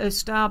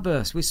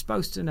Starburst. We're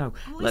supposed to know.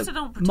 At least I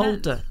don't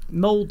pretend.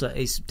 Mulder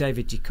is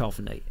David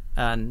Duchovny,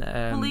 and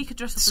well, he could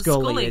dress up as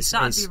Scully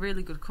Scully. That'd be a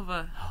really good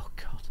cover. Oh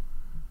God!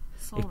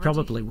 course. He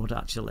probably would,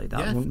 actually.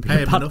 That wouldn't be pay a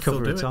him bad enough, he'll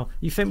cover do at it. all.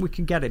 You think we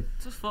can get him?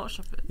 Just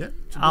Photoshop it. Yeah.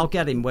 I'll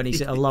get him when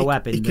he's at a low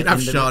ebb in He can have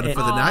Shauna for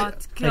the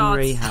night. in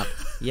rehab.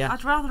 Yeah.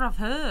 I'd rather have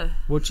her.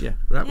 Would you?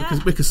 Right, Yeah.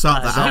 we can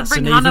sort that out. That's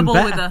Bring an even Hannibal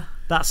better. with her.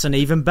 That's an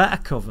even better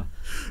cover.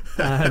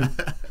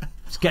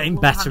 It's getting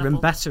better Hannibal.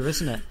 and better,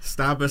 isn't it?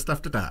 Starburst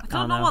after I that.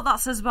 don't know what that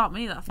says about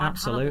me. That I find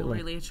Absolutely. Hannibal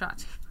really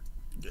attractive.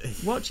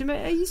 What do you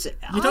mean?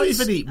 You don't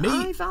even eat meat.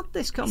 I've had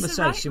this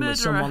conversation with murderer.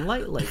 someone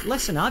lately.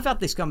 Listen, I've had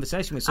this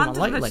conversation with someone And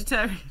a lately.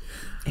 vegetarian.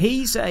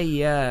 He's a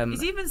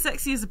He's even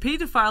sexy as a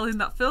paedophile in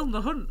that film,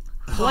 The Hunt.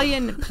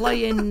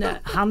 playing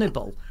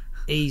Hannibal.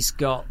 He's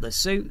got the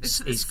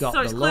suits. He's got so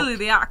the it's look. clearly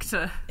the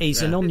actor.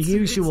 He's an It's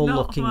unusual not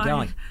looking my-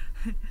 guy.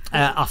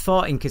 I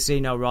thought in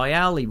Casino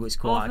Royale he was I've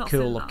quite a not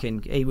cool seen that.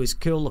 looking. He was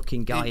cool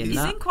looking guy in He's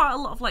that. in quite a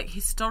lot of like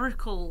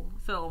historical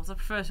films. I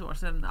prefer to watch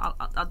them.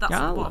 That's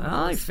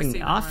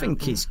I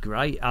think he's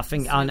great. I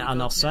think, It's really and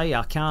good, I'll say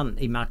I can't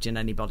imagine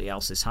anybody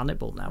else as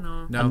Hannibal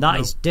now, No, and that no.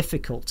 is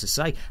difficult to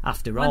say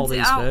after When's all it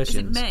these out?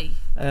 versions. Is it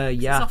May?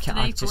 Yeah, It's often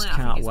I April, just innit? I think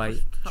can't it's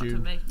wait. back to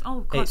May. Oh,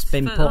 God, It's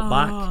been put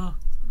back. oh.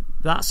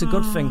 That's a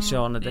good thing,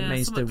 Shauna. That Yeah,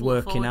 means something they're to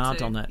look working forward hard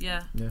to. on it.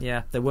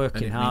 Yeah. They're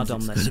working And it hard means on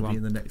it's this gonna be one.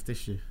 in the next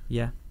issue.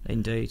 Yeah,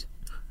 indeed.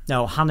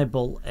 No,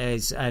 Hannibal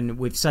is, and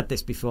we've said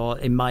this before,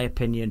 in my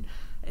opinion,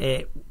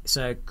 it's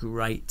a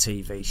great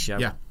TV show.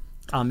 Yeah.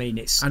 I mean,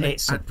 it's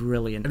a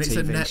brilliant and TV it's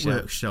a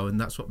network show. show, and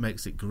that's what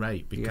makes it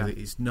great because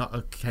Yeah. it's not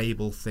a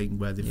cable thing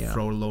where they Yeah.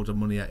 throw a load of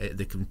money at it.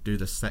 They can do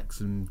the sex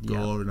and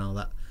gore and all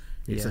that.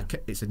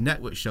 It's a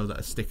network show that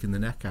is sticking the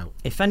neck out.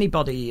 If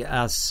anybody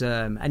has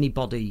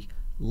anybody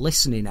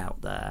listening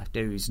out there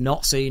who's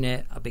not seen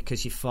it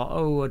because you thought,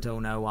 oh, I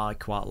don't know, I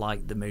quite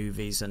like the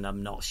movies and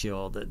I'm not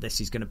sure that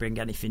this is going to bring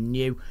anything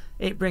new,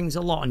 it brings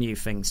a lot of new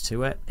things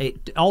to it.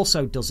 It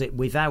also does it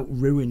without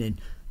ruining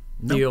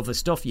the other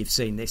stuff you've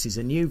seen. This is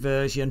a new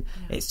version.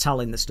 It's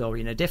telling the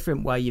story in a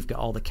different way. You've got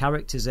all the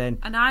characters in.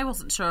 And I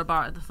wasn't sure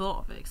about it, the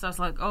thought of it, because I was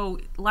like, oh,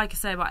 like I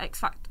say about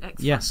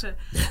Yes.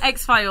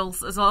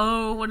 X-Files, as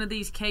one of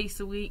these case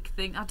a week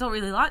thing. I don't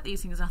really like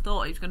these things. I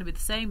thought it was going to be the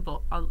same,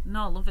 but I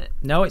love it.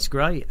 No, it's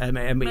great. I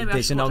mean, Maybe I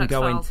there's should an watch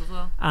ongoing, X-Files as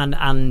well.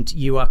 and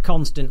you are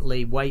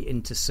constantly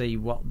waiting to see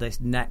what this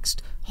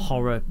next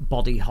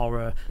body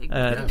horror piece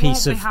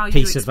won't be how you of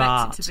expect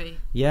art. it to be.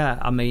 Yeah,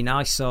 I mean,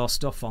 I saw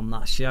stuff on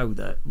that show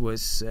that was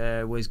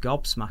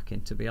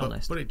gobsmacking, to be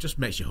honest. But it just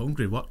makes you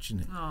hungry watching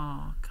it.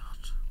 Oh, God.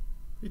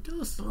 It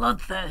does.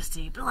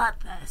 Bloodthirsty.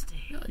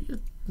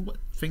 What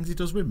things he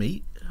does with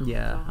meat.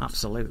 Yeah,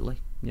 absolutely.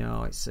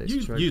 No, it's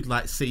true. You'd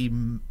like see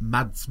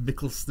Mads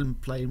Mikkelsen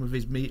playing with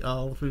his meat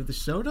all through the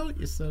show, don't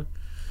you? So.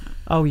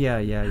 Oh yeah.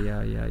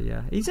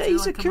 He's a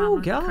like a cool man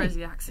with a guy.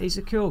 crazy accent. He's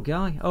a cool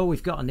guy. Oh,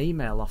 we've got an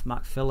email off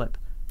Mac Phillip.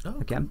 Oh,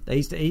 Again,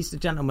 he's the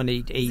gentleman.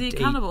 Is he a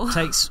cannibal? He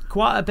takes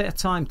quite a bit of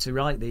time to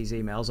write these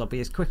emails. I'll be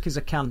as quick as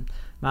I can,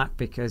 Mac,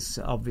 because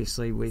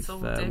obviously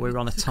we're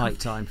on a tight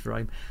time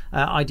frame.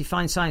 I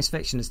define science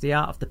fiction as the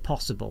art of the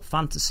possible.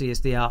 Fantasy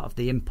is the art of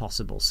the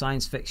impossible.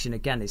 Science fiction,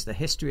 again, is the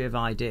history of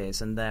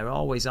ideas, and they're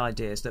always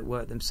ideas that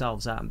work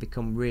themselves out and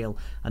become real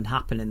and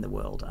happen in the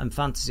world. And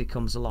fantasy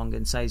comes along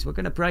and says, we're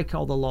going to break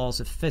all the laws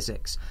of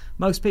physics.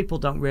 Most people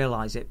don't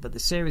realise it, but the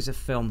series of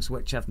films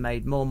which have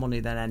made more money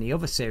than any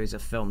other series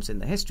of films in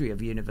the history of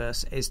the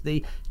universe is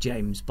the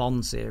James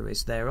Bond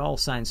series. They're all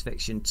science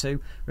fiction too.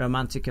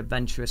 Romantic,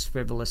 adventurous,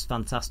 frivolous,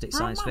 fantastic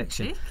science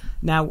fiction.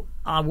 Now,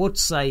 I would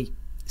say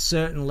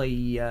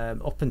certainly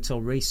up until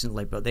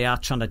recently, but they are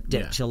trying to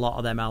ditch a lot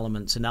of them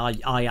elements, and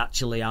I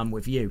actually am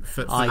with you.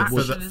 For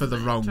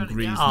the wrong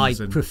reasons. I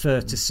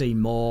prefer to see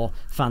more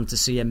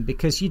fantasy, and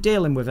because you're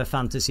dealing with a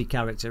fantasy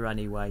character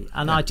anyway,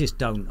 and I just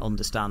don't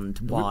understand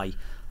why.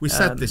 We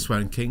said this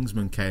when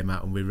Kingsman came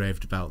out and we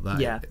raved about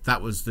that. Yeah.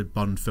 That was the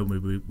Bond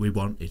film we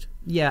wanted.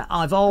 Yeah,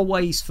 I've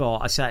always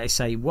thought, I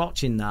say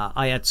watching that,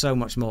 I had so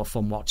much more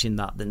fun watching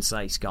that than,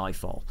 say,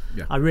 Skyfall.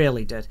 Yeah. I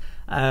really did.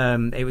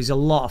 It was a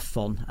lot of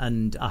fun,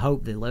 and I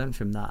hope they learned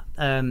from that.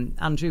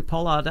 Andrew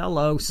Pollard,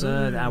 hello,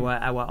 sir,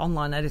 our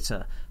online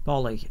editor.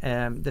 Polly,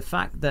 the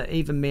fact that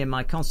even me and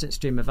my constant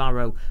stream of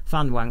Arrow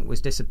fan wank was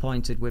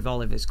disappointed with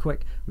Oliver's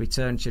quick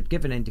return should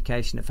give an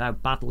indication of how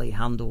badly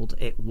handled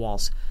it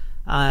was.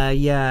 I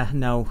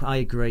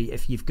agree.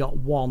 If you've got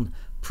one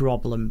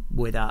problem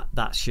with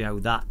that show,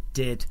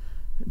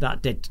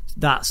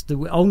 that's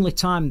the only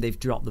time they've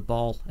dropped the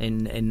ball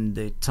in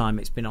the time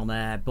it's been on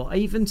air. But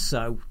even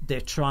so, they're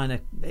trying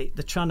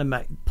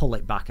to pull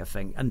it back, I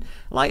think. And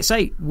like I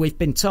say, we've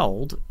been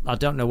told, I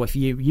don't know if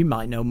you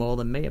might know more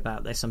than me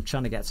about this, I'm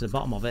trying to get to the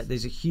bottom of it,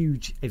 there's a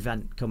huge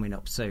event coming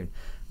up soon.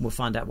 We'll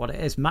find out what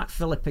it is. Mac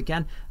Phillip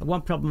again.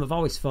 One problem I've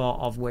always thought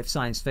of with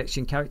science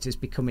fiction characters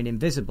becoming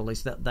invisible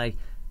is that they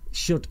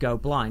should go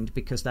blind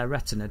because their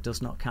retina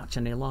does not catch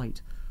any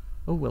light.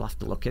 Oh, we'll have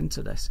to look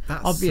into this.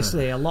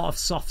 Obviously, a lot of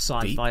soft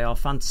sci-fi or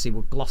fantasy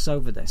would gloss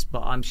over this,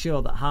 but I'm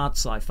sure that hard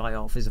sci-fi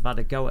authors have had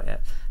a go at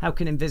it. How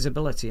can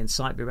invisibility and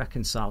sight be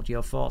reconciled?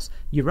 Your thoughts?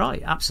 You're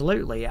right,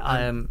 absolutely.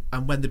 And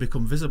when they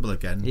become visible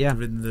again,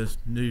 they're in the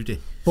nudie.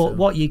 But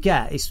what you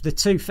get is the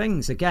two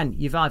things. Again,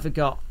 you've either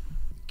got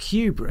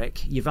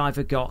Kubrick, you've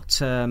either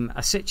got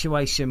a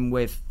situation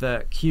with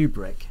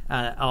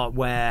Kubrick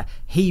where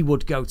he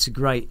would go to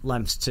great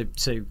lengths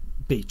to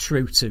be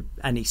true to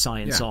any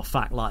science or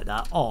fact like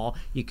that, or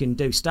you can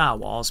do Star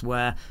Wars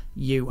where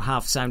you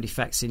have sound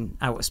effects in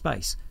outer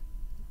space,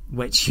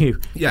 which you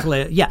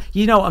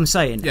you know what I'm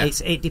saying.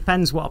 It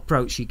depends what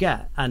approach you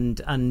get,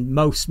 and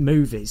most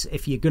movies,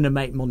 if you're going to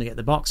make money at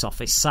the box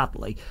office,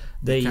 sadly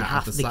they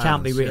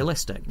can't be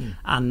realistic,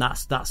 and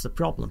that's the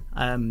problem.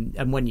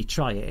 And when you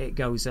try it, it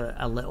goes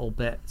a little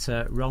bit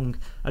wrong.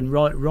 And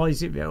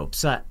Roy's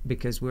upset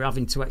because we're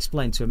having to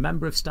explain to a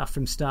member of staff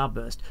from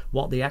Starburst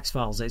what the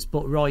X-Files is.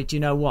 But Roy, do you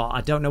know what?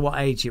 I don't know what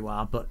age you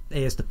are, but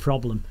here's the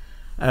problem.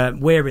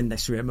 We're in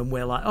this room and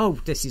we're like, oh,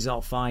 this is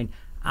all fine.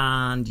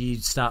 And you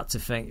start to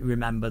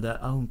remember that,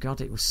 oh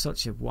God, it was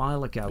such a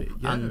while ago,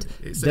 and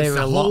there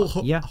are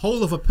a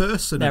whole of a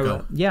person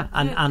ago.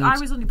 And I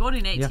was only born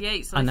in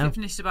 '88, so I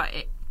finished about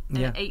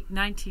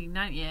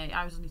 1998.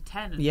 I was only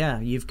 10.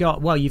 You've got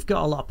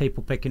a lot of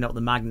people picking up the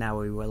mag now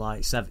who were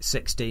like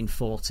 16,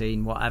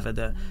 14, whatever.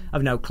 That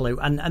have no clue,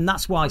 and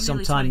that's why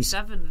sometimes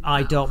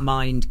I don't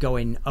mind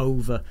going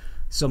over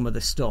some of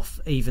the stuff,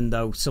 even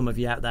though some of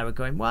you out there are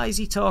going, why is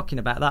he talking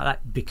about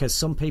that? Because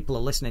some people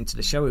are listening to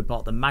the show who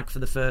bought the mag for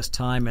the first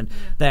time, and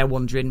they're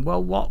wondering,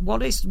 well,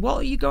 what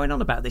are you going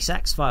on about, this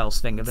X-Files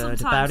thing? I've heard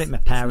about it, my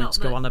parents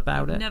go on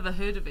about it. I've never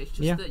heard of it, it's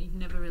just that you've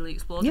never really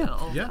explored it at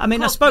all. I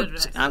mean, I spoke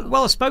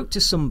to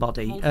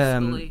somebody,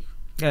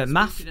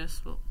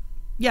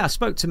 I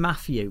spoke to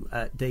Matthew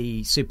at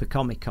the Super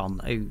Comic Con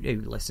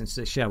who listens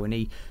to the show, and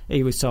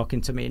he was talking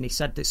to me, and he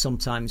said that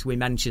sometimes we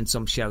mention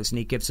some shows and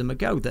he gives them a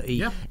go that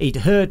he'd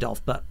heard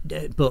of, but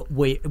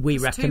we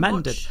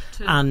recommended,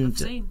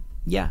 and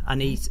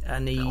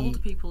older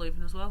people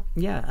even as well.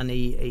 And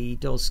he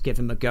does give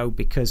him a go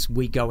because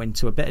we go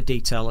into a bit of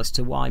detail as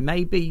to why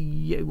maybe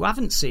you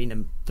haven't seen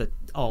him for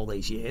all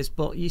these years,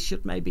 but you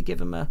should maybe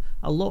give him a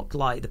look,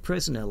 like The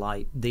Prisoner,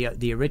 like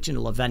the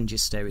original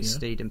Avengers series,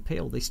 Steed and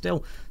Peel. They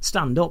still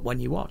stand up when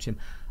you watch him.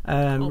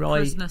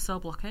 Prisoner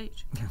Cell Block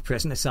H.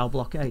 Prisoner Cell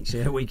Block H,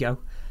 here we go.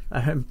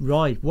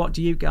 Roy, what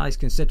do you guys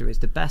consider is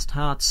the best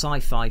hard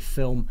sci-fi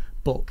film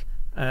book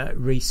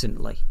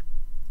recently?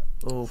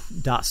 Oh,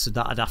 that'd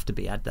have to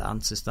be Ed that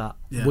answers that.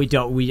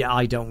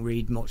 I don't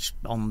read much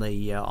on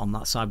the on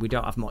that side. We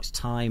don't have much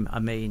time. I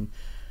mean,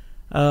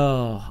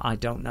 I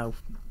don't know.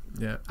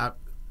 I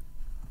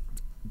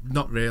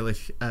not really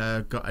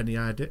got any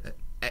idea.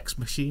 Ex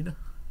Machina,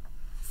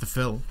 the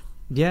film.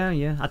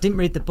 Yeah. I didn't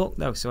read the book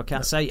though, so I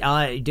can't say.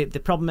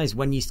 The problem is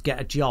when you get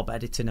a job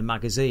editing a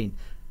magazine,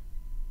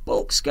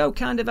 books go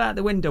kind of out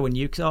the window, and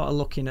you sort of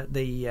looking at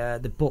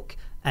the book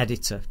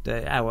editor,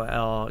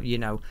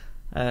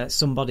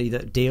 somebody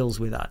that deals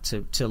with that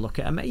to look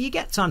at them. You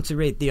get time to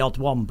read the odd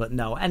one, but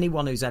no,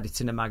 anyone who's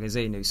editing a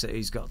magazine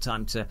who's got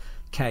time to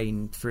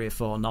cane 3 or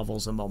 4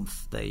 novels a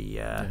month,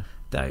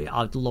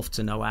 I'd love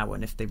to know how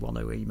and if they want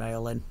to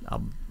email in.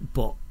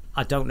 But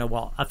I don't know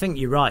what. I think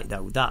you're right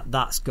though.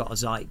 That's got a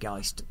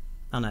zeitgeist,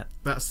 hasn't it?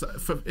 That's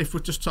if we're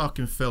just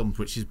talking films,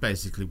 which is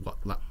basically what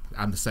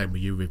I'm the same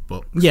with you with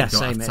books. Yeah,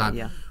 same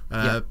here.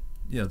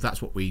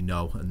 That's what we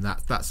know, and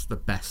that's the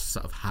best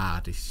sort of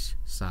hardish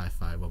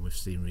sci-fi one we've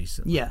seen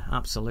recently. Yeah,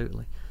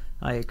 absolutely,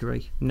 I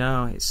agree.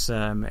 No, it's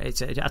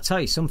I'll tell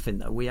you something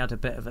though. We had a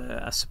bit of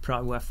a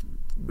surprise worth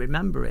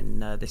remembering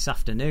this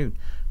afternoon.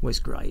 Was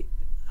great.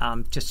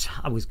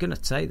 I was going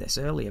to say this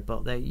earlier,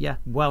 but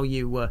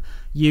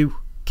you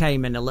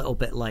came in a little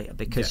bit later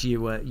because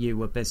you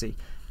were busy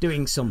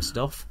doing some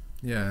stuff.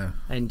 Yeah,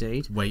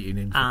 indeed. Waiting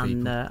in for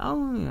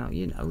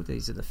people.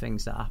 These are the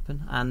things that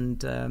happen.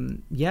 And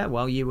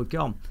you were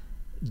gone.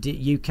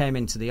 You came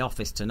into the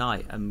office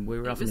tonight, and we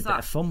were having a bit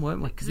of fun,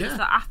 weren't we? Because it was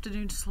that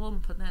afternoon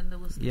slump, and then there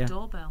was the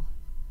doorbell.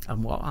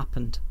 And what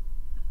happened?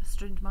 A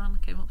strange man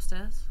came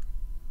upstairs.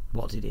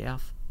 What did he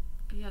have?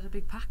 He had a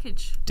big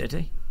package. Did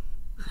he?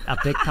 A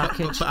big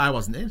package? But I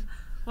wasn't in.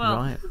 Well,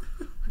 right.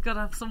 We've got to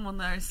have someone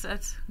there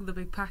instead with a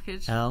big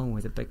package. Oh,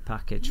 with a big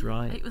package,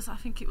 right. I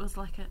think it was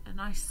like a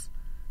nice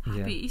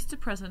happy Easter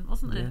present,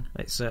 wasn't it? Yeah,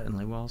 it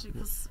certainly was. It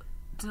was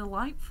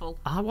delightful.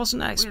 I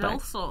wasn't expecting all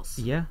sorts.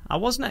 Yeah, I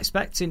wasn't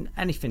expecting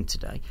anything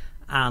today,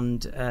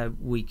 and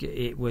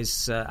it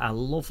was a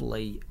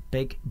lovely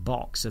big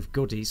box of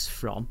goodies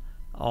from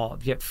All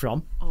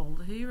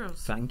the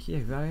Heroes. Thank you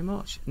very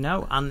much.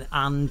 No,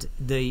 and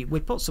we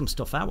put some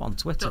stuff out on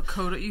Twitter.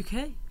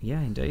 .co.uk.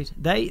 Yeah, indeed.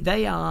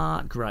 They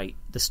are great.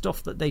 The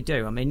stuff that they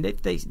do. I mean,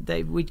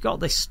 we'd got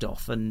this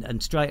stuff,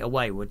 and straight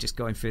away we're just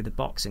going through the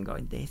box and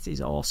going, this is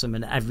awesome,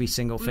 and every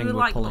single thing we're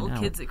like pulling out. We were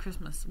like little kids at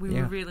Christmas. We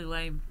were really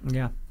lame.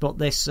 Yeah, but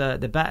this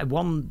the better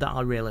one that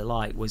I really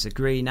liked was a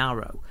Green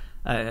Arrow.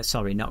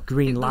 Sorry, not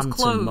Green Lantern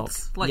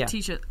clothes, mug.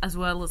 T-shirt as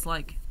well as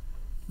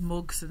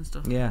mugs and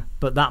stuff. Yeah,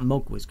 but that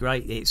mug was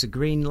great. It's a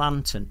Green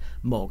Lantern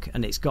mug,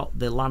 and it's got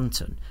the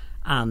lantern,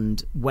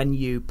 and when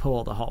you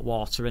pour the hot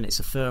water in, it's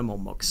a thermal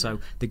mug, so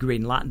the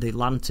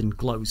lantern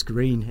glows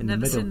green in the middle.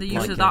 Never seen the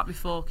use of that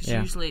before, because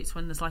usually it's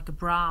when there's a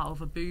bra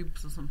over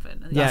boobs or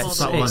something. And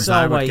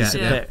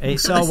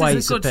it's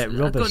always a bit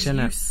rubbish, isn't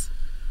it?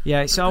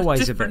 Yeah, it's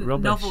always a bit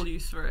rubbish. Novel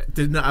use for it.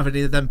 Did not have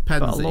any of them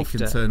pens that you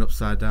can turn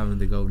upside down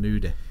and they go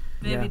nudie.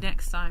 Maybe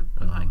next time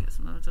I might get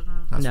some. I don't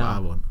know. That's what I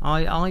want.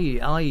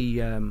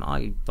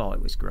 I thought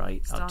it was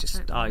great.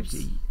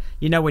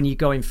 You know, when you're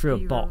going through a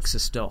box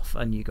of stuff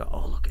and you go,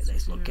 oh, look at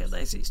this, look at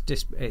this. It's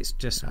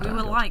just. We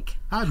were like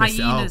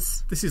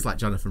hyenas. This is like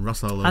Jonathan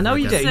Ross all over. I know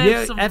you do.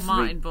 Saved some of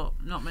mine, but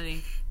not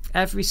many.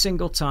 Every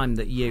single time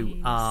that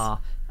you are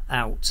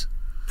out,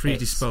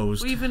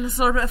 predisposed. We even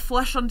saw a bit of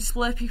flesh on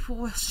display. People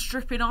were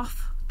stripping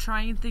off,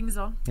 trying things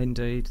on.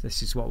 Indeed,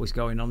 this is what was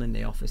going on in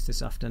the office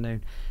this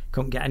afternoon.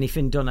 Couldn't get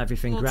anything done.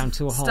 Everything ground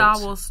to a halt. Star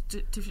Wars.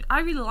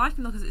 I really like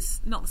them though, because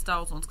it's not the Star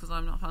Wars ones, because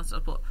I'm not a fan of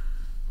Star Wars, but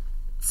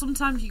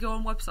sometimes you go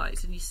on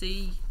websites and you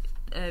see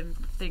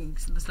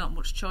things and there's not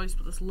much choice,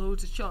 but there's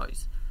loads of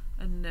choice,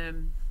 and they're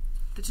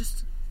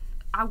just.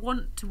 I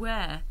want to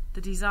wear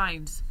the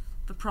designs,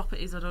 the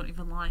properties I don't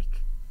even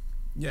like.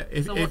 Yeah.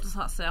 So what does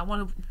that say? I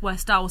want to wear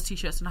Star Wars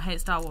t-shirts and I hate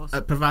Star Wars.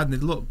 Providing they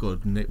look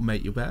good and it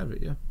make you wear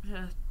it, yeah.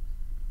 Yeah.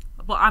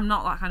 But I'm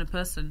not that kind of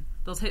person.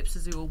 Those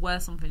hipsters who will wear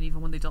something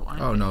even when they don't like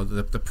it. Oh no,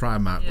 the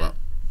Primark lot.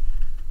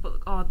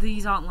 But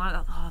these aren't like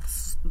that. Oh,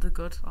 they're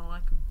good. I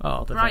like them.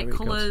 Oh, they're bright very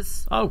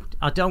colours. Good. Oh,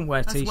 I don't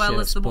wear t-shirts, well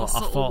as the more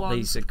but I thought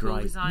these are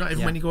great. Not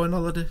even when you go on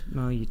holiday.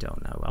 No, you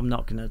don't know. I'm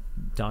not going to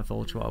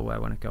divulge what I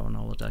wear when I go on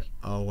holiday.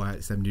 Oh, wow,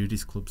 it's them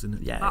nudist clubs,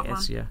 isn't it? Yeah, Batman. it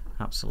is. Yeah,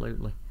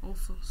 absolutely. All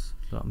sorts.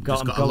 But I'm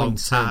got going a long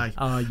soon. tie.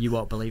 Oh, you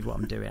won't believe what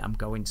I'm doing. I'm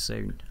going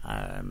soon.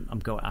 I'm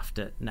going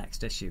after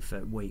next issue for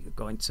a week.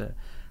 Going to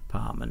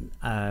Parliament.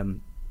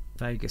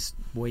 Vegas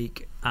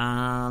week,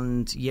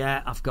 and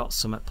yeah, I've got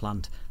Summit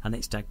planned, and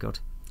it's dead good.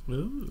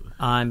 Ooh.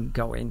 I'm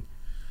going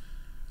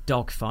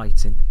dog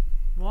fighting.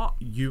 What?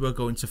 You are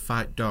going to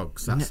fight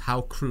dogs? That's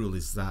how cruel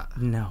is that?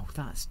 No,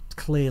 that's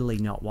clearly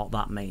not what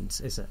that means,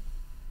 is it?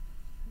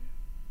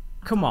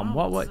 Come on,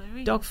 what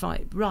dog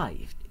fight?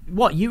 Right.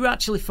 What, you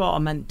actually thought I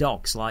meant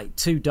dogs, like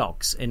two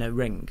dogs in a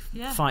ring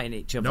fighting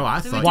each other? No,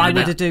 I thought. Why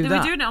would I do that? They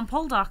were doing it on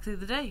Poldark the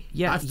other day.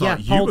 Yeah, I thought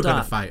you were going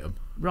to fight them.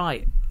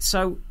 Right,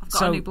 so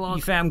you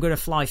think I'm going to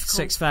fly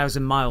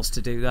 6,000 miles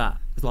to do that?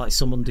 Like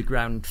some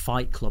underground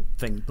fight club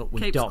thing, but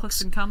with Capes, dogs.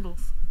 Cliffs and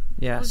Candles.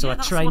 Yeah, well, so yeah,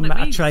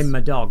 I train my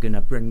dog and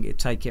I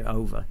take it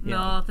over.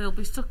 No, they'll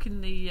be stuck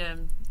in the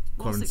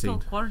what's it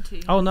called?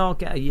 Quarantine. Oh no,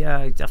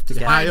 I'd have to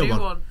get a new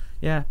one.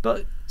 Yeah,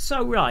 but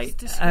so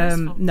right.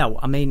 No,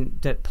 I mean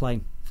the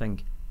plane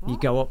thing. What? You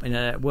go up in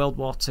a World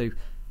War II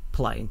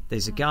plane.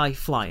 There's a guy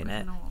flying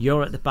it.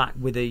 You're at the back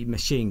with a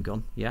machine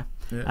gun. Yeah.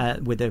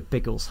 With a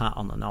Biggles hat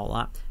on and all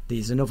that.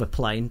 There's another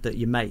plane that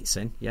your mate's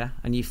in,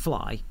 and you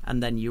fly,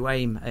 and then you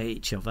aim at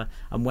each other,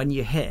 and when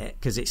you hit,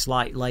 because it's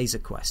like Laser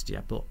Quest,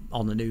 but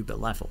on an Uber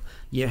level,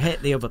 you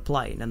hit the other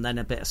plane, and then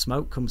a bit of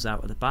smoke comes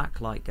out of the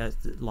back, like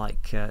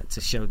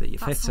to show that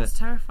you've hit it. That's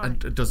terrifying.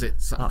 And does it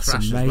That's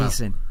crash amazing.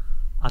 as well?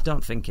 I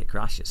don't think it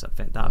crashes. I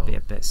think that'd be a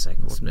bit sick,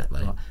 wouldn't it?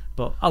 Lame.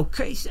 But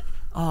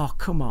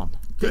come on,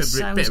 this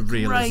sounds bit of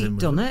realism, great,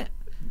 doesn't it?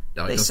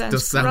 No, it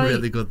does sound great.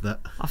 really good, that.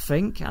 I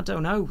think. I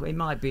don't know. It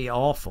might be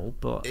awful,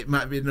 but... It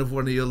might be another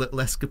one of your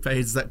little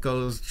escapades that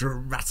goes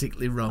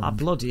dramatically wrong. I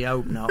bloody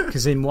hope not,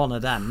 because in one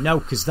of them... No,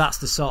 because that's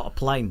the sort of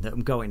plane that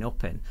I'm going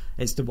up in.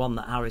 It's the one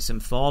that Harrison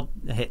Ford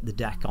hit the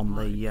deck on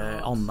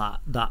on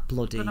that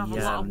bloody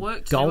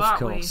golf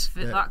course.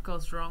 If that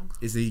goes wrong.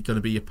 Is he going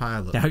to be your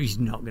pilot? No, he's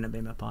not going to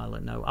be my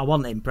pilot, no. I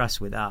wasn't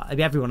impressed with that.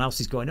 Everyone else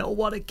is going, oh,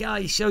 what a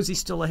guy, he shows he's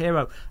still a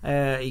hero.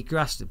 He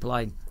crashed the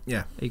plane.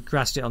 Yeah. He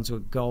crashed it onto a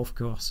golf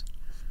course.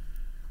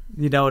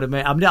 You know what I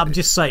mean? I'm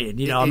just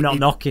saying, I'm not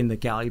knocking the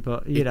guy,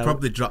 but, he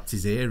probably dropped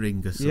his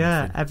earring or something.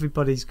 Yeah,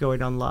 everybody's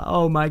going on like,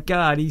 oh my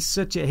God, he's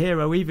such a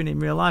hero, even in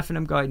real life. And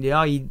I'm going,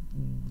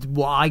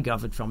 what I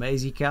gathered from it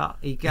is he can't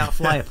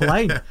fly a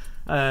plane.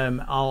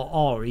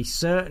 Or he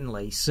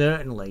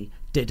certainly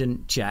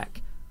didn't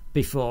check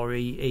before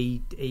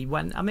he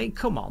went. I mean,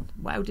 come on,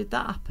 how did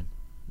that happen?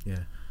 Yeah.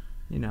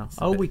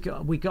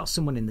 We got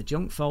someone in the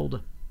junk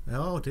folder.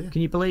 Oh dear!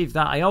 Can you believe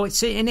that?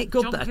 Isn't it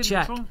good Junk that I in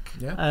checked?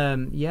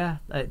 Yeah.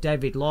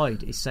 David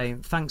Lloyd is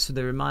saying, thanks for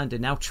the reminder.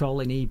 Now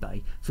trolling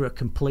eBay for a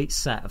complete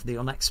set of the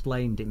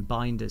unexplained in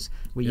binders.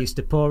 We used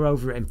to pore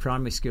over it in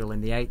primary school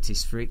in the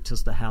 80s. Freaked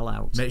us the hell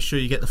out. Make sure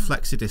you get the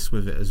flexi-disc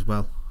with it as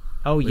well.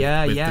 Oh with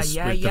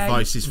the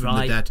voices from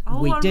the dead.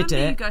 Oh, we did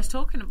it. You guys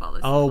talking about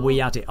this? Oh, we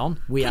had it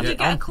on. We had had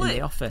it on in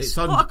the office.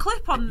 Put a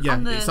clip on. Yeah,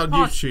 on the it's on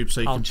pod. YouTube,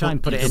 so you can try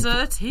and put it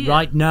insert in here.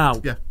 right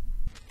now. Yeah.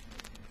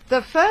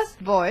 The first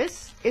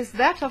voice is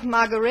that of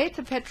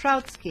Margarete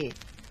Petrowsky,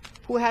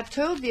 who had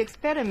told the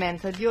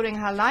experimenter during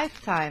her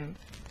lifetime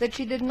that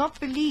she did not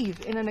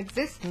believe in an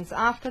existence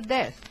after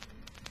death.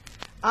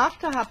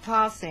 After her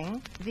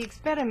passing, the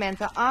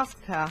experimenter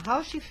asked her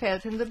how she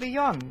felt in the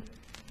beyond,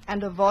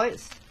 and a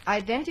voice,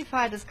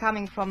 identified as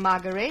coming from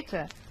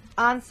Margarete,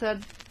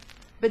 answered,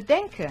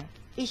 "Bedenke,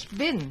 ich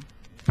bin."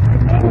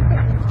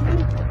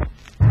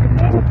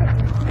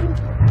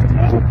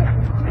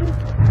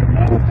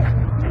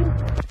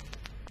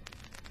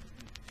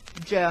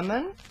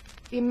 German,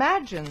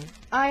 imagine,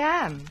 I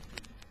am.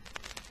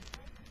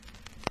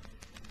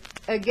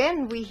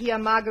 Again we hear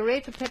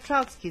Margarete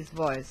Petrowsky's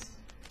voice.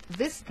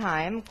 this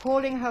time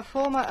calling her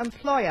former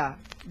employer,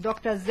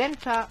 Dr.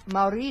 Zenta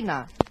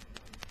Maurina.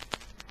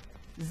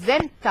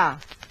 Zenta.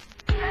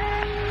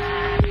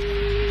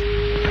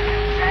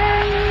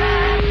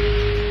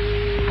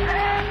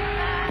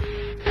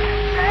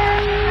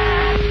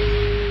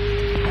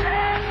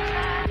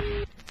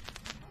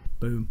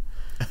 Boom.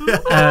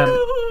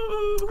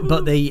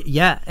 But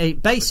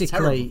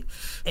basically,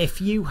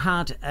 if you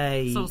had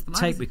a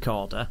tape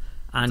recorder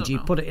and you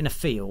put it in a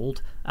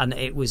field and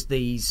it was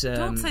these...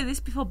 don't say this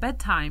before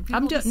bedtime.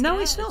 No,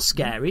 it's not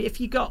scary.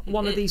 If you got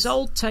one of these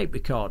old tape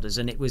recorders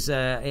and it was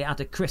it had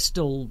a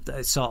crystal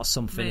sort of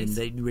something in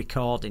the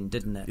recording,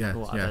 didn't it? Yeah,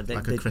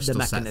 like a crystal the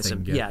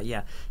mechanism. Set thing,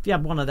 yeah. If you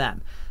had one of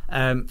them,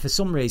 for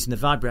some reason, the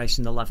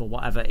vibration, the level,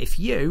 whatever, if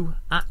you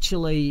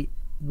actually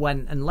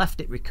went and left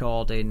it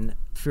recording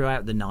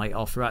throughout the night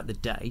or throughout the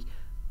day,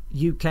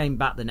 you came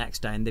back the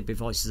next day and there'd be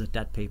voices of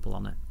dead people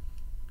on it.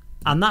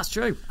 And that's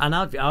true. And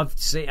I've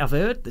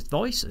heard the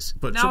voices.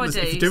 But nowadays,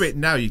 if you do it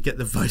now, you get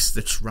the voice of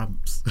the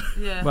Tramps.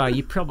 Yeah. Well,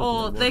 you probably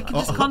or they can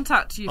just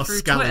contact you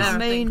through Twitter. I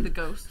mean, the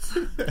ghosts.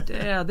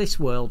 Yeah, this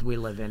world we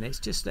live in, it's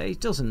just it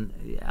doesn't.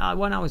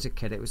 When I was a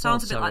kid, it was all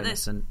so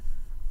innocent.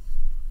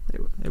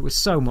 It was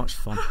so much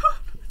fun.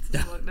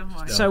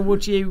 So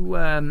would you?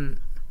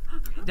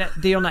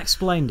 The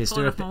unexplained, is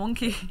there a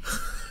monkey?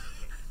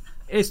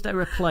 Is there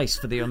a place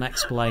for the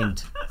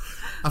unexplained?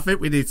 I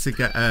think we need to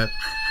get a...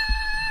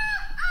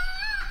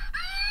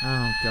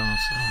 Oh God!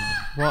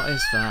 What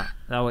is that?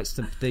 Oh, it's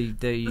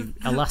the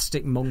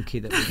elastic monkey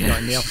that we've got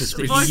in the office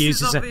that you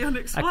use as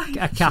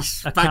a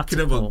spanking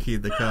a monkey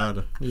in the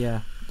corner.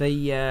 Yeah,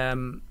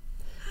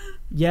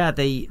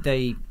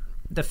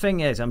 the thing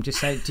is, I'm just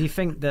saying. Do you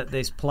think that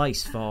there's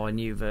place for a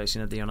new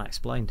version of the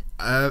unexplained?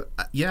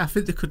 Yeah, I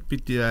think there could be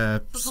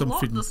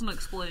something. A lot that's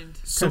unexplained.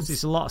 Because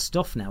there's a lot of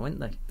stuff now, isn't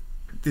there?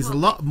 There's a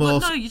lot more.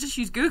 No, you just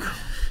use Google.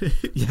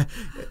 Yeah,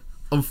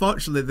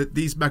 unfortunately,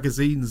 these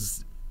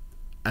magazines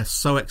are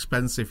so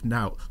expensive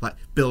now. Like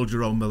Build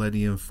Your Own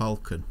Millennium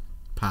Falcon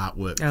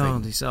partwork. Oh,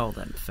 these all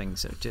them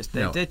things are just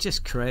they're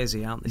just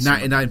crazy, aren't they?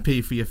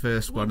 99p for your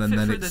first one, and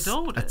then it's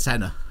a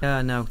tenner.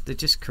 No, they're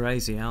just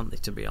crazy, aren't they?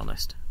 To be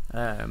honest.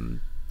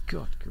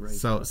 God grief.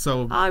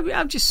 So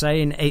I'm just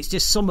saying, it's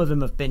just some of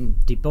them have been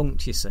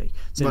debunked, you see.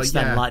 Since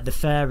then, like the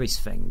fairies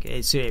thing,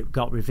 it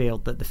got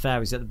revealed that the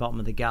fairies at the bottom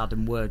of the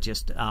garden were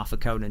just Arthur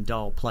Conan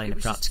Doyle playing a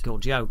practical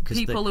joke.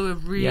 People who are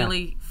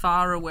really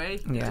far away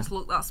just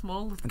look that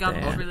small. The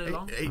garden was really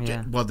long.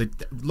 Well, they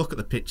look at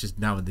the pictures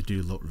now and they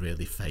do look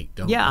really fake,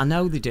 don't they? Yeah, I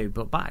know they do,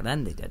 but back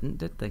then they didn't,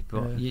 did they?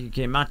 But you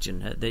can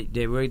imagine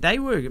they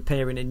were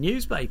appearing in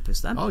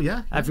newspapers then. Oh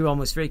yeah. Everyone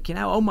was freaking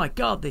out. Oh my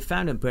God, they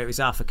found him, but it was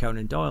Arthur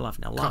Conan Doyle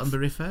having a laugh.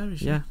 Canterbury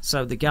Fairies. Yeah.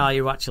 So the guy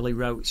who actually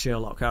wrote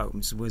Sherlock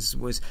Holmes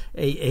was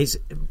his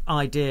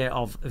idea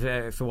of,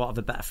 for want of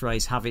a better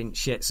phrase, having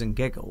shits and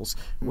giggles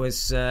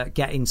was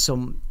getting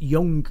some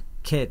young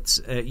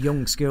kids,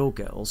 young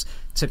schoolgirls,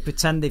 to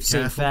pretend they've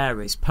seen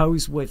fairies,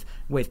 pose with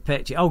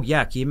pictures. Oh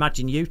yeah, can you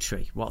imagine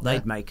Yewtree? What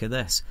they'd make of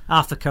this?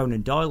 Arthur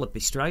Conan Doyle would be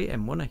straight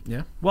in, wouldn't he?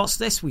 Yeah. What's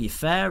this with your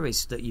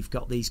fairies that you've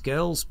got these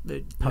girls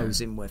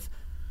posing with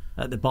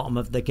at the bottom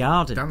of the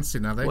garden?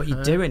 Dancing, are they? What are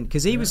you doing?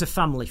 Because he was a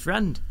family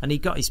friend, and he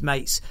got his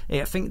mates.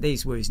 I think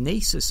these were his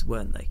nieces,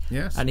 weren't they?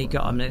 Yes. And he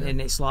got them, and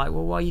it's like,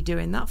 well, what are you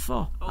doing that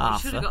for, Arthur? You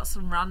should have got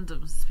some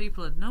randoms.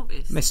 People had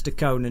noticed. Mr.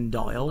 Conan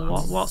Doyle,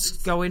 what's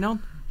going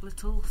on?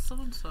 Little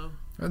so-and-so.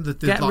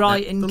 Get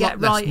right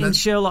in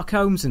Sherlock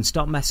Holmes and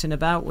stop messing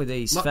about with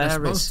these fairies.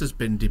 Loch Ness Monster's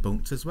been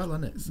debunked as well,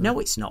 hasn't it? So no,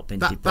 it's not been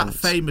debunked. That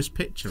famous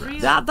picture. Really?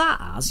 That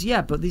has,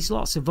 yeah, but there's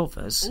lots of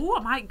others. Oh, I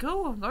might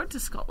go. I'm going to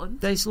Scotland.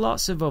 There's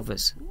lots of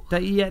others.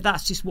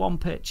 That's just one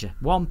picture.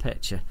 One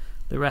picture.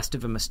 The rest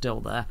of them are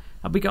still there.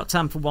 Have we got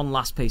time for one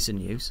last piece of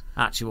news?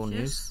 Actual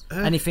news?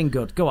 Anything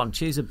good? Go on,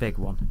 choose a big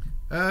one.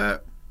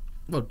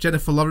 Well,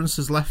 Jennifer Lawrence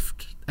has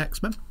left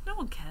X-Men. No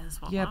one cares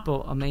about that.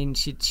 But I mean,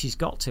 she's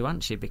got to,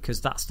 hasn't she?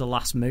 Because that's the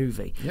last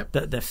movie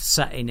that they're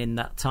setting in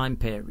that time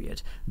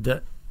period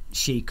that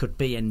she could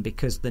be in,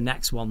 because the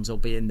next ones will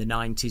be in the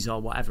 90s or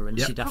whatever, and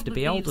she'd have to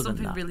be older than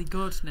that. Something really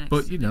good next.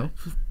 But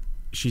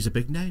she's a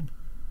big name,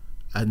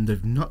 and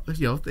they've not.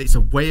 It's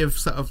a way of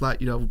sort of like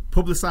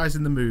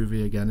publicising the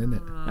movie again, isn't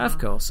it? Of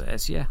course it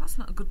is. Yeah. That's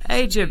not a good.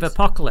 Age of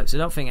Apocalypse. I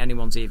don't think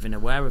anyone's even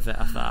aware of it.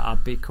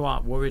 I'd be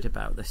quite worried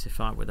about this if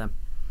I were them.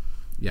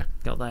 Yeah.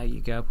 There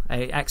you go.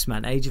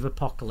 X-Men, Age of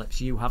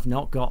Apocalypse. You have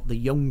not got the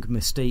young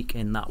Mystique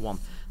in that one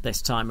this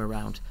time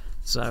around.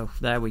 So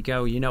there we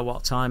go. You know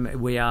what time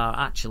we are?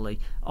 Actually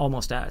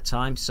almost out of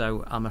time,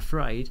 so I'm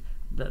afraid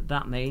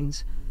that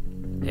means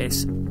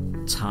it's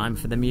time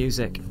for the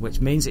music,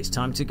 which means it's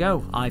time to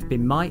go. I've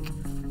been Mike,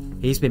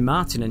 he's been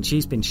Martin, and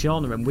she's been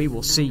Shauna, and we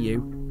will see you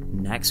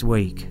next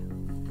week.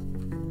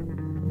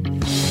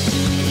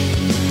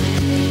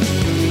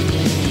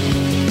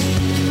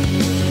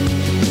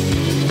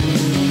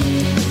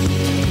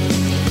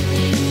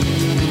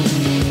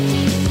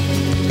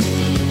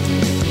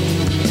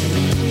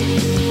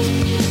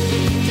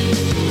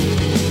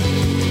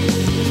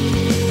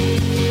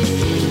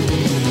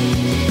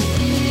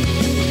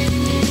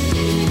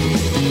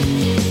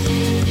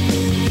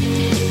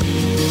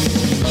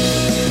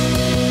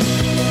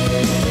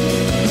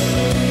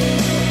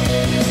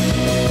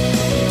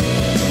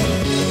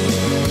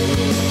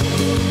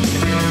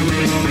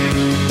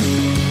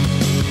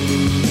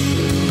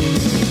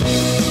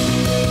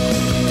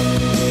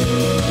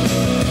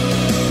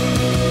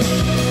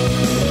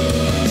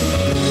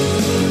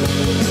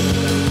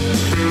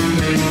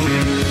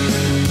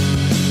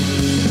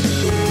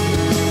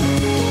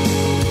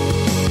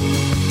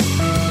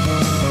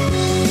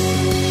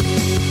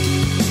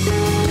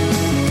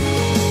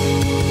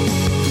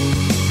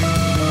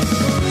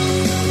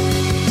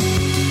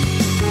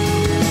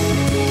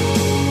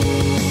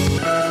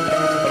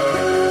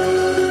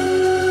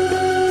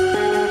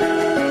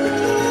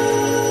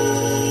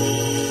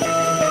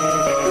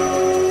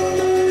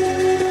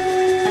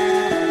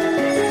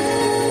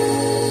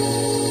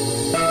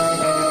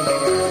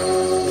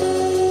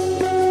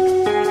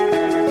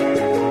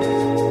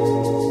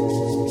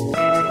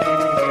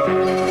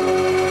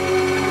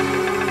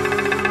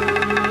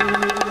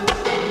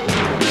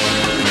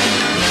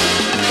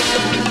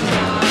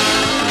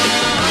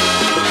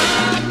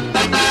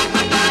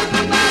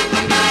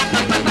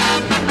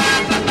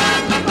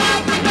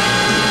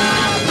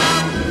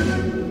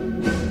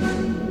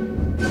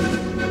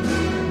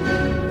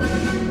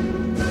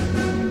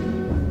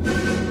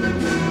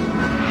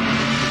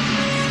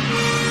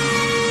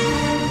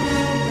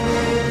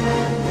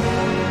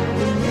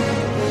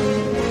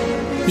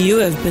 You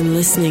have been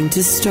listening to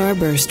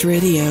Starburst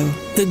Radio,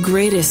 the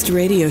greatest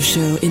radio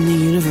show in the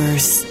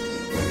universe.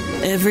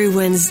 Every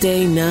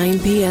Wednesday, 9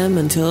 p.m.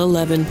 until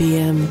 11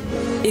 p.m.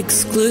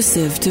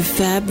 Exclusive to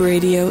Fab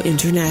Radio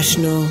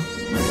International.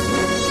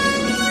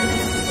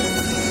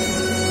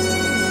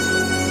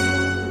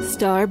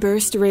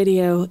 Starburst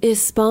Radio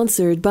is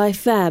sponsored by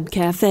Fab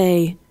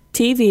Cafe,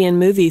 TV and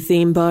movie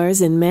theme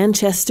bars in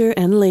Manchester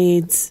and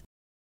Leeds.